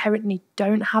or inherently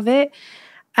don't have it.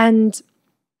 And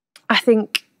I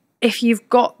think if you've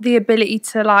got the ability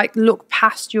to like look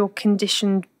past your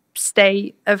conditioned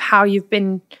state of how you've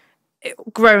been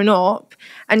grown up,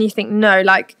 and you think, no,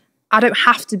 like, I don't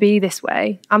have to be this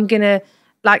way. I'm going to,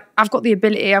 like, I've got the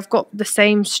ability, I've got the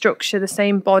same structure, the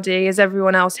same body as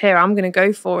everyone else here. I'm going to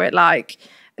go for it. Like,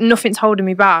 nothing's holding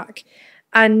me back.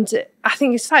 And I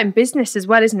think it's like in business as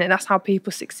well, isn't it? That's how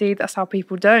people succeed. That's how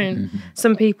people don't.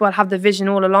 Some people have the vision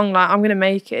all along, like, I'm going to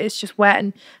make it. It's just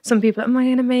when. Some people, am I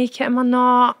going to make it? Am I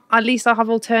not? At least I'll have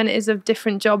alternatives of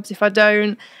different jobs if I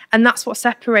don't. And that's what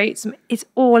separates them. It's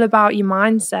all about your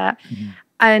mindset.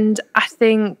 And I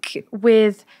think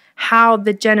with how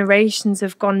the generations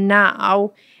have gone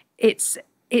now, it's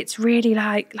really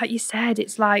like you said,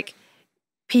 it's like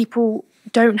people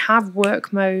don't have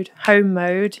work mode, home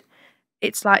mode.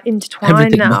 It's like intertwined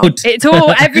everything now. Mode. It's all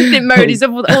everything mode is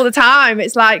all the time.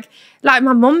 It's like my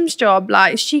mum's job.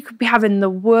 Like, she could be having the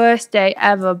worst day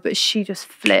ever, but she just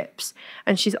flips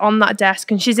and she's on that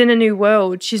desk and she's in a new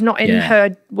world. She's not in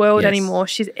her world anymore.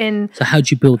 She's in. So how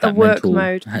do you build that work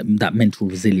mode? That mental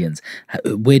resilience?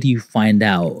 Where do you find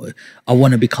out? I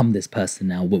want to become this person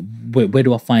now. Where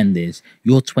do I find this?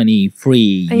 You're 23.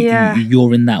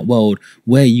 You're in that world.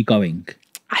 Where are you going?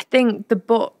 I think the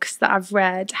books that I've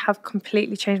read have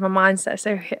completely changed my mindset.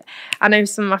 So I know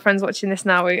some of my friends watching this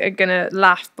now are going to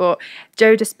laugh, but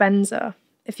Joe Dispenza,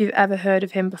 if you've ever heard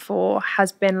of him before,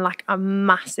 has been like a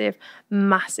massive,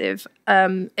 massive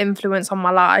influence on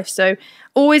my life. So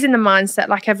always in the mindset,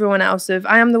 like everyone else, of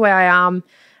I am the way I am.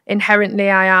 Inherently,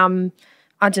 I am,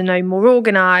 I don't know, more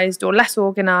organised or less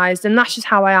organised, and that's just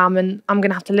how I am, and I'm going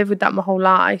to have to live with that my whole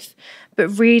life. But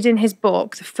reading his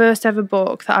book, the first ever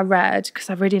book that I read, because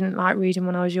I really didn't like reading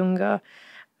when I was younger,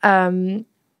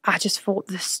 I just thought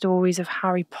the stories of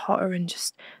Harry Potter and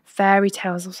just fairy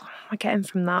tales, I was like, oh, I'm getting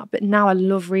from that. But now I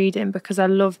love reading because I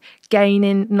love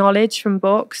gaining knowledge from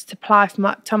books to apply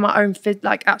to my own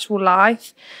like actual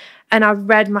life. And I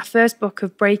read my first book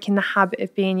of Breaking the Habit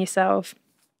of Being Yourself.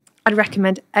 I'd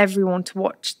recommend everyone to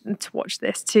watch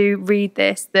this, to read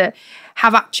this, that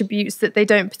have attributes that they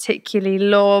don't particularly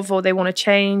love or they want to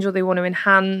change or they want to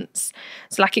enhance.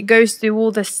 So like it goes through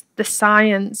all the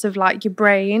science of like your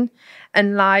brain,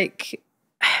 and like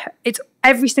it's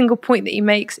every single point that he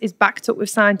makes is backed up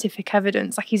with scientific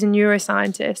evidence. Like, he's a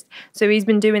neuroscientist, so he's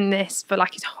been doing this for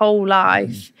like his whole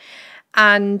life.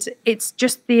 And it's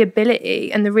just the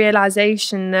ability and the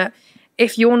realization that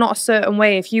if you're not a certain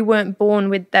way, if you weren't born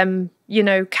with them, you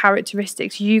know,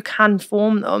 characteristics, you can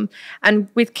form them. And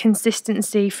with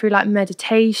consistency through like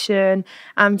meditation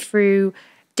and through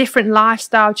different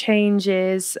lifestyle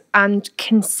changes and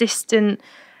consistent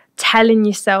telling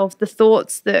yourself the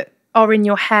thoughts that are in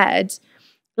your head,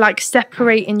 like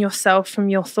separating yourself from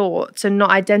your thoughts and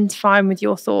not identifying with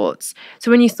your thoughts.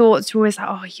 So when your thoughts are always like,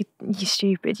 oh, you're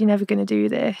stupid, you're never going to do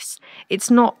this.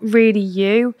 It's not really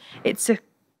you. It's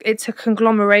a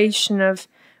conglomeration of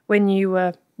when you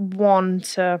were 1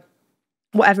 to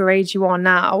whatever age you are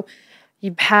now,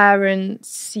 your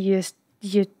parents,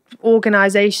 your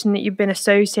organisation that you've been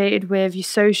associated with, your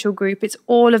social group. It's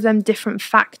all of them different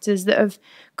factors that have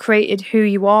created who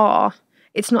you are.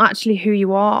 It's not actually who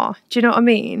you are. Do you know what I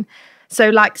mean? So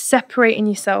like separating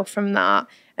yourself from that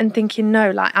and thinking,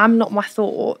 no, like I'm not my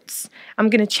thoughts. I'm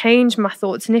going to change my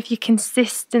thoughts. And if you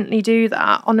consistently do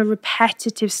that on a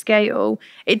repetitive scale,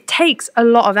 it takes a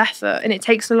lot of effort and it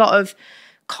takes a lot of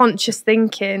conscious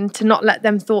thinking to not let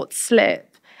them thoughts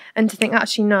slip and to think,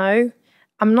 actually, no,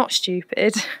 I'm not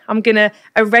stupid. I'm going to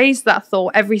erase that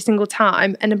thought every single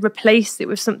time and replace it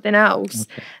with something else.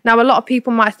 Okay. Now, a lot of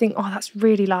people might think, oh, that's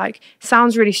really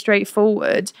sounds really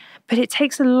straightforward, but it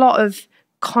takes a lot of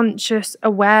conscious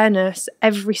awareness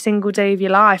every single day of your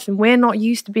life. And we're not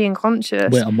used to being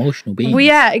conscious. We're emotional beings.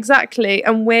 Yeah, exactly.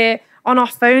 And we're on our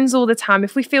phones all the time.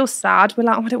 If we feel sad, we're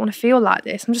like, oh, I don't want to feel like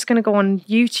this. I'm just going to go on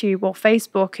YouTube or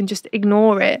Facebook and just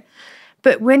ignore it.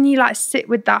 But when you like sit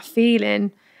with that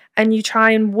feeling and you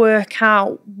try and work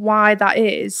out why that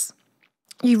is,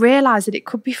 you realise that it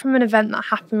could be from an event that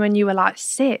happened when you were like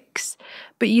 6,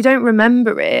 but you don't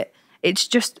remember it. It's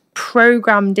just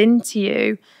programmed into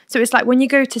you. So it's like when you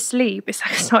go to sleep, it's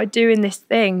like I started doing this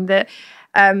thing that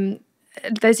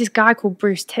there's this guy called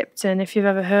Bruce Tipton, if you've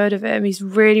ever heard of him. He's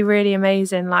really, really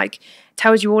amazing. Like,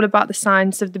 tells you all about the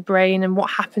science of the brain and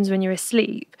what happens when you're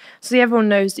asleep. So everyone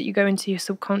knows that you go into your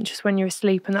subconscious when you're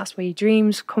asleep, and that's where your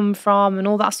dreams come from and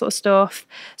all that sort of stuff.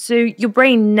 So your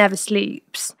brain never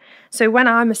sleeps. So when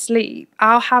I'm asleep,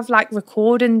 I'll have like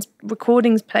recordings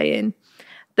playing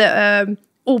that are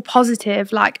all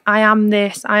positive, like I am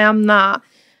this, I am that,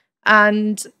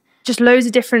 and just loads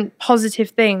of different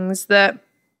positive things that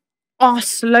are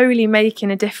slowly making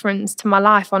a difference to my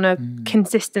life on a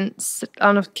consistent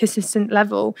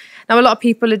level. Now, a lot of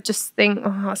people would just think,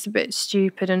 oh, that's a bit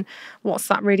stupid and what's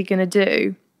that really going to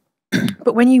do?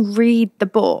 But when you read the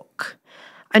book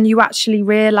and you actually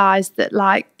realise that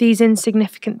like these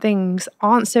insignificant things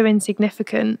aren't so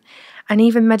insignificant, and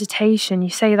even meditation,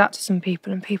 you say that to some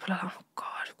people and people are like, oh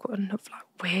God, I've got enough like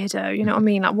weirdo, you know what I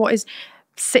mean? Like, what is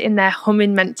sitting there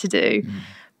humming meant to do?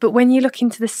 But when you look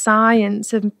into the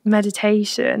science of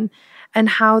meditation and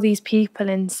how these people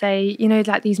in, say, you know,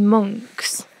 like these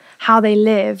monks, how they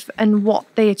live and what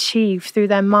they achieve through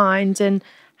their mind and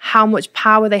how much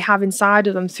power they have inside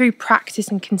of them through practice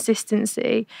and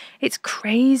consistency, it's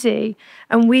crazy.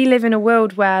 And we live in a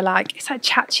world where, like, it's like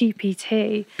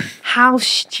ChatGPT. How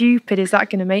stupid is that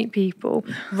going to make people?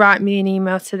 Write me an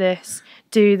email to this,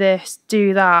 do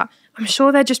that. I'm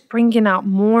sure they're just bringing out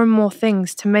more and more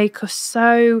things to make us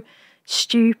so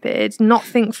stupid, not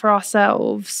think for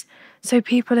ourselves. So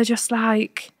people are just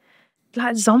like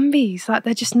zombies, like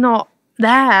they're just not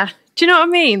there. Do you know what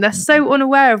I mean? They're so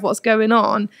unaware of what's going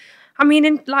on. I mean,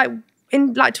 in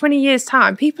 20 years'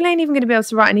 time, people ain't even going to be able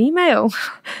to write an email.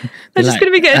 They're just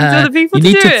going to be getting other people to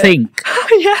do it. You need to think.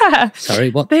 Yeah. Sorry,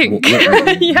 what? Think.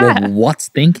 What's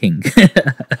thinking?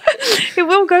 It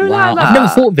will go like that. I've never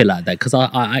thought of it like that because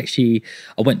I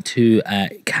went to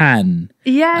Cannes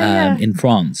in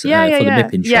France for the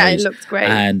MIPIM shows. Yeah, it looked great.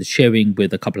 And sharing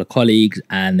with a couple of colleagues,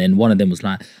 and then one of them was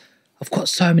like, I've got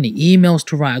so many emails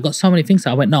to write. I've got so many things.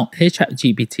 I went, no, here's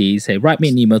ChatGPT. Say, write me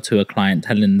an email to a client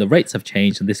telling them the rates have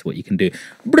changed and this is what you can do.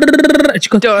 And she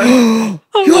goes,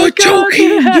 you're joking.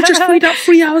 You just freed up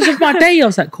 3 hours of my day. I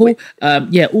was like, cool.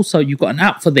 Also, you've got an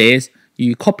app for this.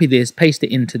 You copy this, paste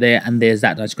it into there, and there's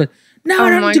that. And she goes, now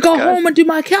I don't have to go home and do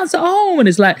my accounts at home. And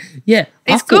it's like,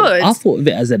 it's good. I thought of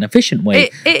it as an efficient way.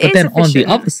 But then on the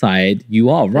other side, you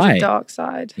are right. There's a dark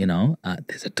side. You know,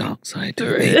 there's a dark side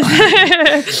to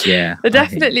it. Yeah. There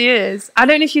definitely is. I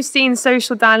don't know if you've seen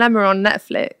Social Dilemma on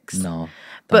Netflix. No.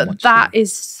 But that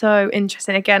is so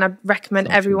interesting. Again, I recommend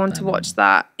everyone to watch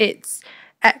that. It's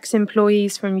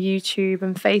ex-employees from YouTube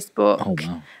and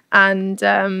Facebook and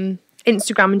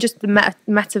Instagram and just the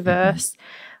metaverse.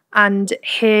 And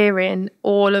hearing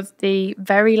all of the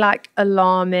very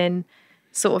alarming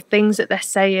sort of things that they're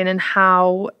saying and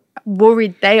how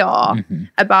worried they are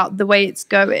about the way it's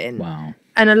going. Wow.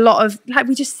 And a lot of, like,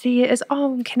 we just see it as,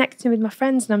 oh, I'm connecting with my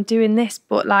friends and I'm doing this.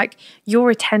 But, like, your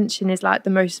attention is, like, the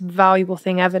most valuable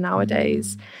thing ever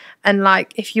nowadays. And,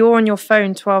 like, if you're on your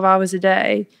phone 12 hours a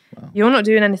day, you're not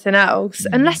doing anything else.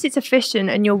 Unless it's efficient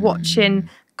and you're watching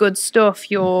good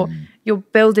stuff, you're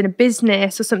building a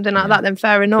business or something like that, then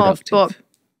fair enough. But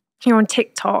you're on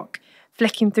TikTok,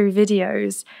 flicking through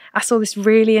videos. I saw this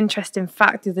really interesting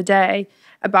fact the other day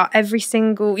about every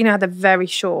single, you know, they're very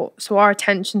short. So our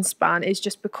attention span is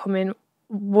just becoming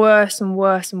worse and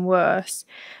worse and worse.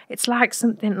 It's like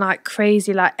something like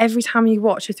crazy. Like every time you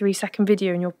watch a 3-second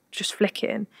video and you're just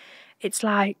flicking, it's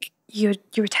like your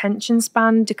attention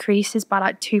span decreases by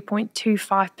like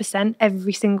 2.25%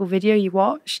 every single video you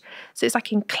watch. So it's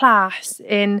like in class,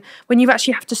 when you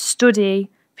actually have to study,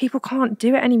 people can't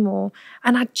do it anymore.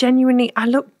 And I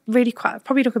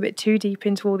probably look a bit too deep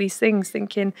into all these things,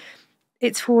 thinking,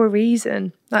 it's for a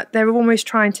reason. Like they're almost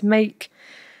trying to make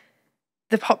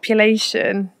the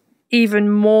population even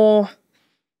more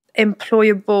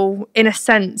employable in a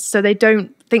sense, so they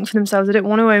don't think for themselves. They don't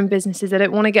want to own businesses. They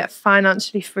don't want to get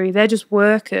financially free. They're just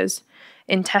workers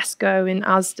in Tesco, in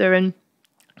Asda, and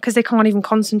because they can't even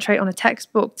concentrate on a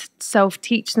textbook to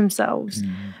self-teach themselves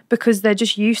because they're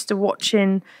just used to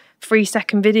watching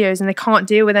 3-second videos and they can't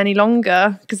deal with any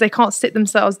longer because they can't sit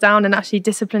themselves down and actually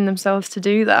discipline themselves to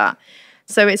do that.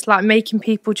 So it's like making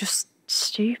people just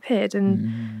stupid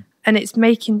and it's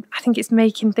making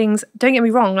things, don't get me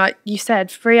wrong, like you said,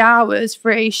 3 hours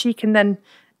free, she can then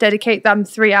dedicate them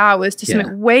 3 hours to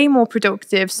something way more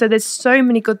productive. So there's so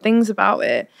many good things about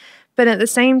it. But at the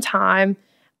same time,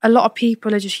 a lot of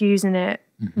people are just using it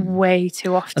way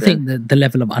too often. I think the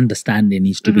level of understanding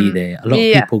needs to be there. A lot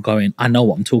of people going, I know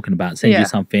what I'm talking about, send you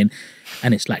something,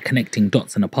 and it's like connecting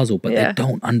dots in a puzzle, but they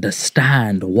don't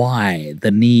understand why,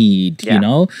 the need, you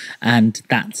know? And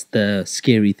that's the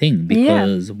scary thing,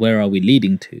 because where are we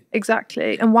leading to?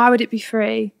 Exactly. And why would it be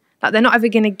free? Like, they're not ever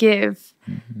going to give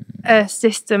a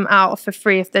system out for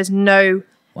free if there's no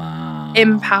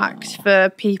impact for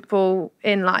people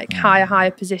in like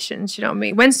higher positions. You know what I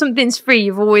mean? When something's free,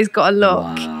 you've always got to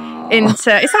look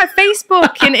into. It's like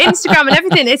Facebook and Instagram and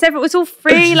everything. It's all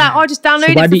free. Like, oh, just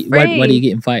download it for free. Why do you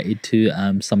get invited to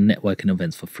some networking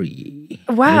events for free?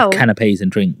 Well, with canapes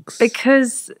and drinks.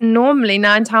 Because normally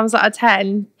 9 times out of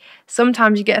 10,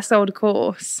 sometimes you get sold a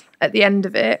course at the end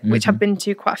of it, which I've been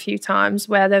to quite a few times,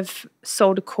 where they've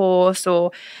sold a course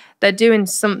or they're doing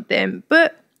something.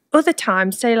 But other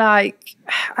times, say like,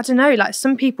 I don't know, like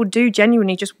some people do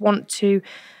genuinely just want to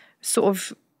sort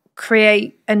of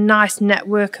create a nice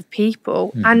network of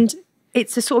people. And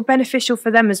it's a sort of beneficial for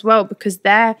them as well, because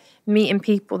they're meeting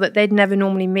people that they'd never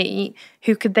normally meet,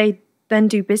 who could they then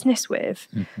do business with.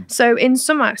 So in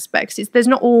some aspects, there's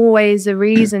not always a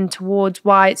reason towards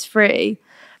why it's free.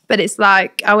 But it's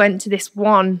like, I went to this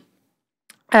one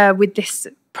with this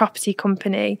property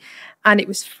company and it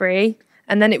was free.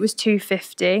 And then it was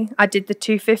 $250. I did the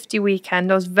 $250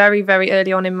 weekend. I was very, very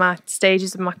early on in my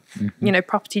stages of my,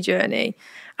 property journey.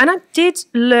 And I did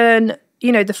learn,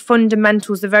 the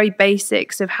fundamentals, the very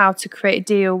basics of how to create a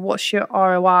deal, what's your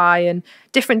ROI and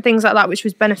different things like that, which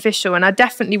was beneficial. And I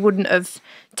definitely wouldn't have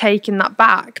taken that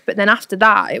back. But then after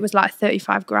that, it was like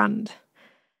 35 grand.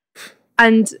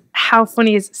 And how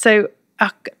funny is, so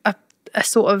a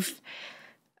sort of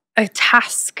a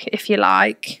task, if you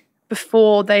like,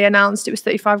 before they announced it was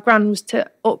 35 grand was to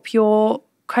up your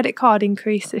credit card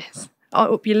increases,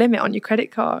 or up your limit on your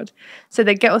credit card. So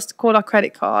they get us to call our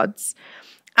credit cards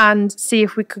and see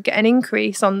if we could get an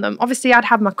increase on them. Obviously, I'd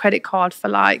had my credit card for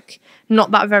like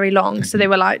not that very long. So they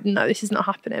were like, no, this is not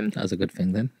happening. That was a good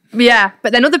thing then. Yeah.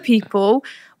 But then other people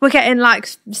were getting like,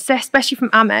 especially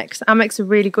from Amex. Amex are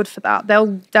really good for that.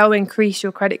 They'll increase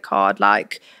your credit card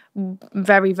like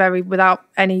very, very without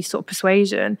any sort of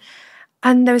persuasion.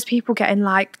 And there was people getting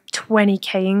like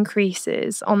 20k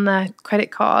increases on their credit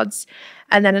cards.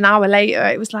 And then an hour later,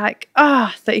 it was like,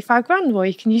 35 grand, boy,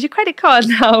 you can use your credit card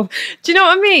now. Do you know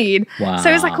what I mean? Wow.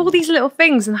 So it was like all these little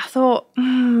things. And I thought,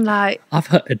 like... I've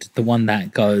heard the one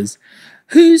that goes,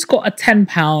 who's got a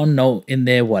 £10 note in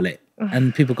their wallet?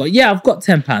 And people go, yeah, I've got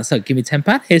 £10. So give me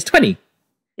 £10. Here's 20.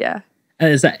 Yeah.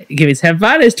 And it's like, give me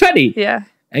 £10. Here's 20. Yeah.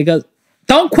 And he goes,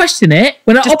 don't question it.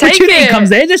 When an opportunity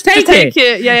comes in, just take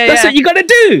it. Yeah, That's what you got to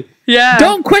do. Yeah.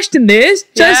 Don't question this.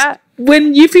 Just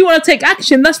if you want to take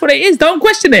action, that's what it is. Don't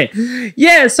question it.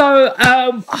 Yeah, so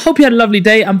I hope you had a lovely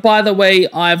day. And by the way,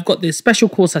 I've got this special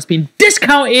course that's been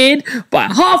discounted by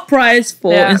half price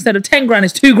for instead of 10 grand,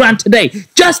 it's 2 grand today.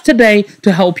 Just today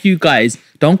to help you guys.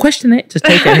 Don't question it. Just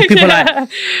take it. And people are like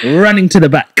running to the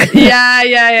back.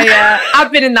 Yeah.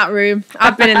 I've been in that room. Yeah,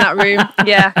 I've been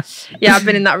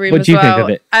in that room What do you think of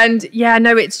it? And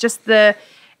no, it's just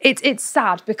it's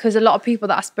sad because a lot of people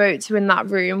that I spoke to in that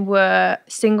room were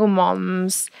single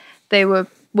moms. They were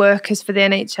workers for the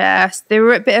NHS. They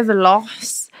were at a bit of a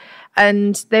loss.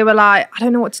 And they were like, I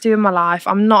don't know what to do in my life.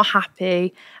 I'm not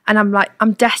happy. And I'm like,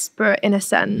 I'm desperate in a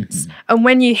sense. Mm-hmm. And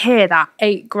when you hear that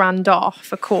 8 grand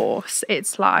off a course,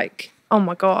 it's like, oh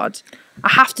my God, I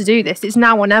have to do this. It's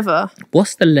now or never.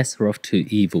 What's the lesser of two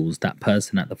evils? That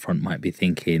person at the front might be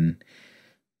thinking,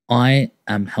 I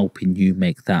am helping you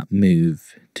make that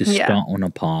move to start on a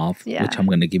path, which I'm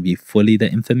going to give you fully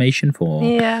the information for,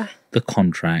 the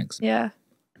contracts.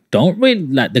 Don't really,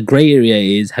 like, the grey area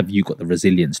is, have you got the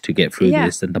resilience to get through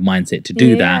this and the mindset to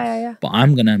do that? But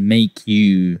I'm going to make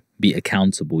you be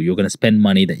accountable. You're going to spend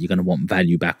money that you're going to want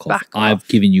value back off. I've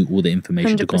given you all the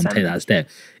information 100%. To go and take that step.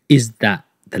 Is that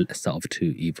the lesser of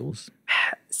two evils?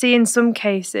 See, in some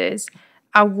cases,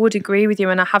 I would agree with you.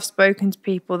 And I have spoken to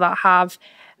people that have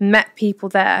met people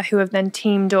there who have then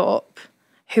teamed up,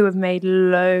 who have made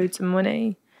loads of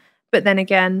money. But then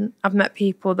again, I've met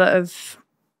people that have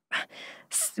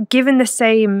given the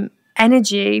same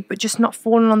energy, but just not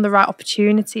fallen on the right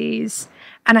opportunities.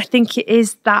 And I think it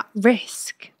is that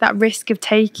risk of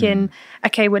taking,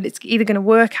 okay, well, it's either going to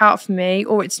work out for me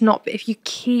or it's not. But if you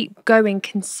keep going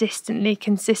consistently,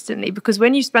 because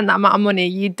when you spend that amount of money,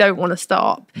 you don't want to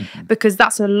stop because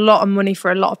that's a lot of money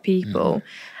for a lot of people.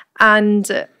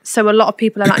 And so a lot of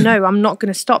people are like, no, I'm not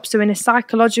going to stop. So in a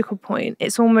psychological point,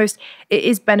 it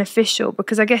is beneficial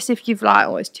because I guess if you've like,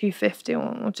 oh, it's 250,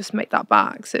 well, I'll just make that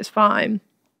back. So it's fine.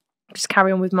 Just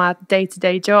carry on with my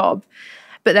day-to-day job.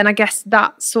 But then I guess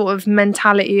that sort of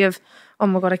mentality of, oh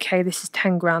my God, okay, this is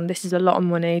 10 grand. This is a lot of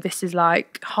money. This is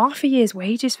like half a year's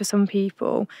wages for some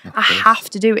people. I have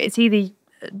to do it. It's either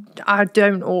I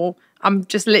don't or I'm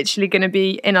just literally going to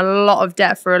be in a lot of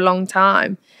debt for a long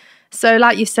time. So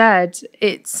like you said,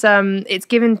 it's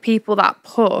giving people that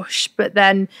push, but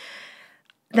then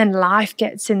life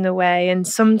gets in the way. And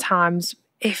sometimes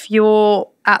if you're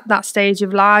at that stage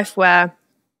of life where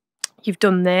you've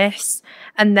done this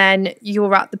and then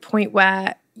you're at the point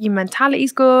where your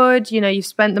mentality's good, you know, you've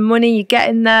spent the money, you're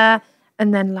getting there,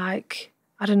 and then like,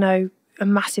 I don't know, a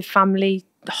massive family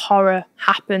horror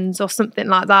happens or something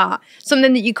like that,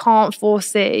 something that you can't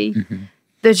foresee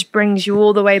that just brings you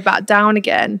all the way back down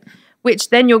again, which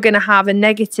then you're going to have a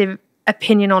negative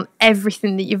opinion on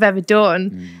everything that you've ever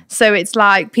done. So it's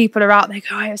like people are out there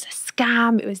going, oh, it was a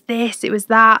scam, it was this, it was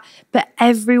that. But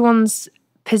everyone's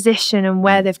position and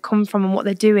where they've come from and what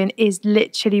they're doing is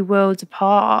literally worlds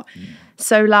apart.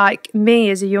 So like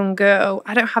me as a young girl,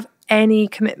 I don't have any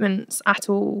commitments at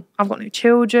all. I've got no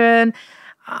children.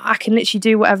 I can literally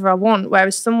do whatever I want.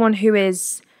 Whereas someone who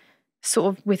is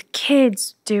sort of with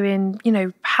kids doing, you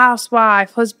know,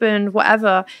 housewife, husband,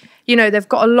 whatever, you know, they've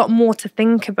got a lot more to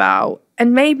think about.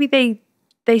 And maybe they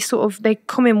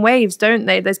come in waves, don't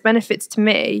they? There's benefits to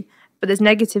me, but there's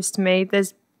negatives to me.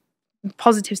 There's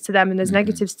positives to them and there's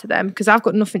negatives to them because I've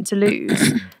got nothing to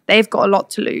lose. They've got a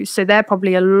lot to lose. So they're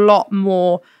probably a lot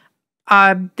more,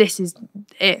 this is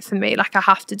it for me. Like I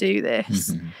have to do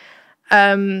this.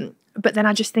 But then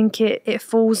I just think it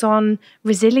falls on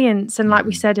resilience. And like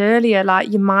we said earlier,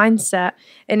 like your mindset.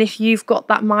 And if you've got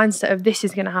that mindset of this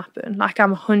is going to happen, like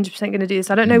I'm 100% going to do this.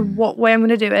 I don't know what way I'm going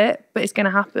to do it, but it's going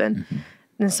to happen.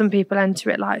 And some people enter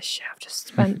it like, shit, I've just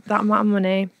spent that amount of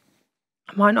money.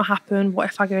 It might not happen. What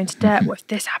if I go into debt? What if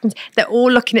this happens? They're all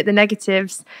looking at the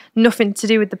negatives, nothing to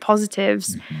do with the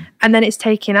positives. And then it's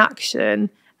taking action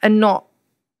and not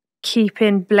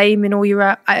blaming all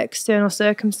your external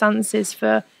circumstances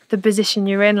for the position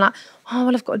you're in. Like, oh,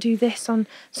 well, I've got to do this on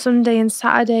Sunday and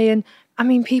Saturday. And I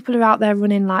mean, people are out there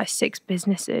running like 6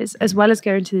 businesses as well as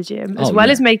going to the gym, as well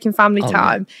as making family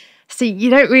time. So you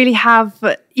don't really have,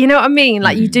 you know what I mean?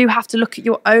 Like you do have to look at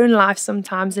your own life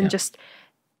sometimes and just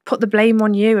put the blame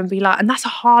on you and be like, and that's a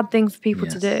hard thing for people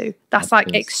to do. That's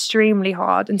like extremely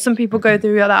hard. And some people go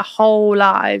through their whole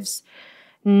lives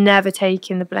never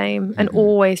taking the blame and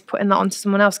always putting that onto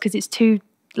someone else because it's too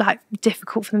like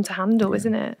difficult for them to handle,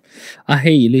 isn't it? I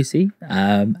hear you, Lucy,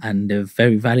 and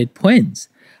very valid points.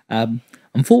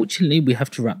 unfortunately, we have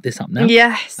to wrap this up now.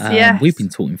 Yes, yes. We've been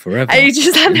talking forever. I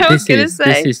know I was going to say.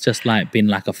 This is just like been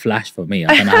like a flash for me.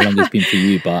 I don't know how long it's been for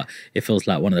you, but it feels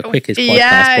like one of the quickest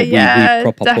podcasts. But we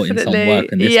proper definitely. put in some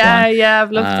work in this one. Yeah,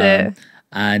 I've loved it.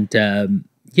 And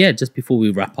just before we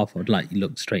wrap up, I'd like you to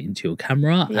look straight into your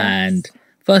camera and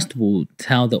first of all,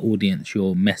 tell the audience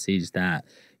your message that,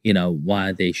 you know,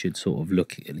 why they should sort of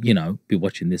look, you know, be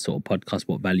watching this sort of podcast,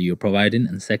 what value you're providing,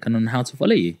 and second, on how to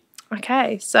follow you.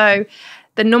 Okay, so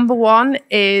the number one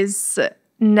is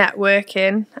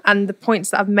networking, and the points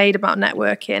that I've made about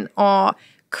networking are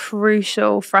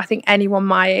crucial for, I think, anyone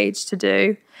my age to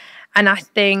do. And I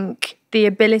think the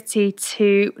ability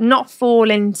to not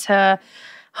fall into,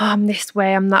 I'm this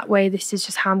way, I'm that way, this is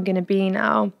just how I'm going to be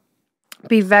now.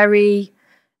 Be very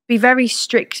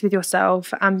strict with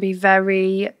yourself and be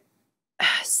very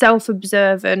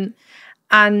self-observant,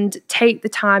 and take the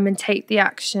time and take the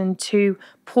action to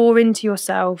pour into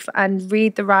yourself and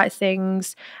read the right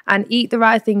things and eat the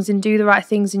right things and do the right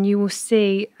things, and you will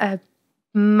see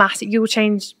you will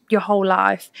change your whole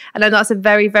life. I know that's a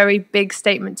very, very big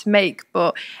statement to make,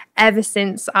 but ever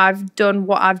since I've done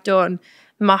what I've done,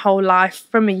 my whole life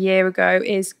from a year ago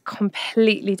is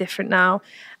completely different now.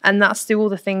 And that's through all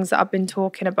the things that I've been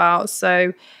talking about.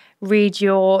 So read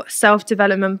your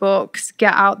self-development books,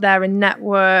 get out there and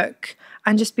network,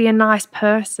 and just be a nice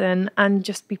person and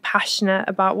just be passionate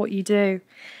about what you do.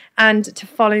 And to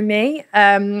follow me,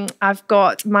 I've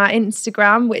got my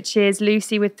Instagram, which is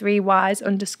Lucy with 3 Ys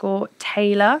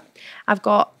 _Taylor. I've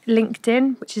got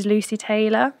LinkedIn, which is Lucy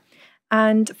Taylor,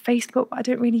 and Facebook. I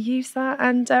don't really use that,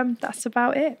 and that's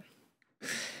about it.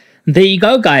 There you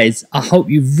go, guys. I hope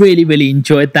you really, really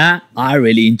enjoyed that. I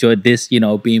really enjoyed this, you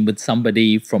know, being with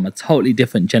somebody from a totally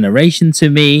different generation to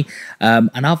me. And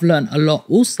I've learned a lot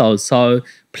also. So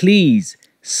please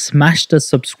smash the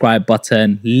subscribe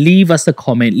button. Leave us a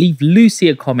comment. Leave Lucy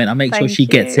a comment. I'll make sure she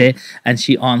gets it and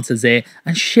she answers it.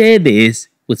 And share this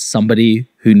with somebody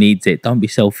who needs it. Don't be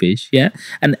selfish, yeah?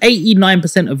 And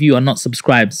 89% of you are not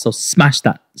subscribed. So smash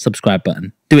that subscribe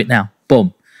button. Do it now.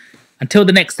 Boom. Until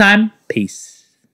the next time, peace.